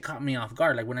weird. That shit caught me off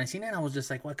guard. Like when I seen it, I was just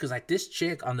like, what? Because like this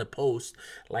chick on the post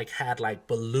like had like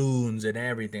balloons and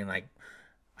everything, like.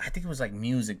 I think it was like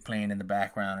music playing in the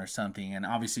background or something, and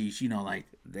obviously, like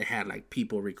they had like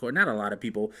people record, not a lot of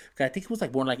people. I think it was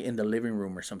like more like in the living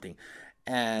room or something.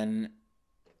 And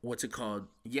what's it called?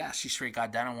 Yeah, she straight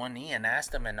got down on one knee and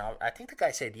asked him, and I think the guy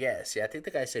said yes. Yeah, I think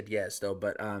the guy said yes though.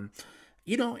 But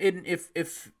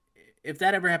if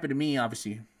that ever happened to me,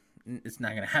 obviously it's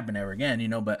not gonna happen ever again,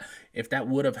 But if that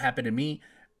would have happened to me,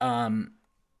 being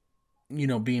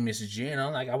Mrs. G,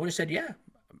 like I would have said yeah.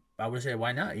 I would say,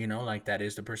 why not? Like that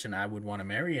is the person I would want to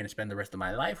marry and spend the rest of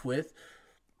my life with.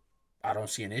 I don't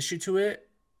see an issue to it,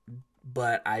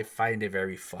 but I find it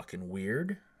very fucking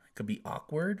weird. It could be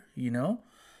awkward,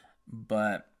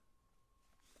 but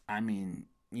I mean,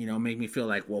 make me feel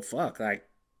like, well, fuck, like,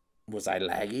 was I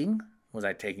lagging? Was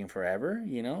I taking forever?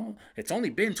 It's only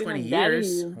been 20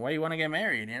 years. Why you want to get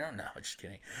married? No, just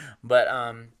kidding. But,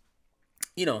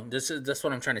 that's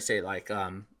what I'm trying to say. Like,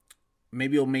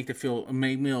 maybe it'll make the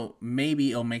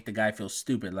guy feel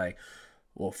stupid. Like,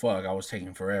 well, fuck, I was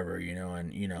taking forever, you know,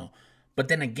 and you know, but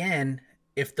then again,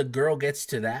 if the girl gets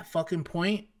to that fucking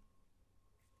point,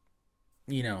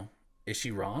 you know, is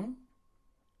she wrong?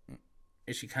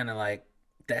 Is she kind of like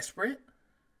desperate?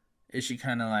 Is she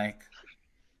kind of like,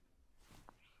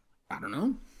 I don't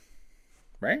know,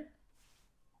 right?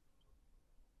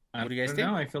 I What do you guys don't think?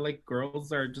 know. I feel like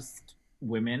girls are just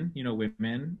women. You know,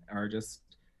 women are just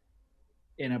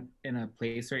in a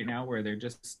place right now where they're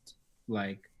just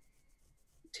like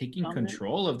taking Dominant.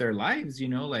 control of their lives. You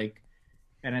know, like,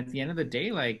 and at the end of the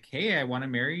day, like, hey, I want to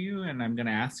marry you, and I'm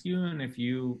gonna ask you, and if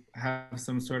you have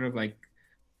some sort of like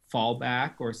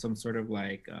fallback or some sort of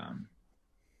like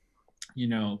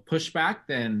pushback,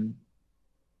 then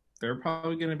they're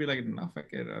probably gonna be like, no, fuck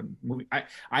it, I'm moving.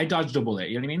 I dodged a bullet.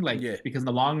 You know what I mean? Like, Yeah. because in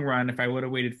the long run, if I would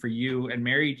have waited for you and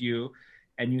married you,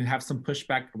 and you have some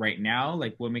pushback right now,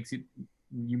 like, what makes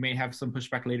you may have some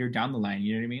pushback later down the line.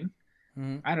 You know what I mean?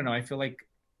 Mm-hmm. I don't know. I feel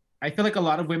like a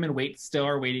lot of women still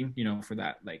are waiting, for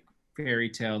that like fairy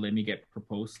tale, let me get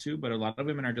proposed to. But a lot of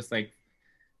women are just like,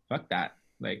 fuck that.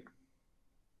 Like,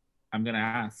 I'm gonna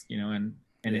ask, and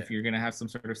Yeah. if you're gonna have some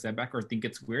sort of setback or think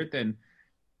it's weird, then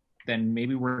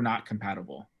maybe we're not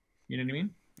compatible. You know what I mean?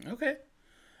 Okay.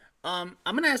 I'm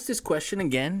gonna ask this question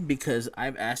again because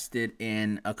I've asked it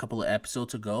in a couple of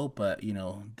episodes ago, but you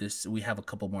know, this we have a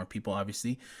couple more people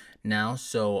obviously now,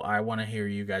 so I want to hear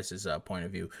you guys' point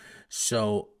of view.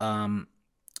 So, and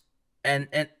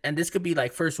this could be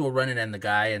like first we'll run it and the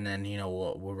guy, and then you know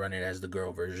we'll run it as the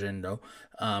girl version though.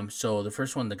 So the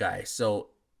first one, the guy. So,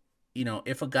 you know,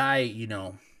 if a guy, you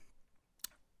know,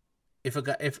 if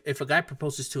a guy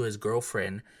proposes to his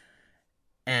girlfriend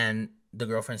and the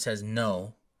girlfriend says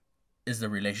no, is the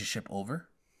relationship over?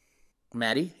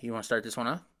 Maddie, you want to start this one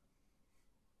off?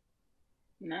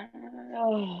 Nah,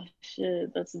 oh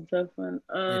shit, that's a tough one.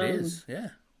 It is, yeah.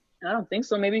 I don't think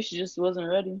so. Maybe she just wasn't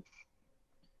ready.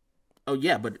 Oh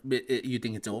yeah, but you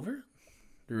think it's over?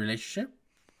 The relationship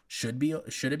should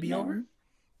it be over? No,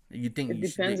 You think it you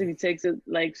should? depends if he takes it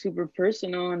like super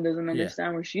personal and doesn't Yeah.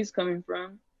 understand where she's coming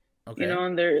from. Okay.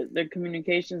 And their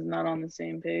communication's not on the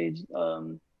same page.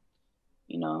 And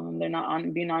they're not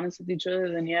on being honest with each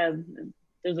other. Then yeah,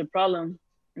 there's a problem.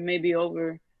 It may be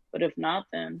over, but if not,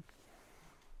 then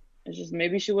it's just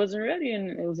maybe she wasn't ready, and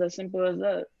it was as simple as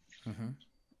that. Mm-hmm.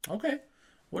 Okay.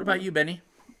 What about you, Benny?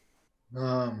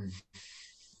 Um,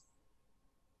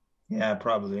 yeah,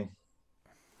 probably.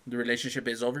 The relationship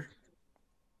is over.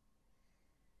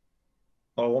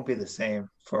 Well, it won't be the same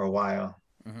for a while.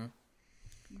 Mm-hmm.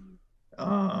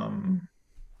 Um,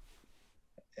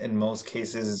 in most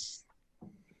cases, it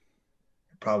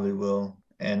probably will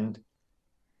end.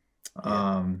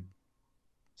 Yeah. Um,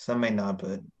 some may not,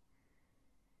 but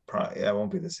probably yeah, it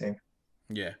won't be the same.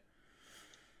 Yeah.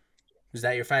 Is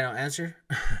that your final answer?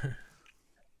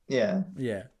 Yeah.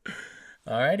 Yeah.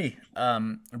 Alrighty.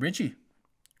 Richie,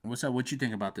 what's up? What you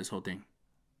think about this whole thing?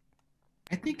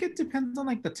 I think it depends on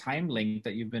like the time length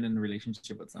that you've been in a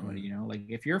relationship with somebody. Like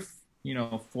if you're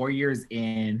 4 years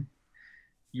in,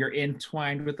 you're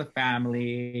entwined with the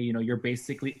family. You're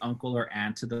basically uncle or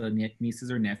aunt to the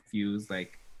nieces or nephews.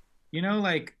 Like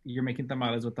you're making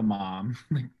tamales with the mom,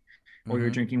 or you're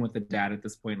Mm-hmm. drinking with the dad at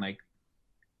this point. Like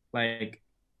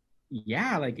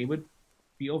yeah, like it would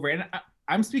be over. And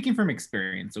I'm speaking from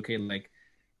experience. Okay, like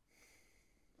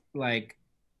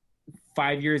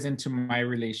 5 years into my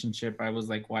relationship, I was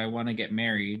like, well, I want to get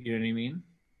married. You know what I mean?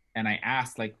 And I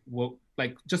asked, like, what,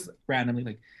 like, just randomly,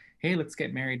 like, hey, let's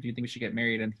get married. Do you think we should get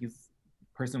married? And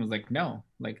person was like, no.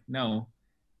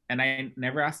 And I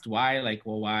never asked why, like,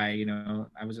 well, why,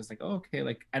 I was just like, oh, okay.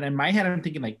 Like, and in my head, I'm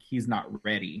thinking, like, he's not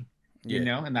ready,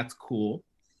 Yeah. and that's cool.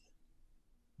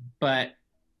 But,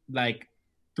 like,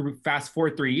 through fast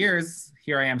forward 3 years,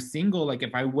 here I am single. Like,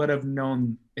 if I would have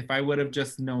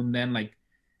just known then, like,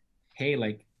 hey,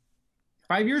 like,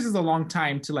 5 years is a long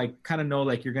time to like kind of know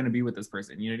like you're gonna be with this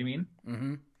person. You know what I mean?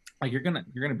 Mm-hmm. Like you're gonna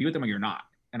be with them or you're not.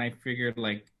 And I figured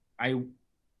like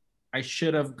I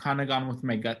should have kind of gone with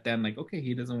my gut then. Like, okay,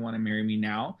 he doesn't want to marry me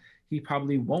now. He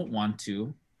probably won't want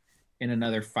to in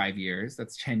another 5 years.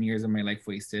 That's 10 years of my life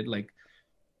wasted. Like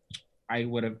I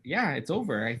would have, yeah, it's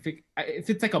over. I think if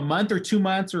it's like a month or 2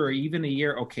 months or even a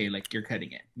year, okay, like you're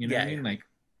cutting it. You know what I Yeah. mean? Like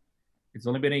it's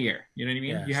only been a year. You know what I mean?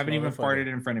 Yeah. You haven't Slow the even fuck farted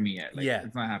down. in front of me yet. Like Yeah.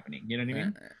 it's not happening. You know what I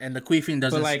mean? And the queefing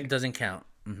But like, doesn't count.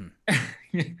 Mm-hmm.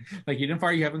 like you didn't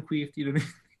fart, you haven't queefed. You know,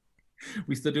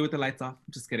 we still do it with the lights off.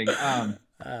 Just kidding.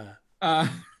 Uh,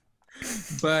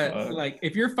 but like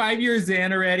if you're 5 years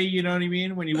in already, you know what I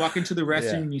mean? When you walk into the restroom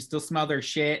Yeah. and you still smell their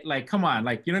shit, like come on,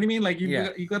 like you know what I mean? Like Yeah.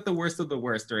 you got the worst of the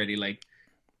worst already. Like,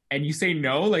 and you say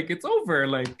no, like it's over.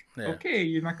 Like Yeah. okay,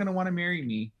 you're not gonna want to marry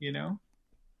me, you know?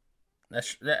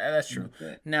 That's true.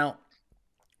 Now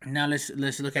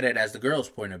let's look at it as the girl's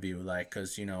point of view, like,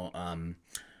 because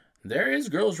there is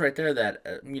girls right there that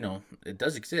it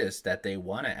does exist that they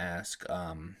want to ask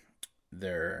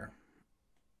their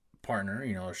partner,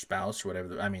 or spouse or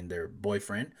whatever, I mean their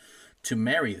boyfriend, to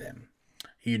marry them.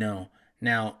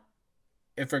 Now,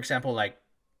 if for example, like,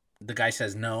 the guy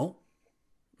says no,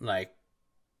 like,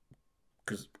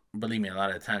 because believe me, a lot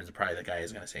of the times probably the guy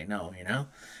is gonna say no,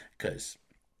 because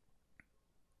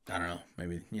I don't know,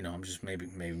 maybe I'm just maybe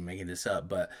making this up,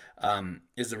 but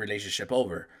is the relationship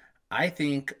over? I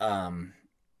think it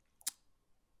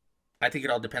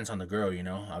all depends on the girl,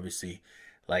 obviously,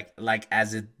 like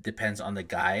as it depends on the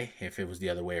guy. If it was the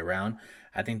other way around,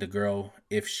 I think the girl,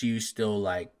 if she still,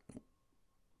 like,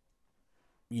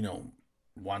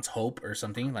 wants hope or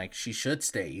something, like, she should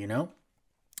stay.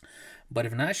 But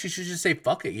if not, she should just say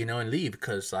fuck it, and leave,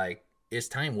 because, like, it's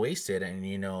time wasted. And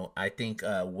I think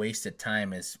wasted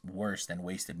time is worse than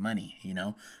wasted money,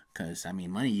 because I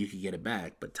mean, money you could get it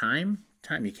back, but time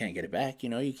you can't get it back.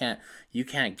 You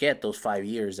can't get those 5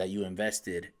 years that you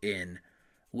invested in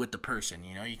with the person.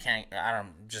 You can't.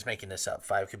 I'm just making this up.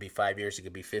 5 could be 5 years, it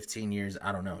could be 15 years,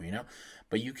 I don't know.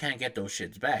 But you can't get those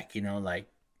shits back. Like,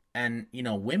 and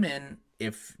women,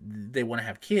 if they want to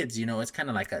have kids, it's kind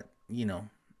of like a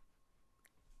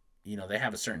they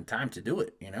have a certain time to do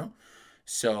it.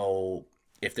 So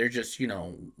if they're just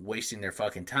wasting their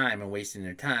fucking time and wasting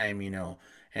their time,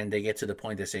 and they get to the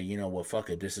point to say, well, fuck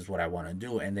it, this is what I want to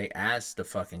do, and they ask the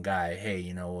fucking guy,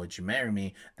 hey, would you marry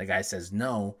me? The guy says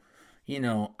no.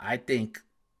 I think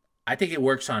it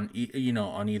works on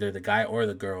on either the guy or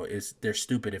the girl. Is they're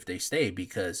stupid if they stay,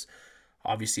 because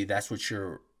obviously that's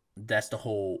the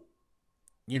whole,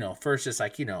 first it's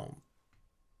like, the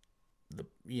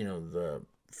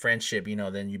friendship,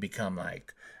 then you become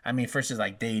like, I mean, first it's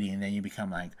like dating, and then you become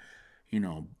like,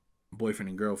 boyfriend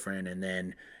and girlfriend, and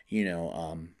then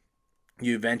you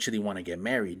eventually want to get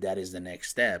married. That is the next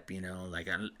step. Like,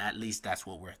 at least that's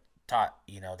what we're taught,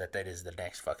 that is the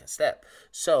next fucking step.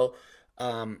 So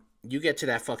you get to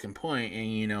that fucking point,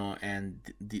 and and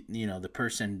the other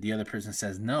person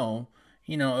says no,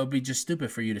 it'll be just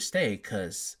stupid for you to stay,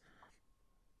 because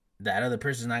that other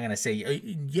person's not gonna say,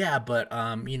 yeah, but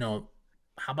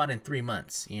how about in 3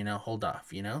 months? Hold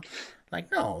off. Like,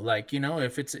 no, like,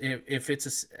 if it's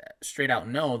a straight out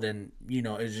no, then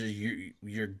it's just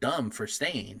you're dumb for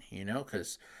staying.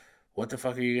 Because what the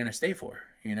fuck are you gonna stay for?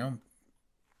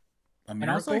 A miracle?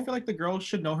 And also, I feel like the girl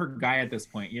should know her guy at this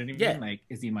point. You know what I mean? Like,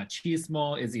 is he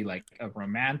machismo? Is he like a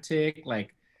romantic?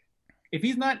 Like, if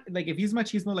he's not, like, if he's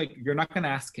machismo, like, you're not gonna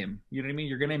ask him. You know what I mean?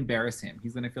 You're gonna embarrass him.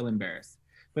 He's gonna feel embarrassed.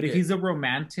 But if he's a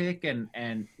romantic and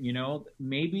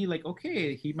maybe, like,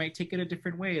 okay, he might take it a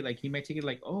different way. Like, he might take it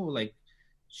like, oh, like,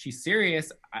 she's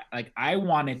serious. I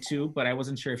wanted to, but I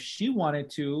wasn't sure if she wanted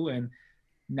to, and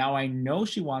now I know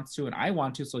she wants to, and I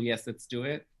want to. So yes, let's do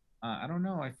it. I don't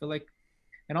know. I feel like,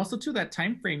 and also too, that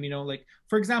time frame. Like,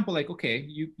 for example, like, okay,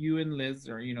 you and Liz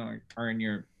are are in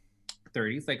your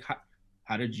 30s. Like,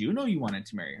 how did you know you wanted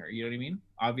to marry her? You know what I mean?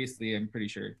 Obviously, I'm pretty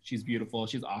sure she's beautiful.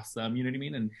 She's awesome. You know what I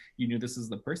mean? And you knew this is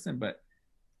the person. But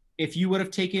if you would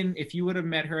have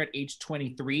met her at age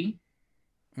 23,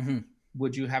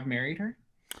 would you have married her?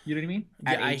 You know what I mean?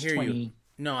 Yeah, I hear you.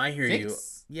 No, I hear you.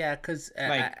 Yeah, because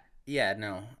no.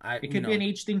 It could be an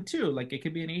age thing too. Like, it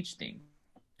could be an age thing.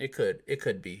 It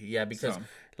could be. Yeah, because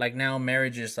like now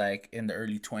marriage is like in the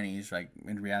early 20s. Like,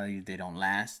 in reality, they don't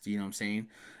last. You know what I'm saying?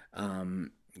 I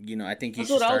think you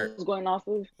should start. That's what I was going off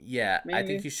of. Yeah, maybe. I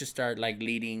think you should start, like,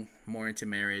 leading more into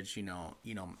marriage.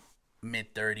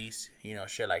 Mid 30s.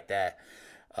 Shit like that.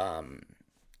 I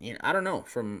don't know.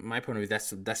 From my point of view,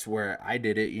 that's where I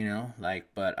did it. Like,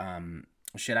 but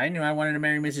shit, I knew I wanted to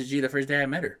marry Mrs. G the first day I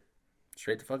met her.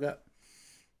 Straight the fuck up.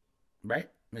 Right,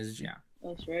 Mrs. G. Yeah,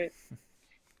 that's right.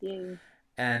 Yeah.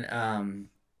 And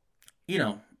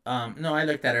no, I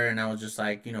looked at her and I was just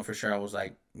like, for sure, I was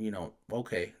like,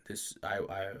 okay, this I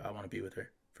want to be with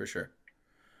her for sure.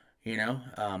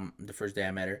 The first day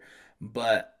I met her,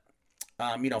 but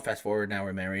fast forward, now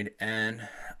we're married, and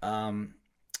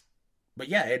but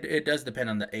yeah, it does depend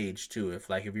on the age too. If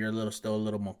you're still a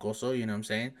little mocoso, you know what I'm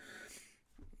saying,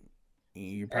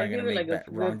 you're probably gonna make like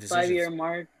wrong decisions. 5-year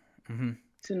mark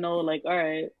to know, like, all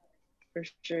right, for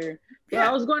sure. But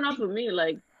I was going off of me,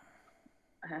 like,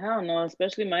 I don't know,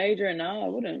 especially my age right now, I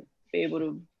wouldn't be able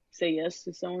to say yes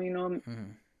to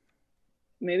someone,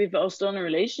 Maybe if I was still in a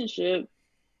relationship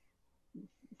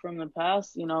from the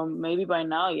past, maybe by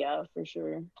now, yeah, for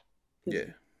sure. Yeah,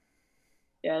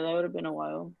 that would have been a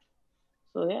while.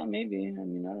 So yeah, maybe. I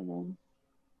mean, I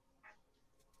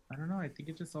don't know. I think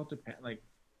it just all depends. Like,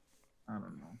 I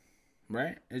don't know.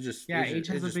 right? It just age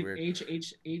has it's a big weird.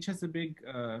 age has a big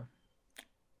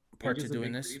part to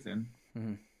doing this.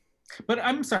 Mm-hmm. But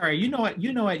I'm sorry, you know at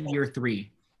year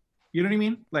 3, you know what I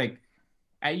mean? Like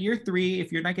at year 3,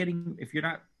 if you're not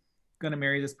gonna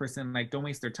marry this person, like don't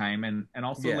waste their time, and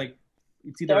also like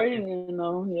it's either you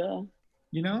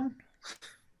know.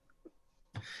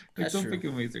 Like, don't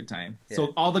freaking waste your time. Yeah.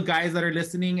 So all the guys that are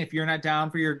listening, if you're not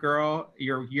down for your girl,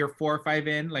 you're 4 or 5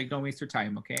 in, like don't waste your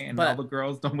time, okay? And all the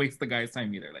girls, don't waste the guy's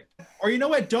time either. Like, or you know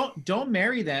what? Don't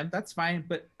marry them. That's fine.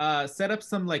 But set up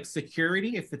some like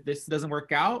security if this doesn't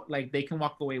work out. Like they can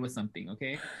walk away with something,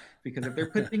 okay? Because if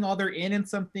they're putting all their in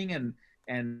something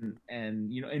and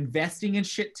you know investing in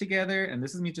shit together, and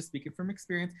this is me just speaking from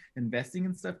experience, investing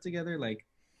in stuff together, like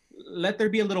let there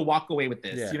be a little walk away with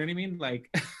this. Yeah. You know what I mean? Like.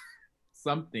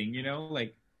 Something, you know,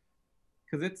 like,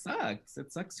 because it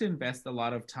sucks to invest a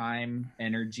lot of time,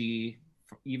 energy,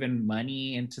 even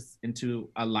money into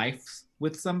a life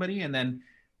with somebody, and then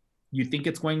you think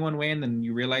it's going one way, and then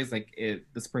you realize like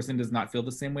this person does not feel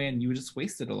the same way, and you just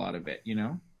wasted a lot of it, you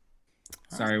know.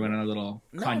 Sorry, went on a little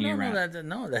Kanye rant.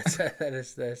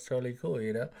 That's totally cool,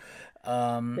 you know.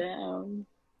 Damn,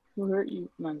 who hurt you,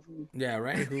 Manson? Yeah,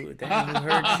 right. Who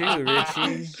hurt you,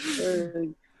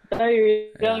 Richie?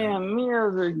 Damn.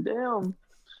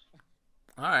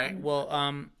 All right.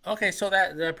 Well, okay, so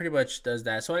that pretty much does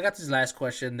that. So I got this last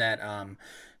question that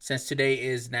since today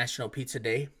is National Pizza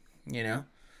Day, you know,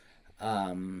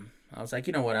 I was like,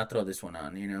 you know what, I'll throw this one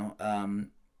on, you know.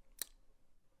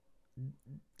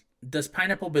 Does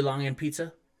pineapple belong in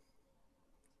pizza?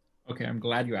 Okay, I'm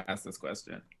glad you asked this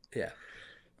question. Yeah.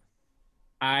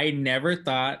 I never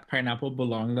thought pineapple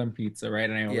belonged on pizza, right?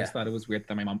 And I always thought it was weird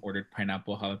that my mom ordered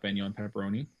pineapple, jalapeno, and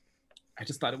pepperoni. I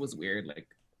just thought it was weird. Like,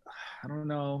 I don't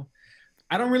know.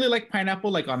 I don't really like pineapple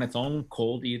like on its own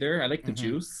cold either. I like the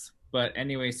juice. But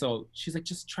anyway, so she's like,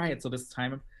 just try it. So this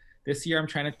year, I'm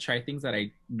trying to try things that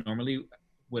I normally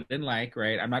wouldn't like,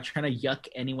 right? I'm not trying to yuck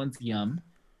anyone's yum.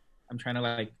 I'm trying to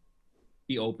like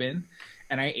be open.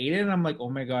 And I ate it and I'm like,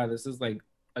 oh my God, this is like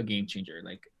a game changer.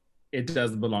 Like, it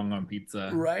does belong on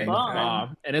pizza, right?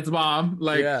 And it's bomb.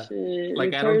 Like,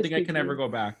 like I don't think I can ever go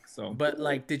back. So, but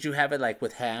like, did you have it like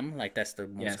with ham? Like that's the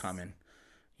most common,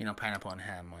 you know, pineapple and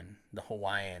ham on the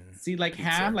Hawaiian. See, like pizza.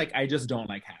 Ham, like I just don't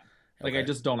like ham. Like I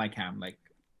just don't like ham. Like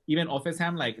even office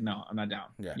ham, like no, I'm not down.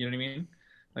 Yeah. You know what I mean?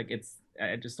 Like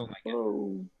I just don't like it.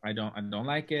 I don't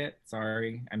like it.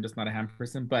 Sorry, I'm just not a ham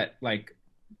person. But like.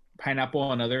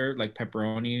 Pineapple and other like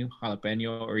pepperoni,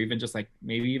 jalapeno, or even just like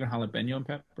maybe even jalapeno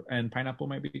and pineapple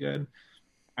might be good.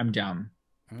 I'm down.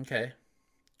 Okay.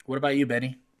 What about you,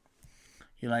 Benny?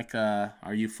 You like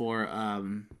are you for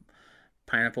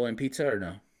pineapple and pizza or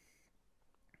no?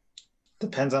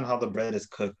 Depends on how the bread is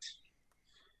cooked.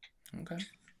 Okay.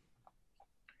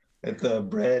 If the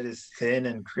bread is thin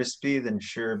and crispy, then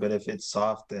sure, but if it's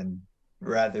soft and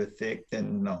rather thick,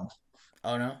 then no.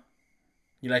 Oh no?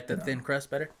 You like the thin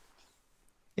crust better?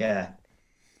 Yeah,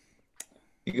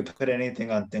 you could put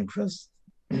anything on thin crust.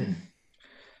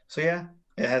 So yeah,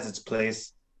 it has its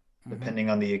place depending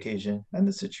on the occasion and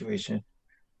the situation,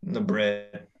 and the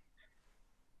bread.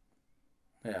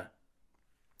 Yeah.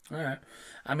 All right.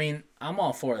 I mean, I'm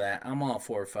all for that. I'm all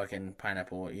for fucking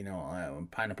pineapple. You know,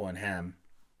 pineapple and ham.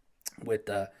 With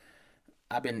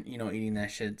I've been eating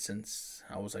that shit since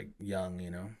I was like young.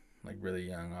 You know. Like really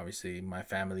young. Obviously my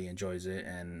family enjoys it,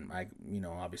 and I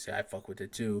obviously I fuck with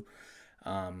it too.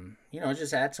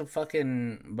 Just add some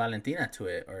fucking Valentina to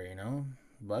it, or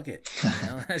bug it.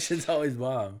 That shit's always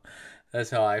bomb. That's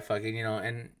how I fucking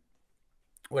and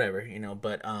whatever,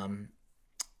 but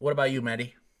what about you,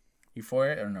 Maddie? You for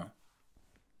it or no?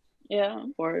 Yeah,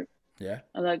 I'm for it. Yeah,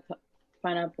 I like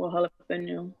pineapple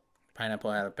jalapeno.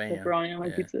 Pepperoni on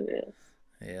my pizza.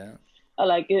 Yeah, I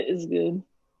like it. It's good.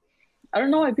 I don't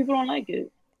know why people don't like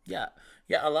it. Yeah.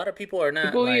 A lot of people are not.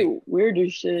 People eat weirder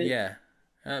shit. Yeah,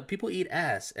 people eat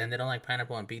ass and they don't like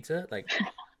pineapple on pizza. Like,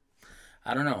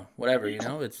 I don't know. Whatever,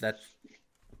 that's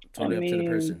totally up to the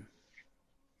person.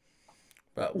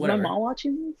 But whatever. Is my mom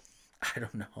watching this? I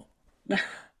don't know.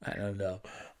 I don't know.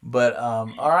 But all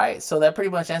right. So that pretty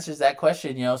much answers that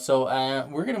question, So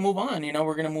we're gonna move on.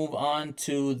 We're gonna move on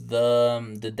to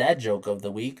the dad joke of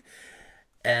the week,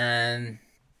 and.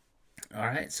 All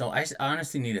right, so I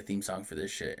honestly need a theme song for this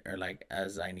shit, or like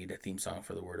as I need a theme song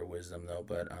for the Word of Wisdom though.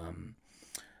 But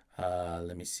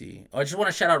let me see. Oh, I just want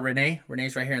to shout out Renee.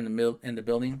 Renee's right here in the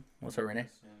building. What's up, Renee?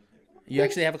 You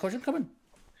actually have a question? Come on,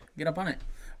 get up on it.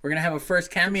 We're gonna have a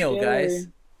first cameo, guys.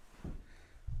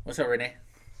 What's up, Renee?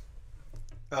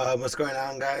 What's going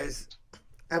on, guys?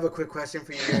 I have a quick question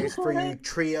for you guys, for you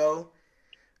trio.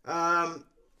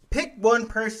 Pick one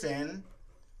person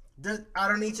I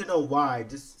don't need to know why.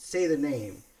 Just say the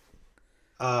name.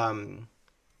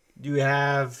 You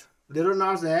have Lil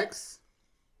Nas X.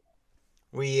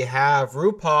 We have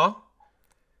RuPaul.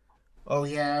 Oh,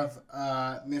 we have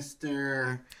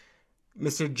Mr.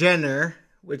 Jenner,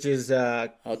 which is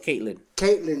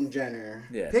Caitlyn Jenner.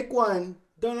 Yeah. Pick one.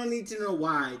 Don't need to know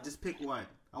why. Just pick one.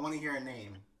 I want to hear a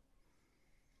name.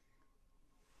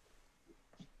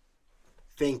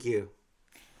 Thank you.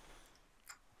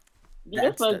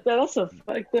 That's a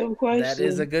fucked up question. That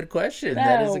is a good question. No.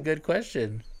 That is a good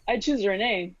question. I choose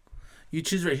Renee. You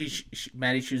choose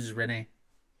Maddie chooses Renee.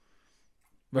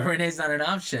 But Renee's not an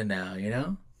option now, you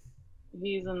know?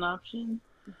 He's an option.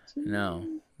 No.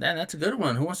 That's a good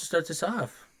one. Who wants to start this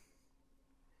off?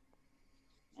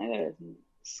 I got a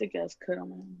sick ass cut on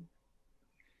my hand.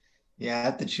 Yeah, I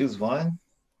have to choose one.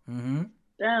 Mm-hmm.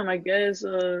 Damn, I guess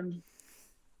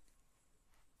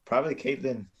Probably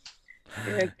Caitlyn.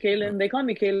 yeah, Kaylin. They call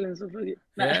me Kaylin, so fuck it.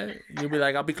 Yeah, you'll be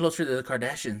like, I'll be closer to the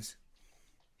Kardashians.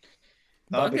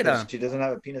 No, Buck it because on. she doesn't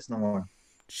have a penis no more.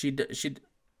 She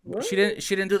What?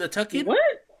 didn't do the tuck in? What?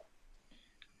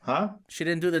 Huh? She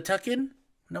didn't do the tuck in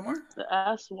no more? The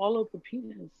ass swallowed the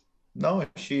penis. No,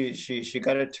 she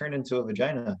got it turned into a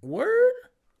vagina. Word?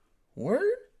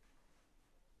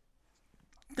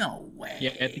 No way.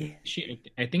 Yeah,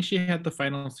 I think she had the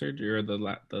final surgery or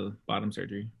the bottom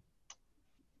surgery.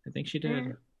 I think she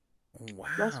did. Wow.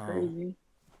 That's crazy.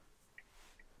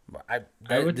 I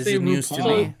would this say is news to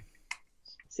RuPaul. me.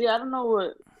 See, I don't know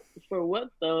what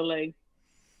though. Like,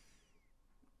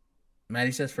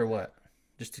 Maddie says for what?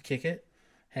 Just to kick it?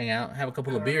 Hang out? Have a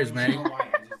couple of beers, Maddie?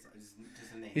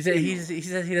 Just a name. He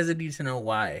says he doesn't need to know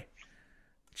why.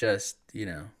 Just, you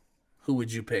know, who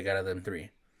would you pick out of them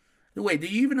three? Wait, do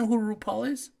you even know who RuPaul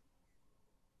is?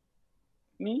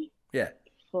 me? Yeah.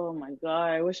 Oh my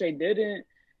god, I wish I didn't.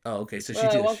 Oh, okay. So she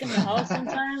I did. walk in the house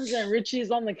sometimes and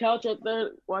Richie's on the couch up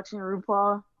there watching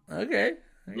RuPaul. Okay.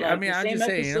 Like, I mean, the I'm same just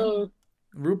saying, you know, episode.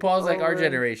 RuPaul's like our Over.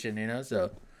 generation, you know,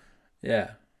 so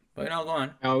yeah. But no, go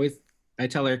on. I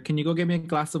tell her, can you go get me a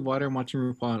glass of water? I'm watching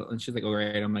RuPaul, and she's like, all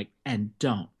right. I'm like, and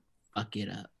don't fuck it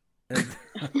up.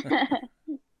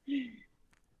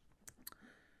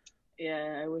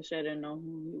 Yeah, I wish I didn't know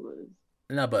who he was.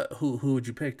 No, but who would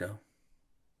you pick though?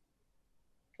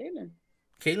 Kaylin.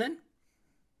 Caitlyn?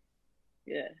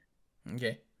 Yeah.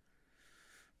 Okay.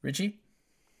 Richie?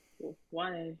 Well,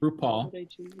 why? RuPaul. Why would I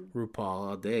choose him? RuPaul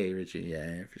all day, Richie.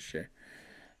 Yeah, for sure.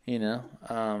 You know,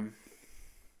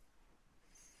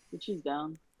 Richie's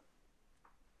down.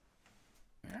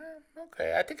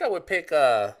 okay. I think I would pick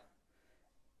I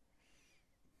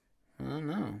don't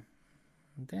know.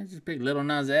 I think I'd just pick Lil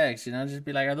Nas X, you know, just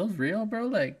be like, are those real, bro?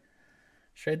 Like,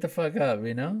 straight the fuck up,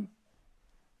 you know?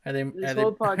 Are they This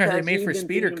whole podcast, are they made you've for been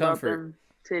speed or thinking about comfort? them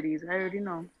titties. I already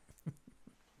know.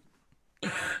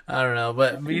 I don't know,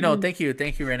 but you know, thank you,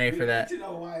 Renee, for that. You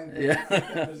know why? Yeah.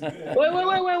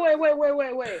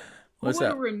 Wait. What's Who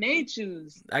up? would Renee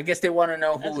choose? I guess they want to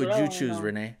know who That's would what I you wanna choose, know.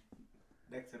 Renee?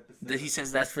 Next episode. He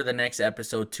says that's for the next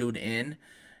episode. Tune in.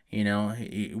 You know,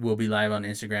 we'll be live on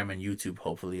Instagram and YouTube,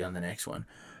 hopefully on the next one.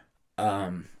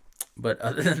 But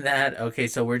other than that, okay,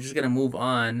 so we're just gonna move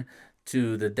on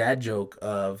to the dad joke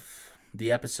of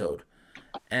the episode,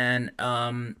 and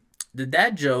the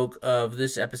dad joke of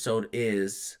this episode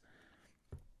is,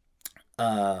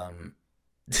 so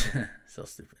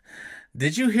stupid.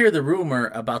 Did you hear the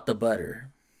rumor about the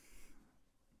butter?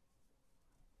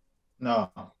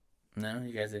 No. No,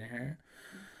 you guys didn't hear it?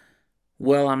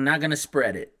 Well, I'm not going to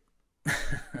spread it.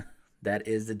 That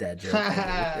is the dad joke.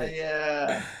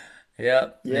 Yeah.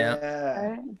 Yep. Yeah.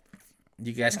 Yep.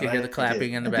 You guys can hear the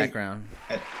clapping in the background.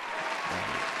 I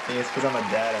think it's because I'm a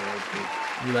dad. I like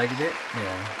it. You liked it?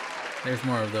 Yeah. There's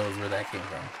more of those where that came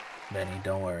from. Benny,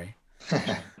 don't worry.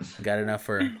 Got enough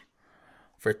for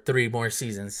 3 more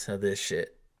seasons of this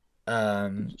shit.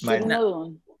 Shoot My another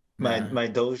one. my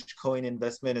Dogecoin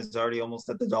investment is already almost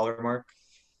at the dollar mark.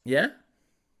 Yeah?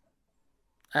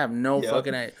 I have no Yep.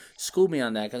 fucking... School me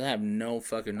on that, because I have no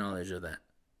fucking knowledge of that.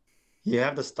 You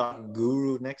have the stock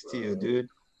guru next to you, dude.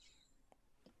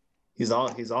 He's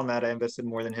all mad I invested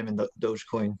more than him in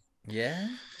Dogecoin. Yeah?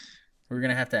 We're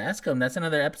going to have to ask him. That's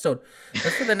another episode.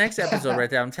 That's for the next episode right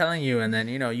there. I'm telling you. And then,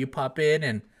 you know, you pop in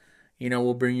and, you know,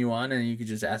 we'll bring you on and you can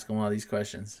just ask him all these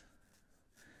questions.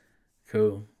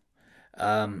 Cool.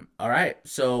 All right.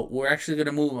 So we're actually going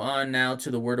to move on now to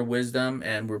the word of wisdom,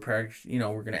 and we're going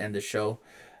to end the show.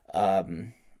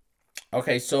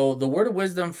 Okay. So the word of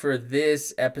wisdom for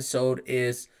this episode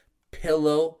is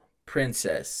pillow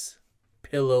princess.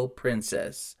 Pillow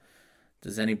princess.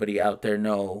 Does anybody out there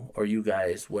know, or you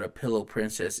guys, what a pillow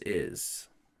princess is?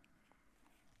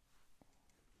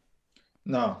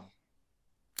 No.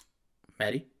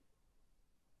 Maddie?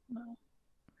 No.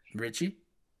 Richie?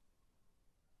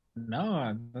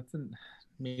 No,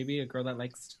 maybe a girl that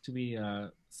likes to be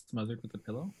smothered with a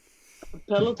pillow. A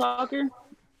pillow talker?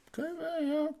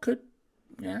 Could,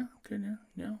 yeah.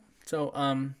 So,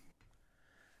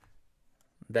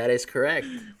 that is correct.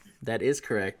 That is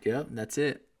correct. Yep, that's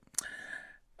it.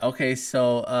 Okay,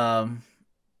 so,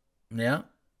 yeah.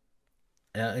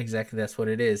 Yeah, exactly. That's what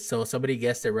it is. So somebody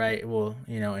guessed it right. Well,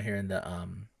 here in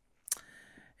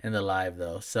the live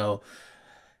though. So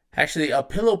actually, a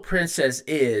pillow princess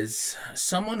is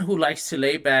someone who likes to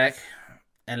lay back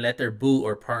and let their boo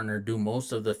or partner do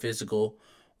most of the physical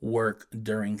work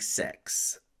during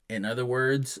sex. In other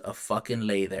words, a fucking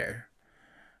lay there.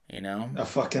 A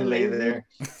fucking lay there.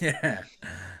 Yeah.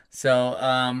 So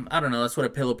I don't know. That's what a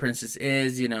pillow princess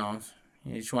is. You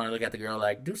just want to look at the girl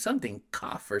like, do something,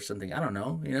 cough or something. I don't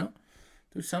know.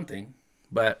 Do something.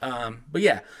 But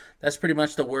yeah, that's pretty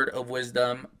much the word of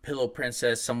wisdom. Pillow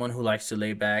princess, someone who likes to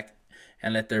lay back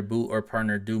and let their boo or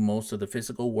partner do most of the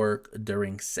physical work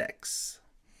during sex.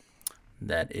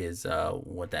 That is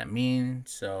what that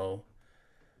means. So,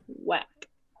 whack.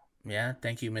 Yeah,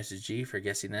 thank you, Mrs. G, for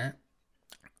guessing that.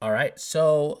 All right,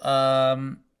 so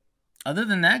other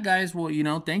than that, guys, well,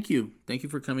 thank you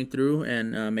for coming through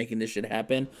and making this shit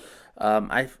happen.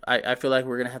 I feel like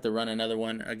we're gonna have to run another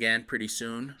one again pretty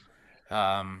soon.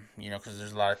 Because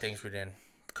there's a lot of things we didn't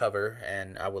cover,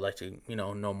 and I would like to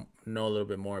know a little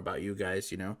bit more about you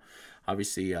guys.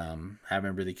 Obviously,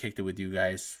 haven't really kicked it with you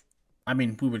guys. I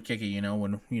mean, we would kick it,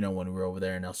 when we were over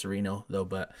there in El Sereno, though,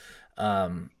 but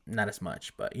not as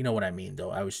much. But you know what I mean,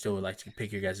 though. I would still like to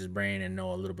pick your guys' brain and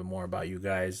know a little bit more about you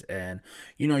guys. And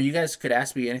you guys could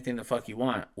ask me anything the fuck you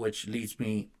want, which leads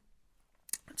me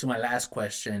to my last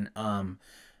question.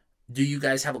 Do you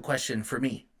guys have a question for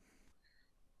me?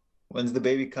 When's the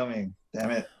baby coming? Damn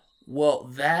it. Well,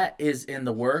 that is in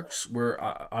the works. We're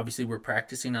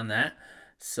practicing on that,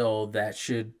 so that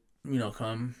should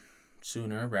come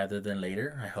sooner rather than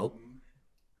later, I hope.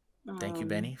 Thank you,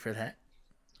 Benny, for that.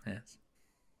 Yes.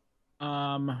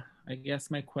 I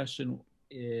guess my question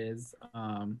is,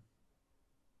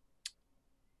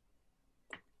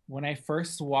 when I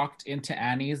first walked into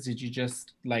Annie's, did you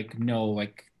just know,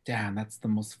 damn, that's the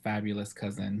most fabulous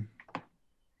cousin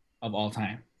of all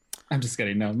time? I'm just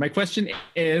kidding. No, my question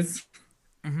is.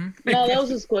 No, that was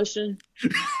his question.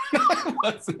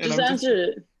 Just answer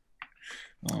it.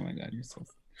 Oh my God, you're so.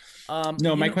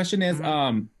 No, my question is,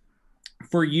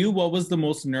 for you, what was the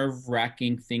most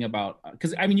nerve-wracking thing about?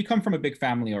 Because I mean, you come from a big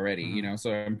family already,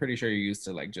 so I'm pretty sure you're used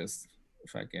to just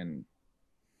fucking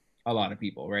a lot of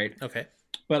people, right? Okay.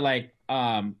 But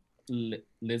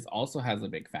Liz also has a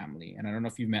big family, and I don't know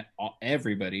if you've met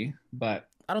everybody, but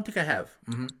I don't think I have.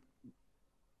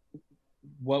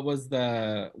 What was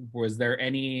there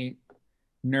any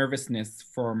nervousness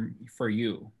for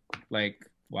you?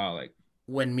 Wow,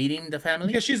 when meeting the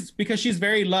family? Because she's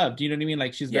very loved, you know what I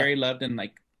mean? She's very loved, and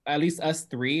at least us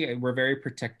three, we're very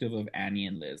protective of Annie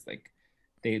and Liz.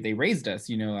 They raised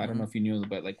us, I don't know if you knew,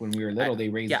 but when we were little, they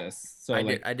raised us. So I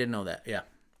didn't know that. Yeah.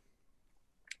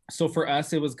 So for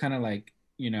us, it was kind of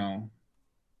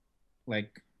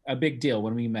a big deal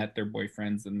when we met their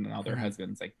boyfriends and all their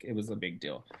husbands. It was a big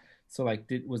deal. So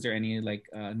was there any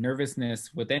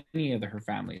nervousness with any of her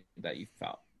family that you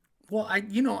felt? Well, I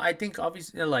think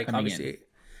obviously, I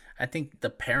think the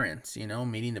parents,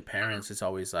 meeting the parents is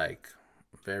always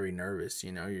very nervous.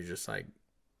 You're just you're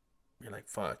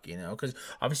fuck, because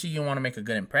obviously you want to make a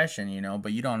good impression,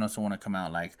 but you don't also want to come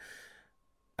out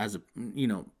as a,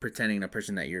 pretending a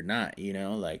person that you're not,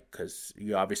 because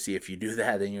you obviously, if you do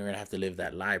that, then you're gonna have to live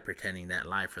that lie, pretending that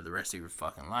lie for the rest of your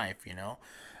fucking life,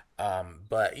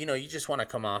 but you just want to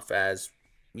come off as,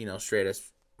 straight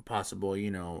as possible,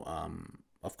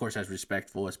 of course, as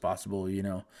respectful as possible,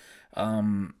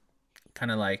 kind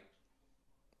of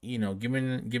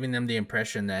giving them the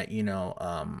impression that,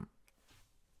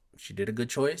 she did a good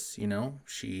choice,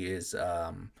 she is,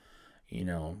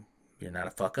 you're not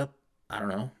a fuck up. I don't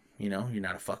know, you're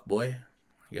not a fuck boy,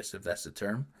 I guess, if that's the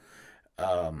term,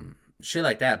 shit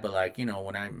like that. But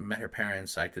when I met her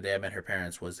parents, the day I met her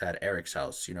parents was at Eric's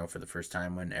house, for the first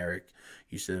time, when Eric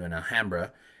used to live in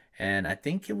Alhambra, and I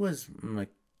think it was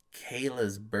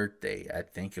Kayla's birthday. I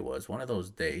think it was one of those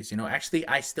days. Actually,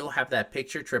 I still have that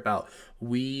picture trip out.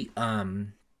 We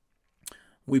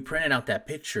printed out that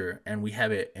picture and we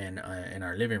have it in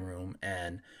our living room,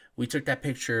 and we took that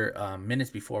picture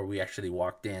minutes before we actually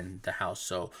walked in the house.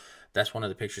 So that's one of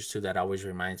the pictures too that always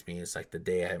reminds me. It's the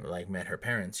day I met her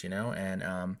parents, and I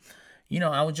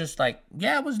was just I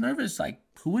was nervous.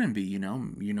 Who wouldn't be?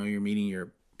 You're meeting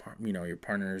your your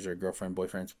partner's or girlfriend,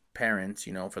 boyfriend's parents,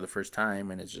 for the first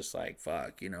time, and it's just like,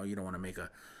 fuck, you don't want to make a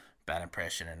bad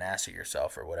impression and ass at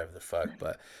yourself or whatever the fuck.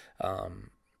 But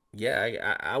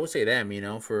yeah, I would say them,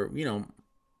 for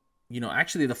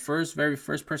actually the very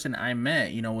first person I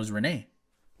met, was Renee.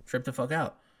 Trip the fuck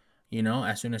out,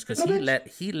 as soon as, because he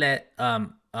let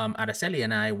Araceli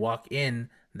and I walk in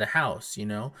the house,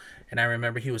 and I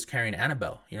remember he was carrying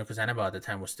Annabelle, because Annabelle at the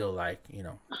time was still like,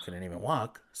 couldn't even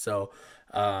walk. So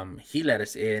he let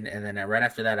us in, and then right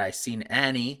after that I seen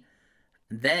Annie,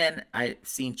 then I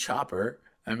seen Chopper.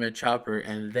 I met Chopper,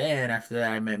 and then after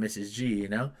that I met Mrs. G,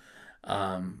 but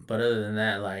other than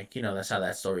that, like, that's how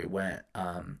that story went.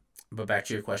 But back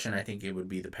to your question, I think it would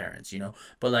be the parents,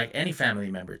 but like any family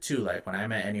member too, like when I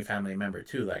met any family member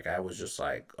too, like I was just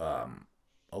like,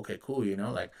 okay, cool,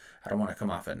 like I don't want to come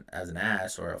off as an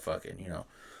ass or a fucking,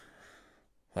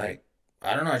 like,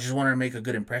 I don't know, I just wanted to make a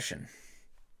good impression.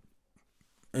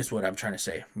 Is what I'm trying to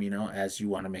say, as you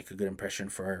want to make a good impression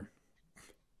for,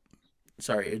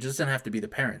 sorry, it just doesn't have to be the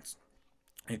parents.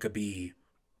 It could be,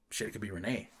 shit, it could be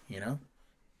Renee,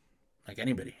 like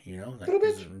anybody, like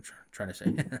this is what I'm trying to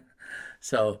say.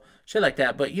 So shit like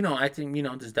that. But I think,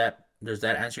 does that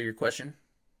answer your question?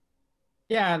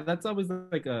 Yeah, that's always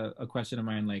like a question of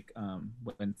mine, like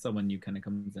when someone new kind of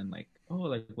comes in, like, oh,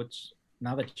 like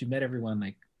now that you met everyone,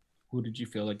 like who did you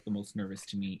feel like the most nervous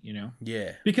to meet,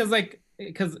 Yeah, because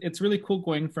it's really cool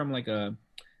going from like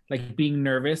being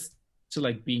nervous to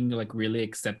like being like really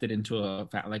accepted into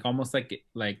like almost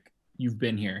like you've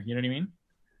been here, you know what I mean?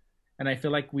 And I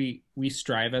feel like we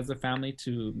strive as a family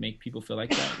to make people feel like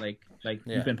that, like yeah.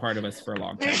 You've been part of us for a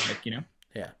long time, like,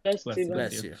 Yeah. Bless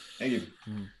you. Thank you.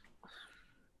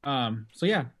 So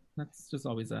yeah, that's just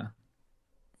always a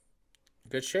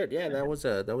good shit. Yeah, that was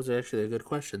actually a good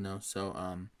question though. So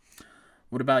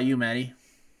what about you, Maddie?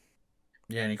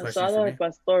 Yeah, any questions for me?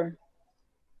 Pastor.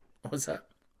 What's up?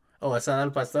 Oh, Asada al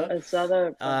Pastor?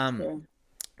 Asada al Pastor.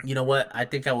 You know what? I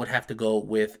think I would have to go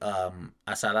with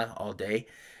asada all day,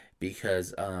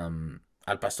 because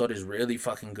al pastor is really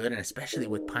fucking good, and especially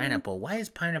with pineapple. Why is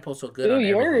pineapple so good on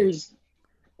yours.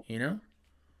 everything?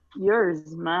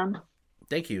 Yours, man.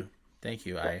 Thank you.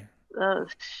 I've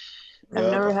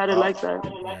never had it like that.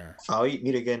 Yeah. I'll eat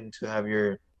meat again to have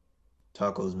your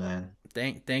tacos, man.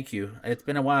 Thank you. It's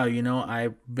been a while,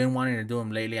 I've been wanting to do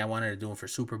them lately. I wanted to do them for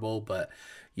Super Bowl, but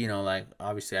like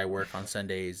obviously I work on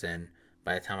Sundays, and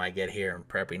by the time I get here and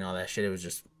prepping all that shit, it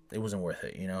wasn't worth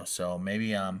it, So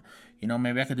maybe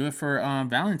maybe I could do it for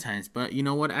Valentine's. But you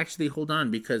know what? Actually, hold on,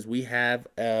 because we have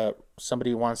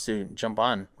somebody who wants to jump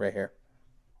on right here.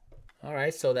 All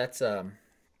right, so that's it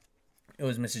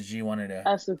was Mrs. G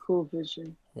That's a cool picture.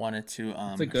 Wanted to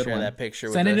it's a good share one. that picture.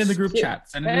 Send with it us. in the group chat.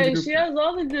 She has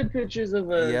all the good pictures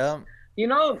of us. Yeah.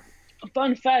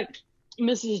 Fun fact,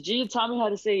 Mrs. G taught me how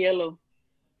to say yellow.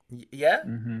 Yeah.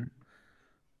 Mm-hmm.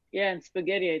 Yeah, and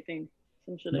spaghetti, I think.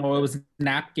 Some shit like No, that. it was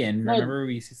napkin. No. Remember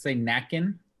we used to say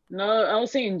napkin? No, I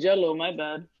was saying Jello. My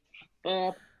bad.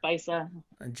 Paisa.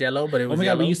 Jello, but it was. Oh my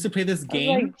yellow. god, we used to play this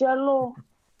game. I was like Jello.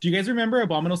 Do you guys remember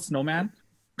Abominable Snowman?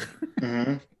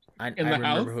 Mm-hmm. I the remember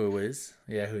house? Who it is.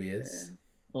 Yeah, who he is.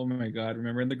 Oh my god,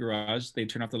 remember in the garage they'd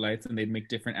turn off the lights and they'd make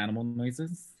different animal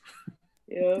noises?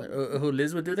 Yeah. Who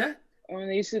Liz would do that? When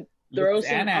they used to throw Liz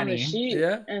some and on the Annie. sheet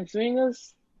and swing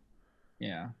us.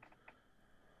 Yeah.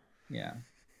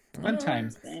 Fun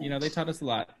times. They taught us a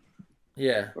lot.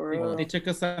 Yeah. They took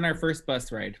us on our first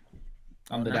bus ride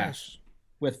on the dash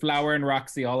with Flower and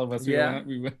Roxy, all of us. We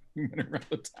went around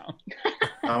the town.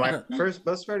 My first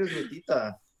bus ride was with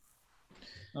Tita.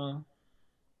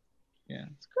 Yeah.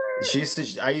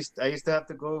 I used to have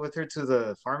to go with her to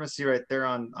the pharmacy right there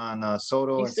on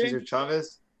Soto and Cesar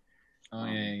Chavez. Oh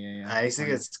yeah. I used to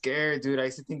get scared, dude. I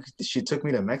used to think she took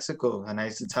me to Mexico, and I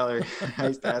used to tell her, I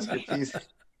used to ask her,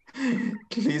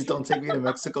 please don't take me to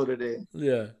Mexico today.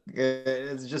 Yeah.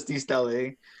 It's just East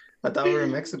LA. I thought we were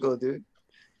in Mexico, dude.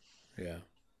 Yeah.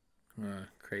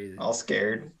 Crazy. All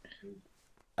scared.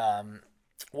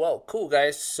 Well, cool,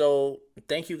 guys. So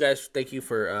thank you guys. Thank you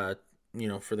for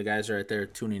for the guys right there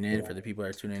tuning in, for the people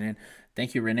that are tuning in.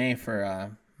 Thank you, Renee,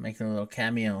 for making a little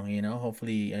cameo.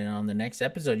 Hopefully on the next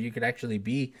episode you could actually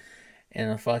be in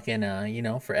a fucking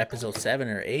for episode 7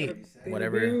 or 8,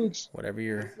 whatever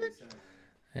you're.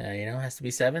 Yeah, has to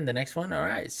be 7. The next one. All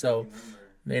right. So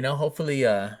hopefully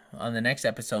on the next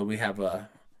episode we have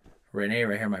Renee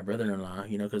right here, my brother-in-law,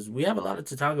 because we have a lot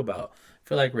to talk about. I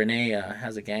feel like Renee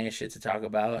has a gang of shit to talk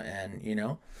about, and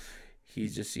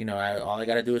he's just all I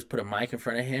gotta do is put a mic in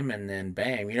front of him, and then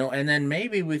bam, and then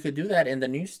maybe we could do that in the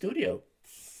new studio.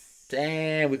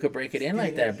 Damn, we could break it in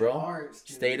like that, bro.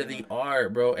 State of the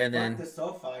art, bro. And then the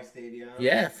SoFi Stadium.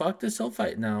 Yeah, fuck the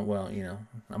SoFi. No, well,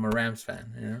 I'm a Rams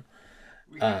fan,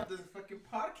 We have the fucking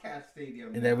podcast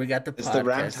stadium. And then we got the It's the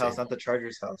Rams house, not the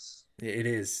Chargers house. It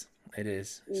is.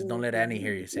 Just don't let Annie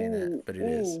hear you say that, but it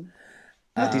is.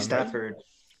 Matthew Stafford.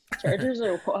 Chargers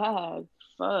are wow.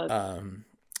 Fuck.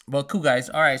 Well, cool guys.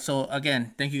 All right, so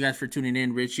again, thank you guys for tuning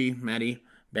in, Richie, Maddie,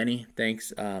 Benny.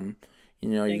 Thanks.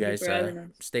 You guys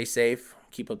stay safe.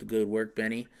 Keep up the good work,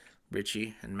 Benny,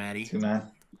 Richie, and Maddie. Too,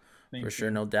 man. For sure,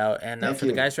 no doubt. And for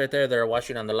the guys right there that are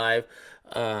watching on the live,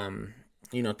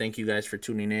 thank you guys for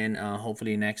tuning in.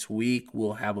 Hopefully next week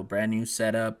we'll have a brand new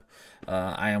setup.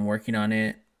 I am working on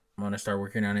it. I'm gonna start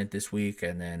working on it this week,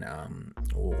 and then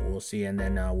we'll see. And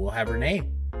then we'll have Renee.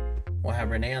 We'll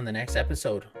have Renee on the next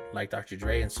episode, like Dr.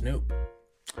 Dre and Snoop.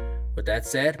 With that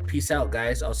said, peace out,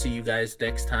 guys. I'll see you guys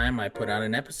next time I put out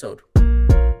an episode.